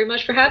 Thank you very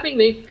much for having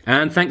me.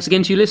 And thanks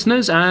again to you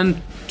listeners,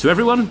 and to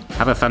everyone,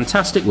 have a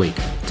fantastic week.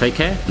 Take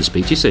care and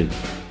speak to you soon.